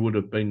 he would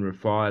have been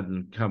refined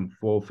and come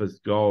forth as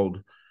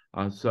gold.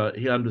 So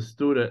he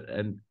understood it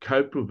and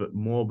coped with it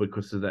more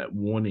because of that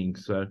warning.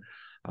 So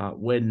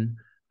when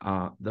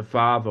the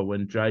father,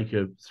 when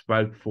Jacob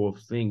spoke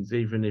forth things,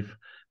 even if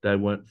they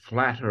weren't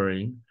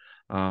flattering,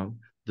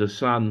 the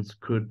sons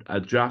could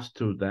adjust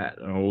to that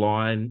and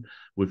align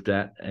with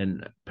that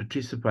and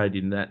participate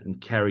in that and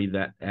carry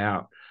that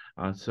out.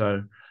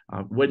 So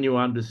when you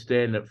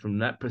understand it from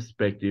that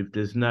perspective,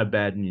 there's no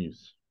bad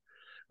news,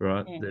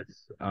 right?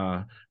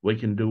 We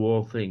can do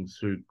all things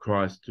through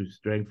Christ who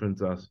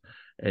strengthens us.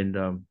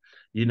 And,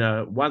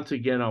 once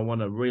again, I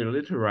want to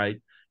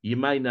reiterate, you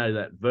may know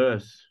that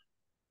verse,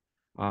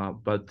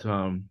 but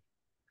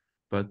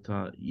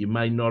you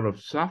may not have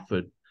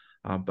suffered.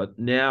 But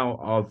now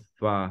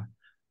I've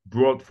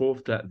brought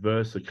forth that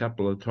verse a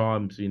couple of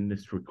times in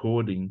this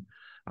recording.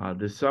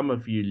 There's some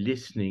of you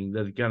listening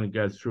that are going to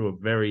go through a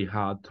very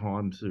hard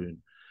time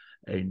soon.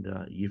 And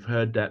you've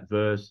heard that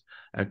verse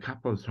a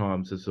couple of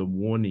times as a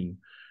warning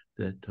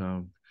that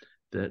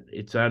that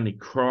it's only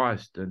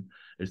Christ and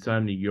it's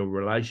only your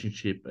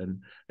relationship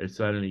and it's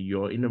only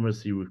your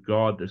intimacy with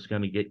God that's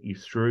going to get you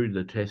through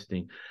the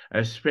testing,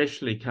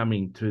 especially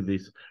coming to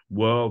this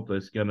world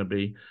that's going to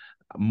be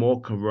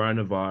more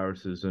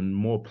coronaviruses and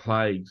more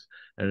plagues,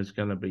 and it's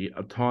going to be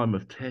a time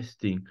of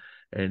testing.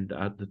 And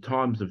the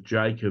times of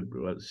Jacob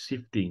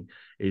sifting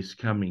is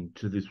coming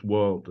to this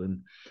world,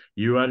 and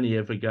you're only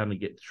ever going to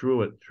get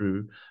through it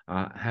through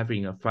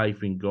having a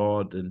faith in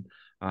God and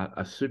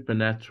a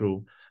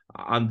supernatural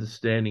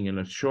understanding and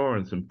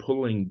assurance and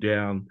pulling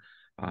down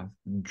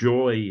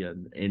joy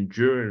and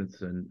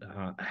endurance and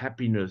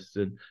happiness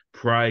and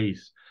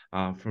praise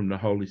from the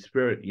Holy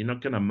Spirit. You're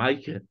not going to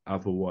make it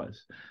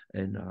otherwise.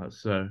 And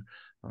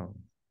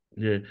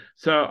yeah.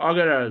 So I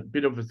got a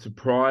bit of a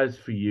surprise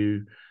for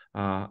you,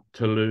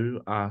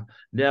 Tolu.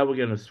 Now we're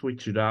going to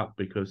switch it up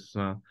because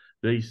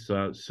these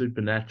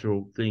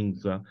supernatural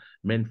things are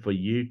meant for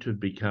you to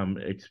become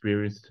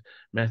experienced.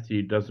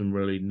 Matthew doesn't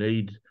really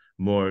need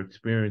more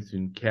experience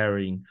in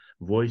carrying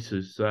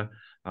voices. So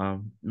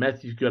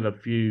Matthew's got a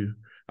few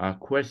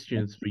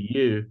questions for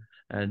you,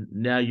 and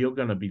now you're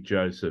going to be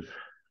Joseph.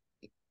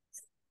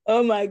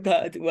 Oh my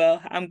God.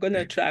 Well, I'm going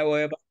to try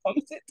whatever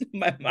comes into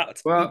my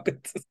mouth. Well,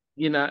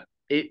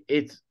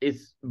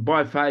 it's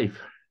by faith.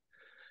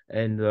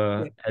 And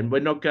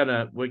we're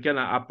gonna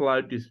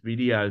upload this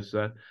video,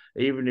 so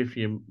even if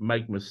you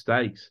make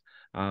mistakes,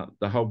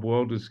 the whole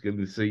world is going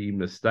to see your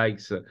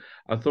mistakes. So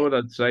I thought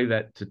I'd say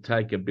that to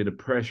take a bit of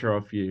pressure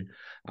off you.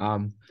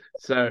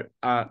 So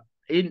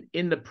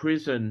in the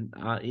prison,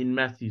 in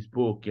Matthew's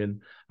book,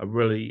 and I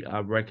really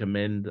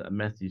recommend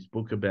Matthew's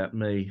book about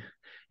me.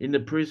 In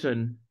the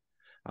prison,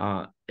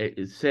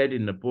 it said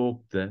in the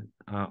book that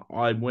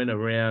I went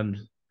around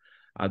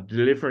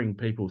delivering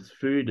people's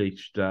food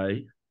each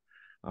day.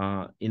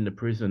 In the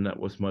prison, that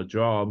was my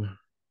job.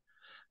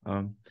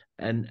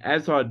 And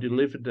as I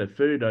delivered their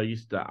food, I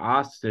used to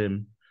ask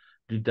them,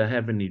 did they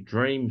have any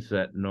dreams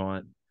that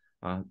night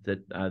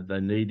that they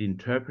need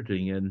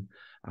interpreting? And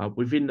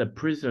within the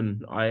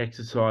prison, I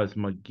exercised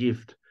my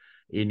gift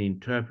in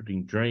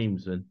interpreting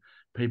dreams. And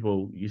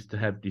people used to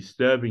have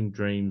disturbing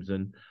dreams,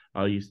 and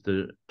I used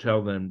to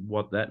tell them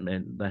what that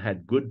meant. They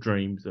had good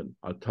dreams, and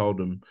I told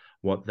them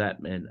what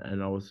that meant.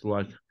 And I was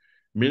like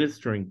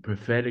ministering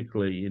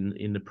prophetically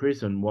in the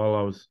prison while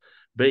I was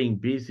being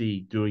busy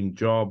doing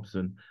jobs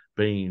and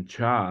being in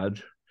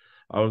charge.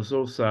 I was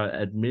also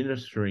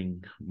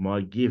administering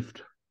my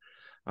gift.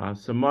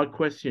 So my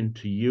question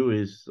to you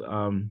is,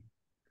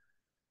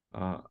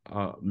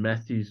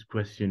 Matthew's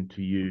question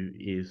to you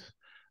is,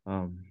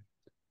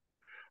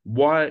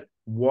 why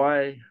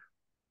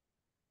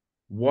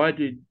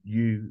did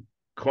you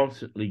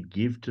constantly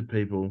give to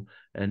people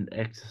and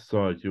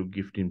exercise your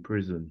gift in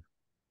prison?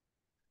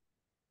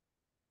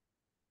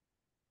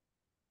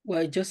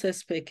 Well, Joseph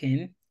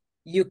speaking,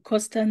 I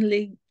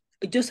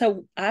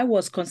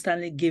was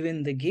constantly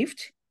giving the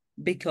gift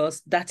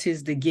because that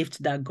is the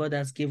gift that God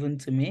has given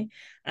to me.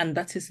 And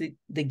that is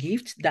the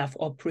gift that I've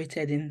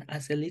operated in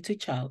as a little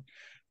child,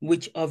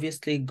 which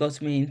obviously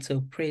got me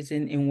into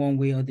praising in one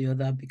way or the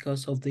other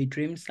because of the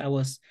dreams I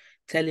was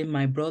telling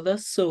my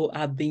brothers. So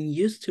I've been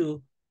used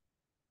to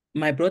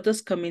my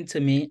brothers coming to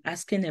me,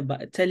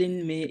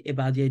 telling me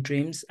about their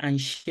dreams and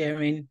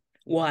sharing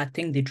what I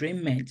think the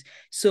dream meant.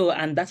 So,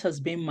 and that has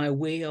been my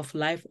way of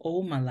life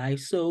all my life.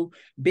 So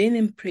being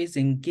in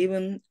prison,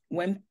 given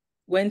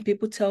when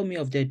people tell me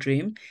of their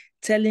dream,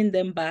 telling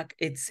them back,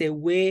 it's a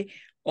way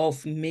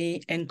of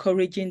me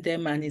encouraging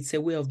them, and it's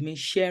a way of me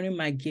sharing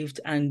my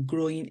gift and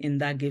growing in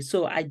that gift.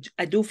 So I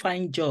do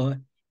find joy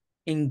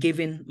in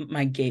giving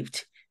my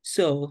gift.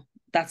 So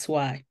that's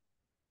why.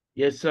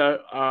 Yeah, so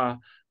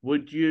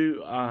would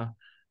you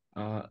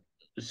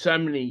so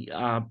many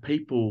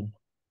people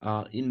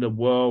in the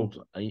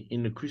world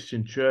in the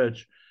Christian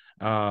church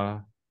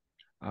are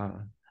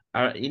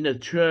in a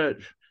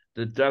church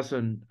that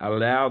doesn't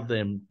allow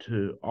them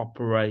to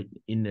operate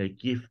in their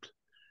gift.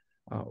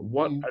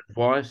 What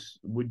advice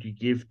would you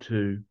give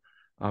to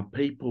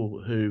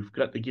people who've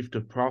got the gift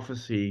of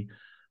prophecy,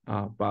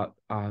 but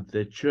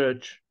their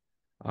church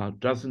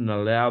doesn't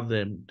allow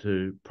them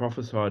to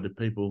prophesy to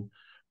people?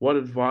 What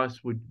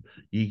advice would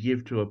you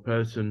give to a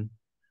person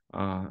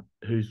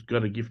who's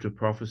got a gift of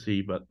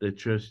prophecy, but their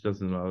church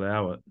doesn't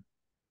allow it?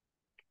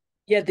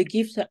 Yeah,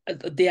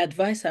 the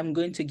advice I'm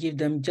going to give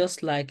them,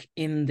 just like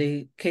in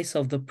the case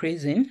of the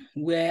prison,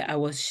 where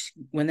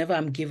whenever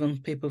I'm giving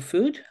people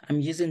food, I'm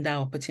using that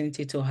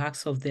opportunity to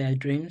ask of their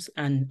dreams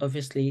and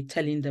obviously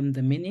telling them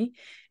the meaning.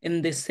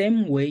 In the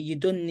same way, you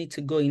don't need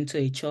to go into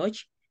a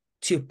church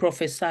to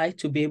prophesy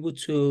to be able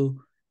to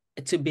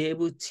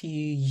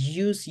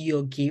use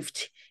your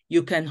gift.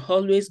 You can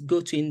always go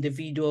to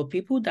individual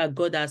people that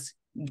God has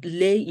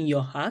lay in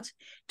your heart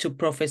to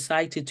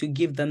prophesy to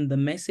give them the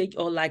message,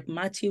 or like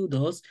Matthew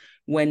does,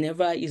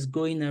 whenever he's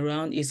going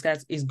around, he's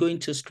going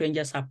to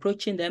strangers,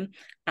 approaching them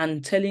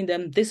and telling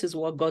them, this is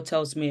what God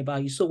tells me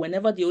about you. So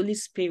whenever the Holy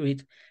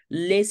Spirit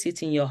lays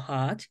it in your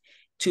heart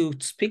to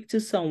speak to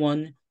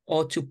someone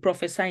or to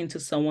prophesy into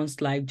someone's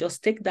life,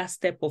 just take that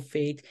step of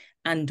faith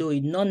and do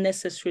it. Not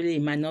necessarily,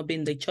 it might not be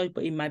in the church,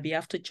 but it might be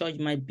after church,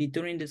 it might be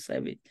during the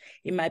service,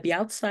 it might be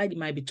outside, it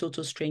might be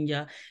total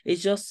stranger.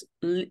 It's just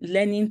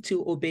learning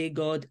to obey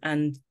God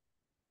and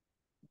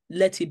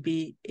let it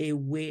be a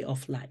way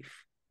of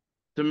life.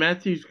 So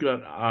Matthew's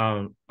got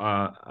a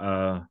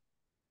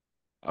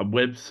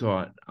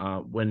website.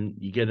 When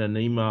you get an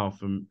email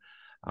from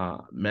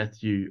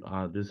Matthew,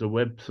 there's a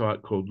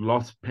website called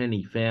Lost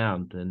Penny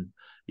Found, and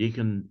you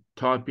can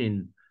type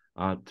in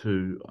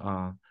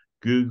to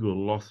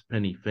Google Lost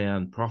Penny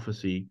Found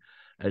prophecy,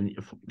 and you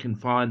can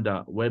find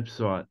a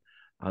website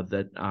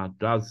that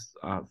does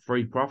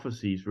free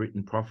prophecies,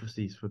 written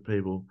prophecies for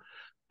people.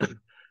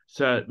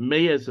 So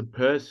me as a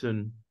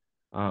person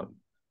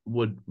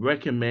would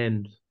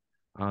recommend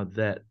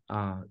that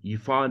you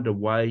find a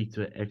way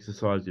to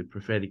exercise your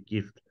prophetic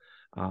gift.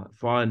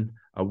 Find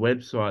a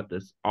website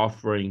that's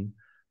offering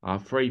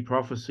free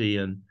prophecy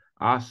and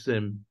ask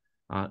them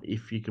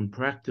if you can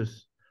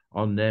practice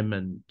on them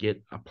and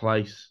get a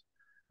place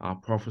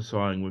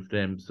prophesying with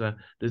them. So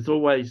there's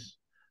always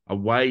a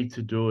way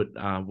to do it,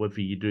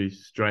 whether you do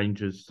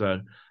strangers.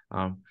 So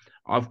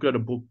I've got a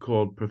book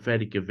called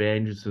Prophetic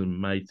Evangelism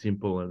Made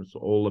Simple, and it's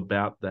all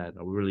about that.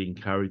 I really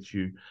encourage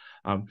you.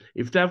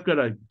 If they've got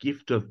a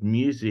gift of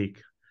music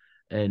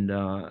and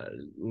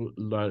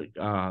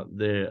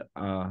they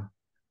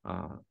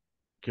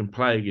can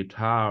play a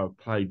guitar or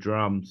play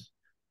drums,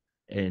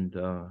 and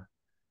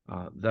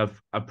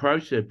they've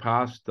approached their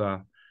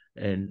pastor,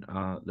 and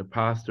the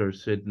pastor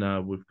has said,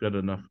 no, we've got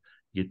enough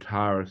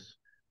guitarists,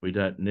 we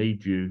don't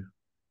need you.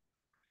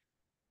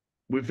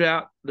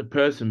 Without the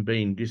person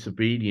being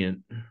disobedient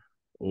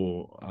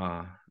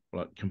or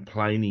like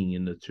complaining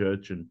in the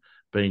church and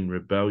being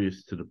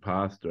rebellious to the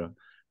pastor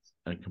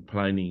and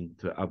complaining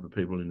to other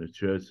people in the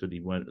church that he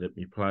won't let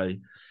me play,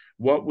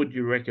 what would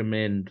you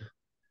recommend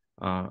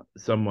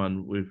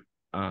someone with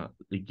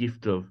the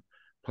gift of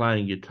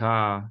playing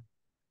guitar,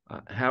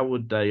 how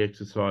would they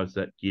exercise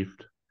that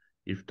gift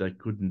if they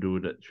couldn't do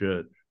it at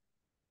church?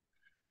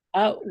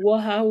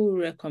 What I would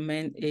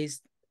recommend is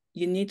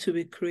you need to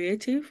be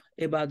creative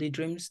about the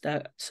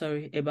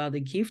about the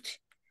gift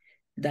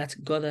that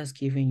God has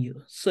given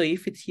you. So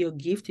if it's your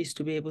gift is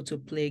to be able to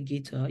play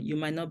guitar, you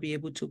might not be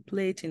able to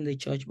play it in the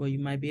church, but you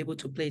might be able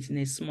to play it in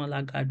a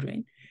smaller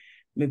gathering,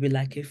 maybe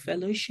like a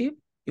fellowship.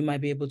 You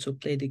might be able to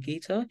play the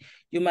guitar.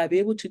 You might be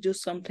able to do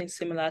something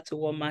similar to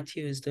what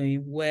Matthew is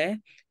doing, where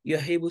you're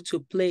able to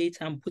play it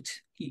and put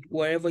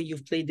wherever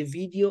you've played the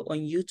video on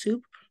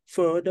YouTube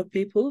for other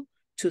people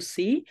to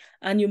see.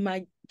 And you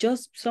might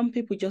some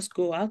people just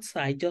go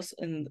outside,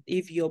 and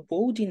if you're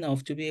bold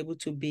enough to be able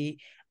to be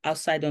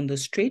outside on the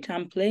street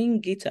and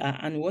playing guitar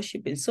and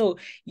worshiping. So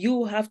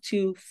you have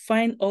to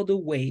find other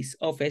ways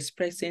of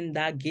expressing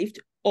that gift,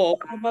 or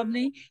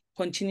probably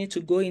continue to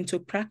go into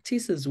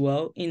practice as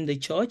well in the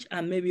church,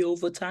 and maybe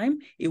over time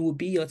it will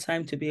be your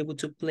time to be able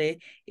to play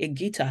a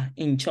guitar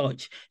in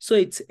church. So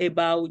it's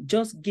about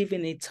just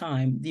giving it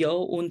time.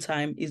 Your own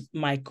time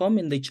might come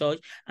in the church,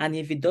 and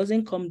if it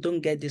doesn't come, don't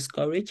get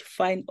discouraged.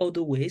 Find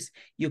other ways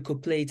you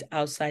could play it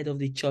outside of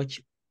the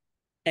church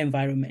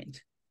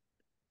environment.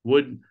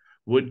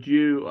 Would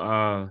you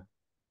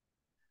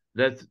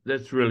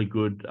that's really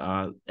good.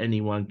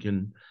 Anyone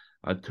can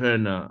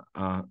turn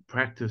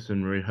practice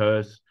and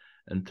rehearse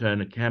and turn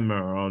a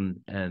camera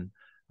on and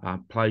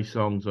play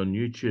songs on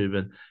YouTube.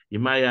 And you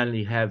may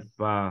only have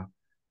 5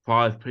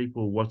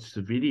 people watch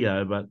the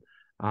video, but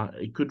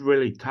it could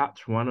really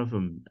touch one of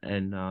them,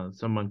 and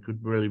someone could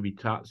really be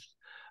touched.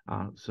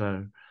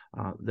 So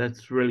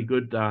that's really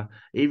good.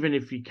 Even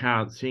if you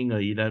can't sing or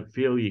you don't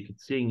feel you could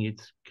sing,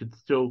 it could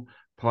still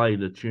play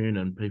the tune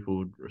and people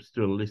would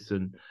still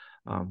listen.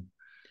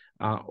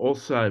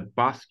 Also,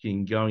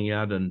 busking, going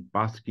out and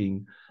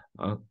busking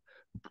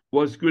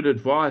was good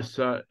advice.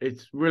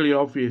 It's really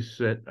obvious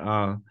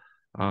that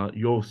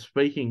you're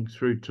speaking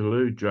through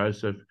Toulouse,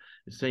 Joseph.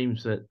 It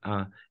seems that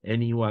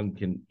anyone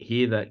can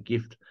hear that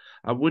gift.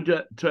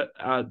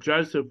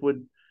 Joseph,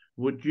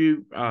 would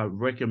you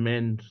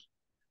recommend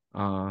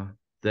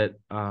that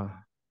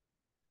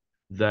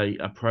they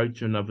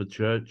approach another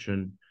church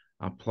and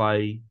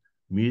play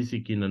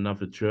music in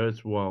another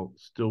church while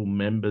still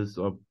members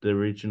of the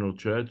original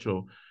church,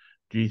 or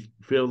do you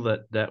feel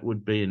that that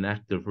would be an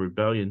act of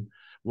rebellion?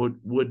 Would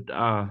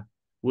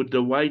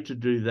the way to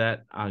do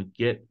that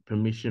get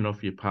permission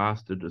off your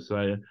pastor to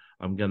say,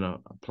 I'm going to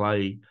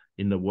play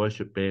in the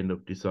worship band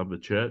of this other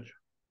church?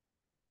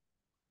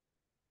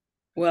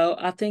 Well,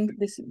 I think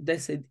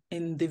there's an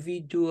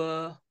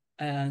individual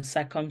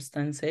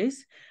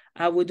circumstances.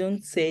 I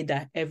wouldn't say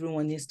that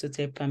everyone needs to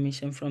take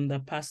permission from the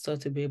pastor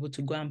to be able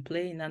to go and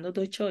play in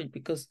another church,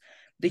 because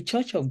the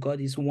church of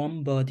God is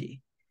one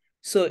body.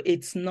 So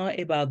it's not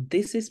about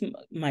this is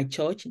my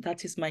church,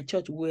 that is my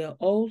church. We're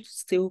all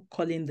still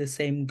calling the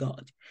same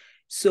God.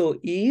 So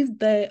if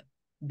the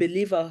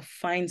believer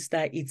finds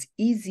that it's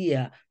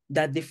easier,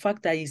 that the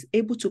fact that he's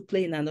able to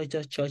play in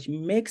another church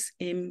makes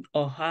him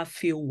or her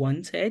feel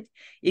wanted,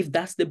 if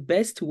that's the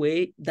best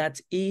way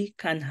that he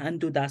can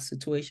handle that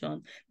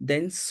situation,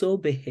 then so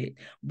be it.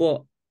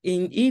 But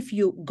if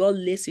God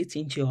lays it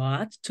into your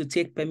heart to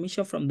take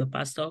permission from the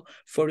pastor,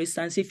 for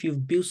instance, if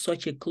you've built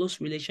such a close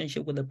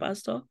relationship with the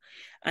pastor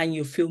and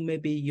you feel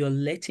maybe you're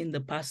letting the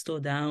pastor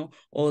down,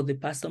 or the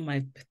pastor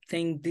might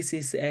think this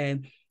is a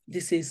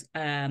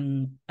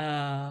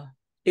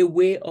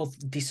way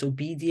of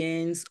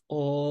disobedience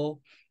or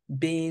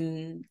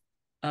being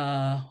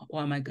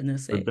what am I gonna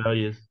say?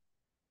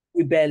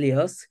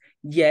 Rebellious.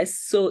 Yes.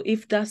 So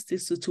if that's the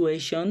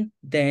situation,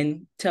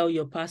 then tell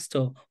your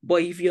pastor.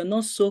 But if you're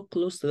not so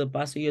close to the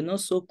pastor, you're not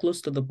so close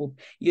to the pope,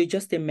 you're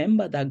just a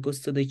member that goes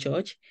to the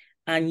church,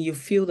 and you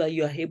feel that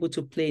you are able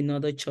to play in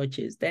other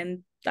churches,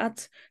 then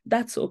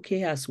that's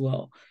okay as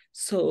well.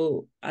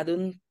 So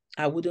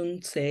I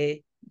wouldn't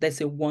say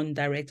there's a one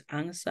direct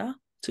answer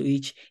to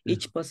each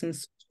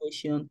person's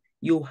situation.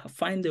 You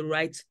find the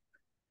right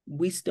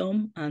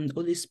wisdom, and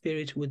Holy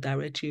Spirit will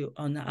direct you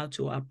on how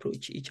to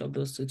approach each of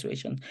those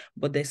situations.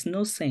 But there's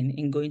no sin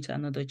in going to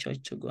another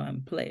church to go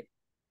and play.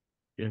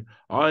 Yeah,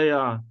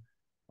 I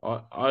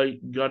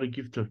got a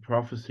gift of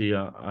prophecy.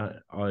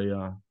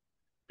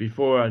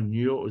 Before I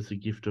knew it was a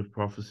gift of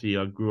prophecy,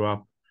 I grew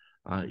up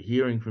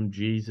hearing from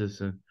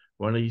Jesus, and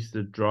when I used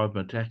to drive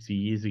my taxi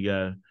years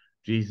ago,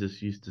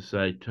 Jesus used to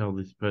say, "Tell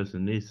this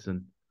person this,"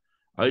 and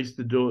I used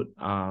to do it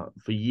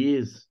for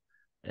years.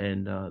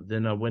 And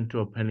then I went to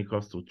a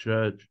Pentecostal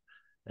church,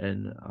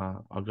 and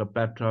I got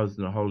baptized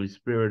in the Holy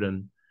Spirit.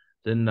 And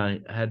then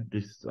they had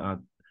this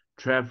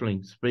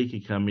traveling speaker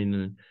come in,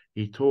 and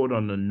he taught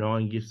on the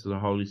 9 gifts of the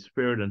Holy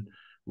Spirit. And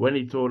when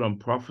he taught on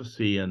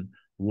prophecy and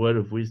word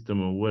of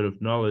wisdom and word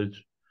of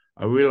knowledge,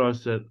 I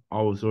realized that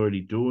I was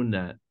already doing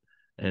that,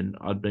 and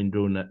I'd been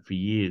doing that for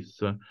years.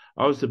 So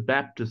I was a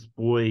Baptist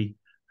boy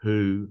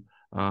who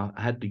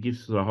had the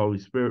gifts of the Holy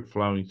Spirit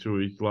flowing through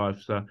his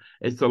life. So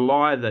it's a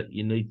lie that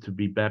you need to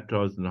be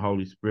baptized in the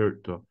Holy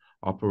Spirit to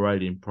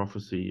operate in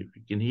prophecy. If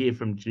you can hear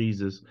from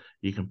Jesus,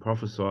 you can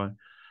prophesy.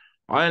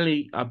 I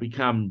only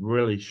become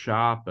really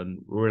sharp and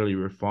really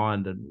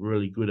refined and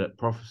really good at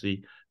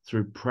prophecy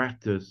through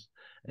practice.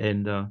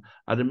 And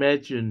I'd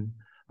imagine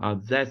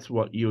that's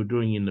what you're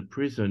doing in the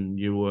prison.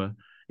 You were,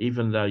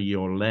 even though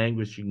you're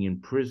languishing in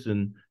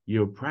prison,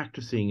 you're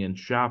practicing and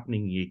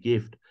sharpening your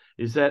gift.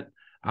 Is that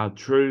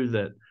true,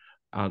 that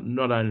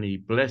not only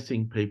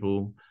blessing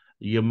people,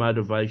 your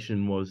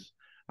motivation was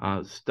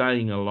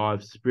staying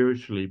alive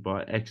spiritually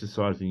by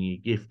exercising your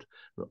gift,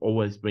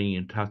 always being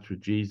in touch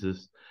with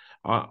Jesus?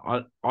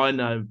 I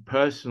know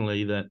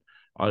personally that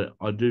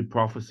I do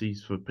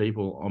prophecies for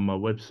people on my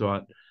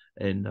website,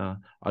 and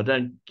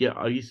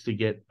I used to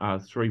get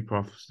 3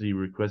 prophecy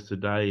requests a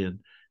day, and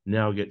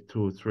now I get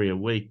 2 or 3 a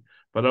week.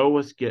 But I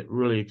always get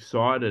really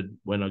excited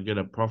when I get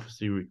a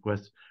prophecy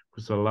request,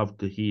 because I love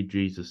to hear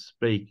Jesus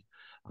speak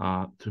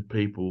to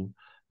people.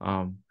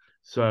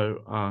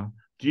 So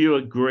do you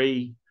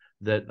agree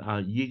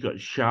that you got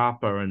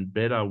sharper and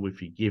better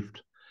with your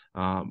gift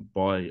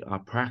by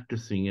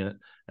practicing it?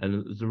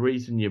 And the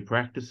reason you're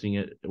practicing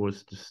it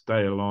was to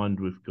stay aligned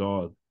with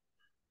God.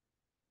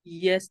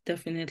 Yes,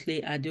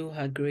 definitely. I do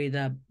agree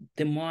that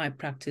the more I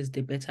practice,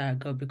 the better I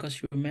got.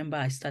 Because you remember,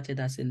 I started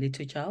as a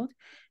little child,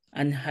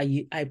 and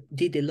I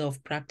did a lot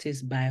of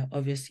practice by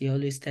obviously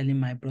always telling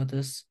my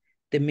brothers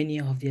the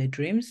meaning of their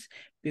dreams.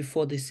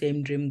 Before the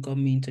same dream got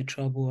me into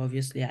trouble,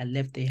 obviously I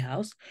left the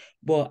house.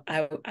 But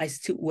I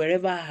still,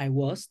 wherever I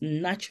was,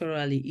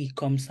 naturally it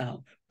comes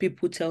out.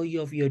 People tell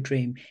you of your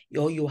dream,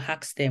 or you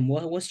ask them,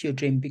 what's your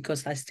dream?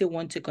 Because I still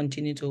want to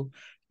continue to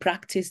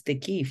practice the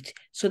gift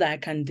so that I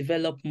can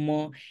develop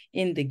more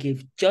in the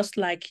gift, just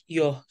like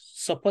you're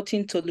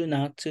supporting Tolu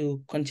now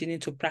to continue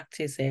to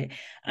practice it.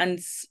 And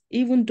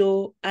even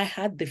though I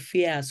had the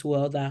fear as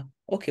well that,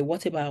 okay,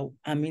 what about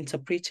I'm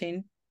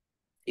interpreting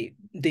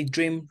the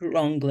dream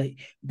wrongly?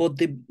 But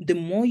the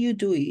more you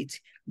do it,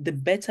 the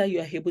better you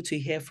are able to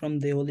hear from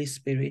the Holy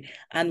Spirit.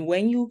 And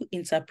when you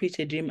interpret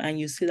a dream and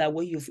you see that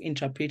what you've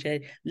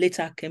interpreted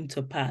later came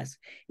to pass,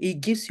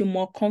 it gives you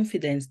more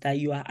confidence that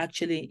you are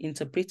actually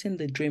interpreting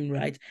the dream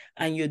right,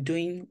 and you're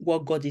doing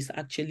what God is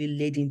actually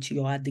laid into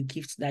your heart, the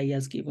gifts that He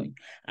has given.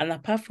 And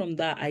apart from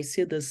that, I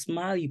see the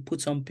smile you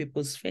put on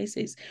people's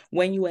faces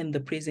when you were in the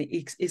prison.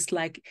 It's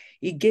like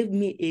it gave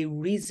me a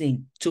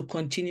reason to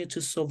continue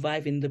to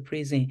survive in the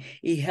prison.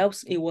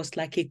 It was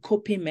like a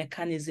coping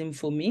mechanism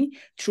for me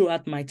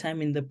throughout my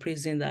time in the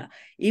prison, that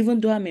even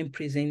though I'm in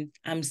prison,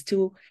 I'm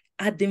still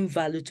adding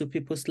value to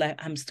people's life.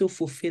 I'm still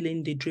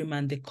fulfilling the dream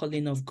and the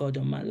calling of God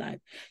on my life.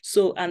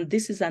 So, and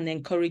this is an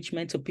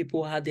encouragement to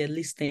people how they're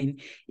listening.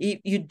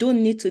 You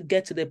don't need to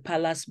get to the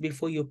palace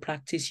before you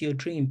practice your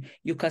dream.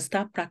 You can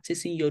start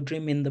practicing your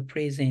dream in the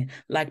prison.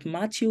 Like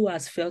Matthew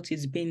has felt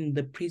he's been in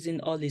the prison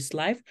all his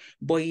life,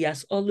 but he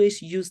has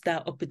always used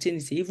that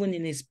opportunity. Even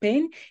in his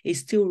pain,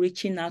 he's still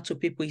reaching out to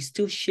people. He's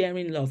still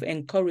sharing love,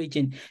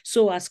 encouraging.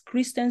 So as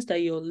Christians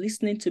that you're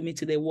listening to me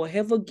today,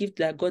 whatever gift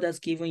that God has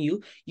given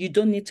you, you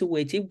don't need to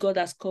wait. If God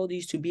has called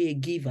you to be a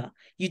giver,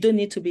 you don't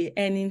need to be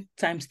earning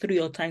times 3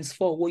 or times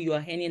 4 what you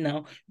are earning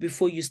now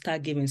before you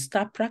start giving.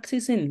 Start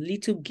practicing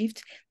little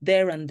gifts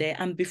there and there.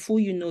 And before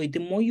you know it, the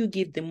more you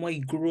give, the more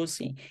it grows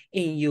in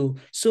you.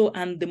 So,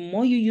 and the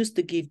more you use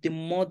to give, the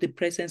more the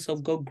presence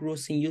of God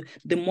grows in you,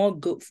 the more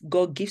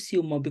God gives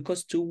you more,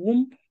 because to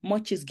whom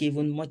much is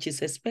given, much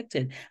is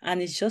expected.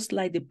 And it's just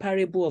like the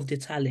parable of the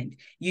talent.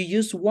 You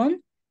use one,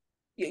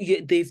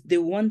 the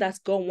one that's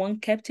got one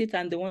kept it,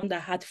 and the one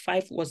that had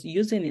 5 was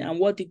using it. And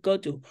what did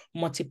God do?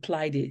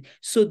 Multiplied it.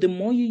 So the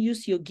more you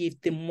use your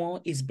gift, the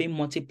more it's being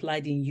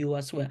multiplied in you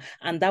as well.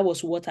 And that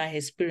was what I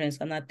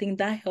experienced. And I think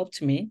that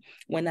helped me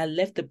when I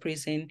left the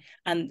prison.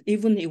 And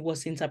even it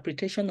was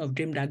interpretation of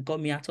dream that got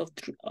me out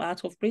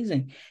of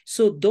prison.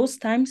 So those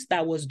times that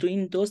I was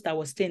doing those, that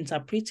was still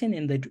interpreting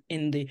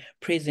in the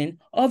prison,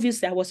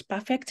 obviously I was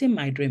perfecting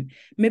my dream.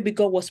 Maybe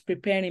God was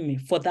preparing me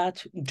for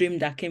that dream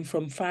that came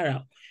from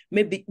Pharaoh.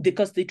 Maybe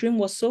because the dream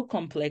was so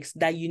complex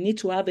that you need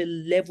to have a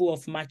level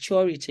of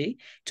maturity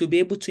to be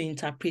able to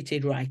interpret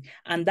it right.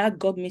 And that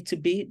got me to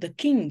be the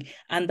king.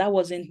 And that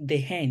wasn't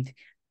the end.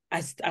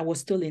 I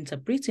was still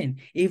interpreting,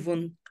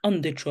 even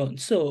on the throne.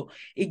 So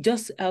it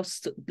just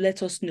helps to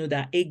let us know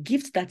that a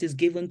gift that is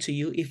given to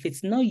you, if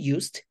it's not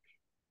used,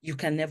 you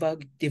can never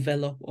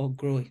develop or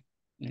grow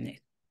in it.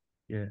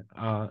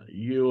 Yeah,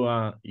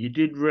 you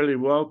did really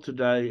well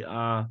today.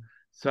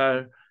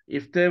 So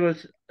if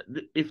there's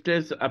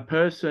a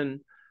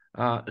person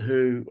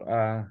who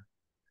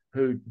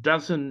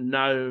doesn't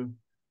know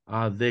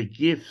their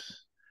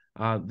gifts,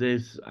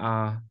 there's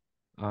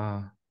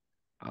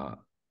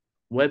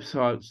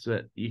websites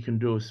that you can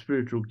do a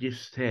spiritual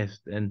gifts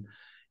test, and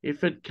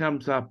if it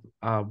comes up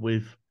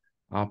with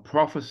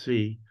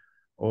prophecy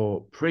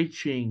or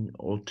preaching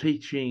or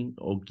teaching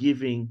or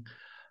giving,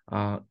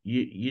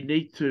 you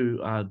need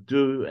to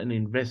do an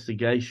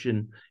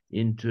investigation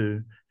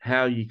into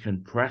how you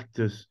can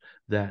practice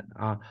that.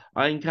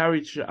 I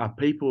encourage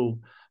people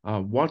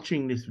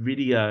watching this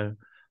video,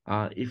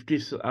 if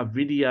this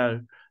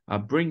video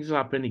brings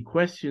up any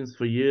questions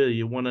for you,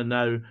 you want to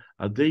know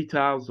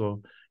details, or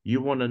you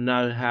want to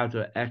know how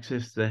to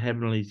access the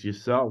heavenlies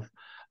yourself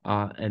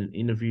and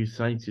interview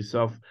saints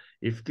yourself.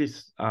 If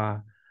this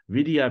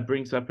video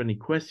brings up any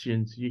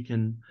questions, you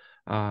can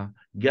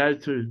go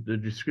to the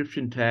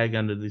description tag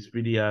under this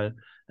video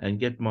and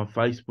get my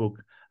Facebook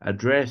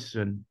address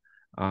and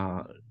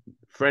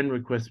friend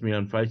request me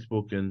on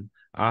Facebook and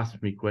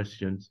ask me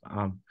questions.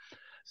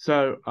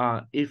 So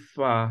if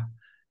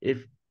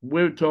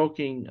we're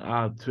talking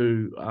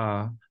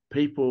to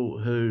people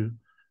who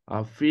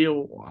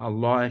feel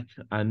like,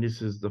 and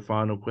this is the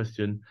final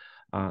question,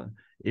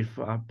 if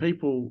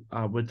people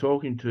we're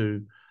talking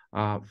to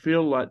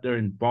feel like they're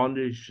in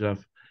bondage,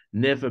 they've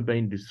never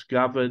been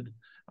discovered,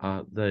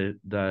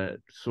 they're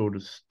sort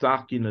of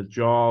stuck in a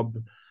job,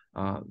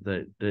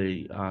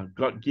 they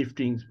got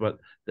giftings, but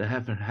they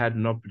haven't had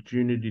an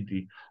opportunity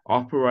to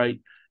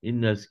operate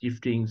in those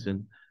giftings,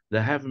 and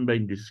they haven't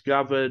been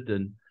discovered,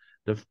 and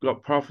they've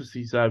got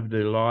prophecies over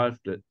their life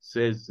that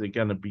says they're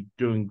going to be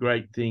doing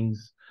great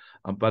things,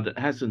 but it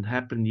hasn't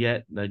happened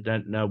yet. They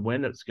don't know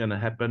when it's going to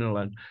happen.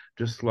 Like,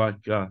 just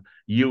like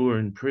you were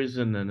in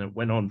prison and it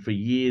went on for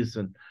years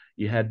and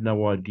you had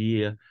no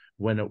idea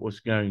when it was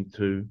going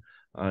to,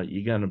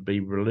 you're going to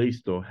be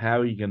released, or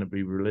how you're going to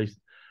be released.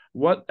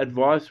 What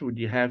advice would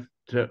you have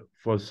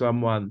for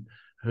someone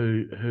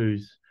who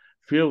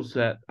feels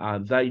that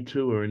they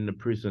too are in the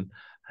prison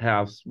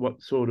house?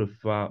 What sort of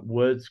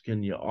words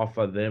can you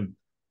offer them?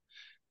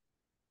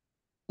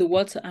 So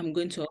what I'm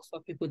going to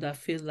offer people that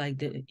feel like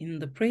they're in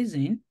the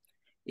prison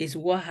is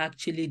what I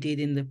actually did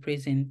in the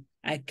prison.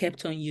 I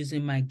kept on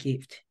using my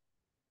gift,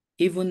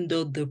 even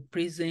though the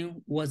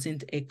prison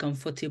wasn't a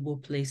comfortable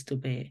place to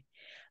be.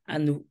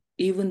 And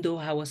even though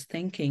I was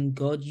thinking,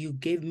 God, you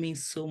gave me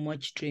so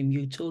much dream.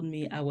 You told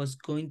me I was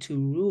going to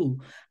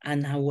rule,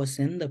 and I was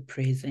in the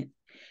prison.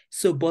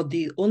 So, but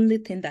the only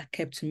thing that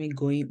kept me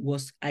going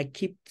was I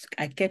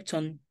kept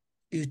on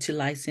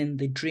utilizing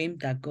the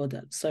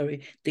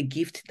the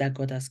gift that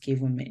God has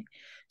given me.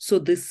 So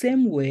the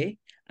same way,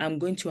 I'm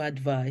going to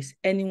advise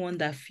anyone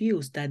that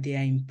feels that they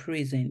are in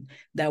prison,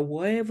 that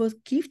whatever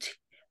gift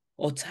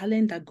or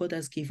talent that God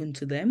has given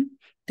to them,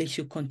 they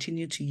should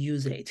continue to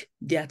use it.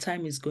 Their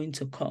time is going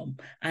to come,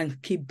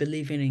 and keep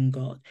believing in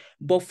God.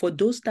 But for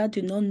those that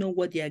do not know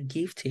what their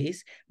gift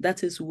is,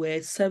 that is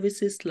where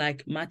services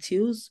like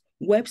Matthew's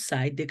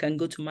website, they can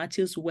go to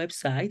Matthew's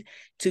website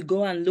to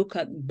go and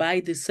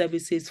buy the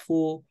services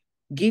for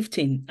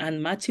gifting,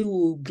 and Matthew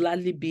will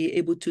gladly be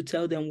able to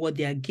tell them what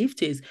their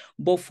gift is.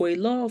 But for a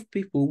lot of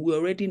people, we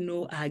already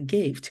know our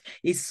gift.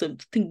 It's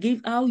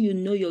something, how you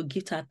know your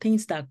gift are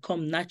things that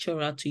come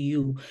natural to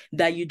you,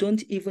 that you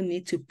don't even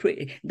need to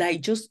pray, that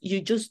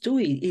you just do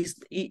it.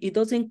 It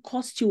doesn't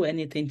cost you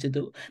anything to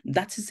do.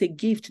 That is a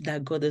gift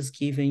that God has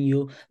given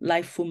you.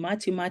 Like for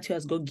Matthew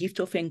has got gift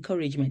of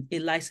encouragement. He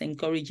likes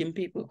encouraging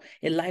people.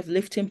 He likes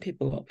lifting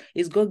people up.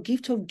 He's got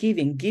gift of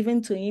giving.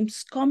 Giving to him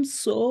comes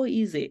so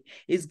easy.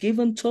 It's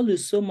given Tolu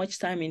so much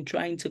time in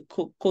trying to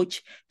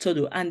coach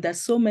Tolu, and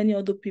there's so many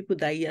other people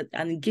that he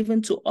and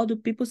given to other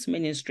people's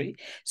ministry.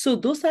 So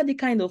those are the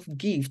kind of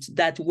gifts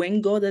that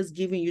when God has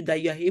given you,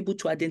 that you are able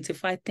to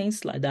identify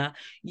things like that,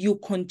 you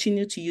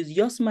continue to use.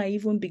 Yours might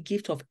even be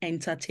gift of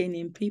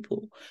entertaining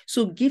people.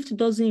 So gift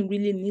doesn't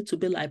really need to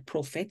be like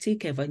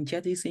prophetic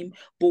evangelism,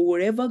 but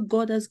wherever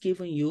God has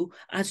given you,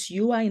 as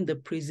you are in the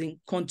prison,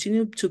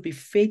 continue to be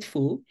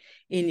faithful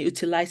in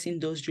utilizing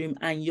those dreams,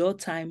 and your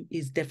time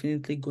is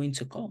definitely going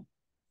to come.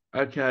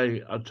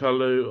 Okay,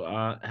 Tolu,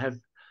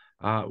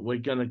 we're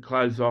going to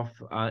close off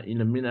in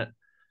a minute.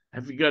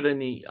 Have you got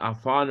any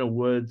final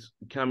words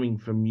coming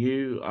from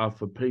you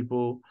for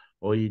people,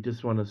 or you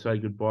just want to say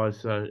goodbye?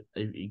 So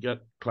if you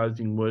got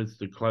closing words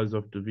to close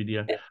off the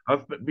video.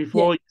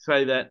 Before you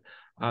say that,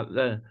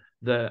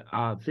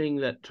 the thing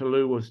that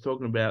Tolu was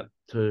talking about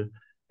to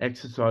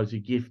exercise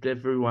your gift,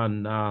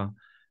 everyone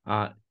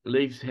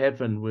leaves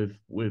heaven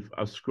with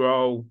a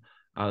scroll.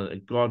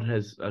 God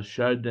has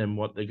showed them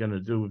what they're going to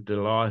do with their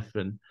life.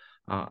 And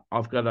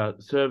I've got a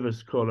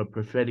service called a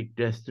Prophetic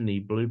Destiny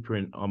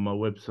Blueprint on my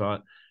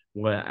website,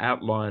 where I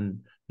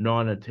outline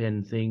 9 or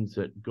 10 things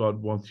that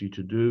God wants you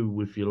to do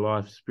with your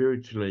life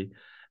spiritually.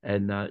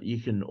 And you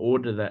can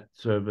order that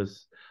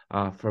service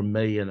from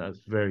me, and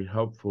it's very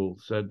helpful.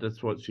 So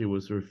that's what she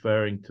was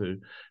referring to.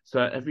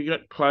 So have you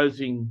got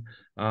closing,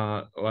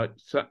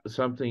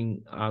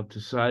 something to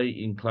say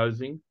in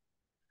closing?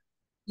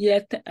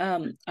 Yeah,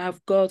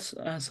 I've got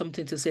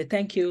something to say.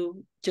 Thank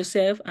you,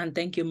 Joseph, and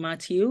thank you,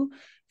 Matthew,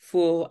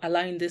 for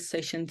allowing this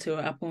session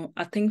to happen.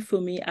 I think for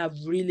me, I've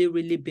really,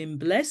 really been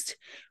blessed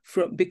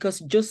because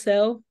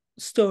Joseph's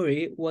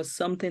story was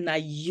something I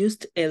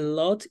used a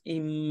lot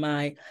in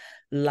my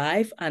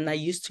life, and I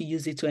used to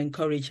use it to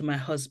encourage my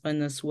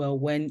husband as well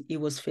when he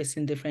was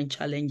facing different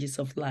challenges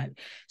of life.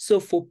 So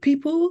for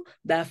people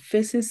that are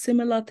facing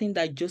similar thing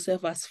that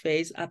Joseph has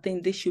faced, I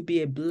think this should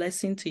be a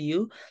blessing to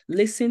you.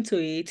 Listen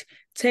to it.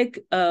 Take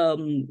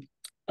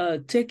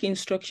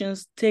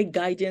instructions, take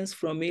guidance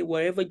from me,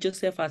 wherever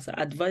Joseph has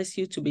advised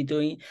you to be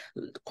doing,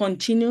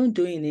 continue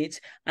doing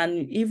it.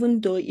 And even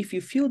though if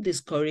you feel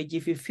discouraged,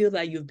 if you feel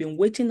that you've been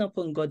waiting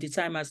upon God, the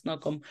time has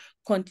not come,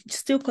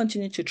 still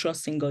continue to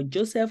trust in God.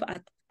 Joseph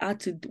had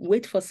to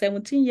wait for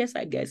 17 years,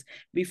 I guess,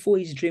 before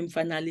his dream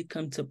finally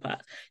come to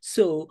pass.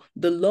 So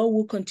the Lord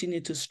will continue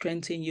to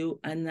strengthen you,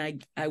 and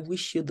I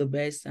wish you the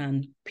best,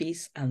 and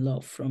peace and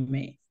love from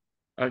me.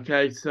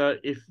 Okay, so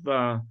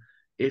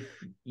if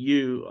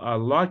you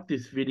like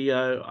this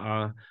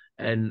video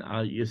and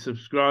you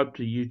subscribe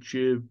to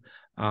YouTube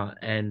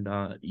and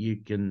you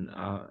can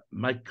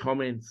make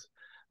comments,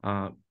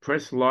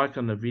 press like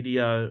on the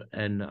video,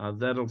 and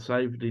that'll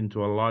save it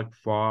into a like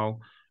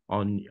file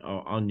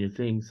on your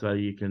thing, so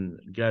you can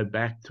go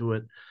back to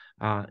it.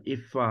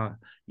 If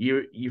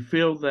you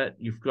feel that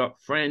you've got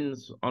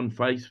friends on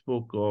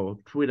Facebook or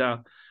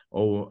Twitter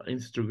or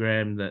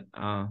Instagram that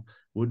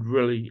would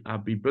really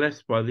be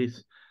blessed by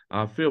this,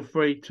 feel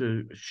free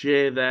to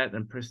share that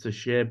and press the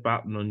share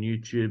button on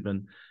YouTube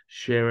and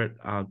share it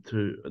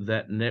to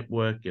that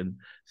network, and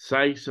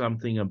say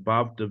something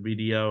above the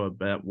video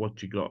about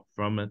what you got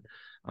from it.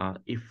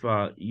 If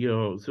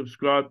you're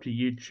subscribed to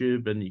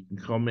YouTube and you can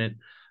comment,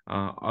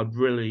 I'd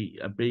really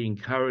be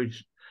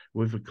encouraged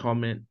with a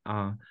comment.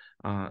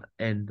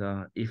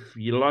 And if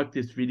you like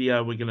this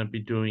video, we're going to be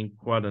doing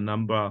quite a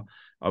number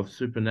of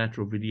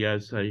supernatural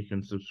videos, so you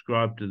can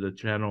subscribe to the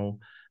channel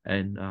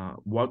and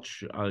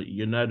watch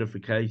your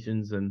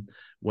notifications, and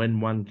when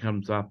one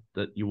comes up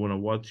that you want to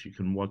watch, you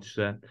can watch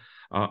that.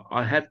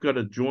 I have got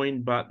a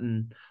join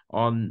button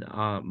on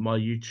my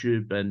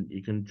YouTube, and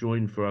you can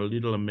join for a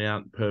little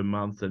amount per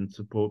month and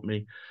support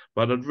me.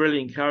 But I'd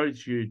really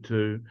encourage you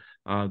to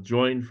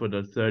join for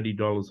the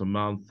 $30 a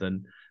month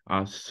and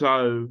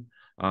sow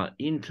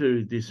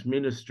into this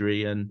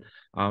ministry. And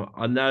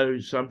I know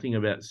something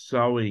about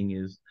sowing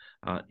is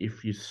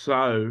if you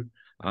sow,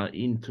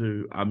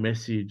 into a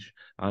message,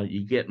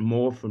 you get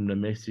more from the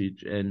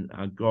message, and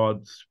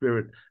God's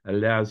Spirit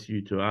allows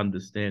you to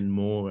understand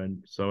more.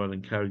 And so I'd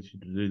encourage you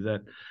to do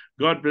that.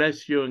 God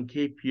bless you and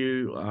keep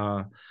you.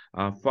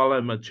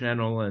 Follow my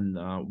channel and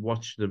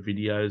watch the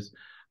videos.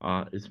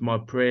 It's my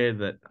prayer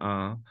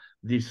that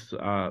this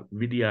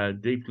video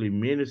deeply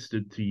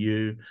ministered to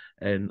you,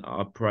 and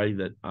I pray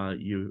that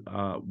you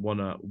want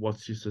to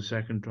watch this a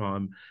second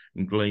time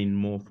and glean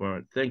more for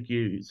it. Thank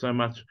you so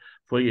much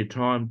for your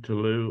time,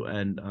 Tulu,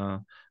 and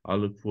I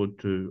look forward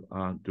to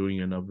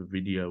doing another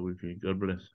video with you. God bless.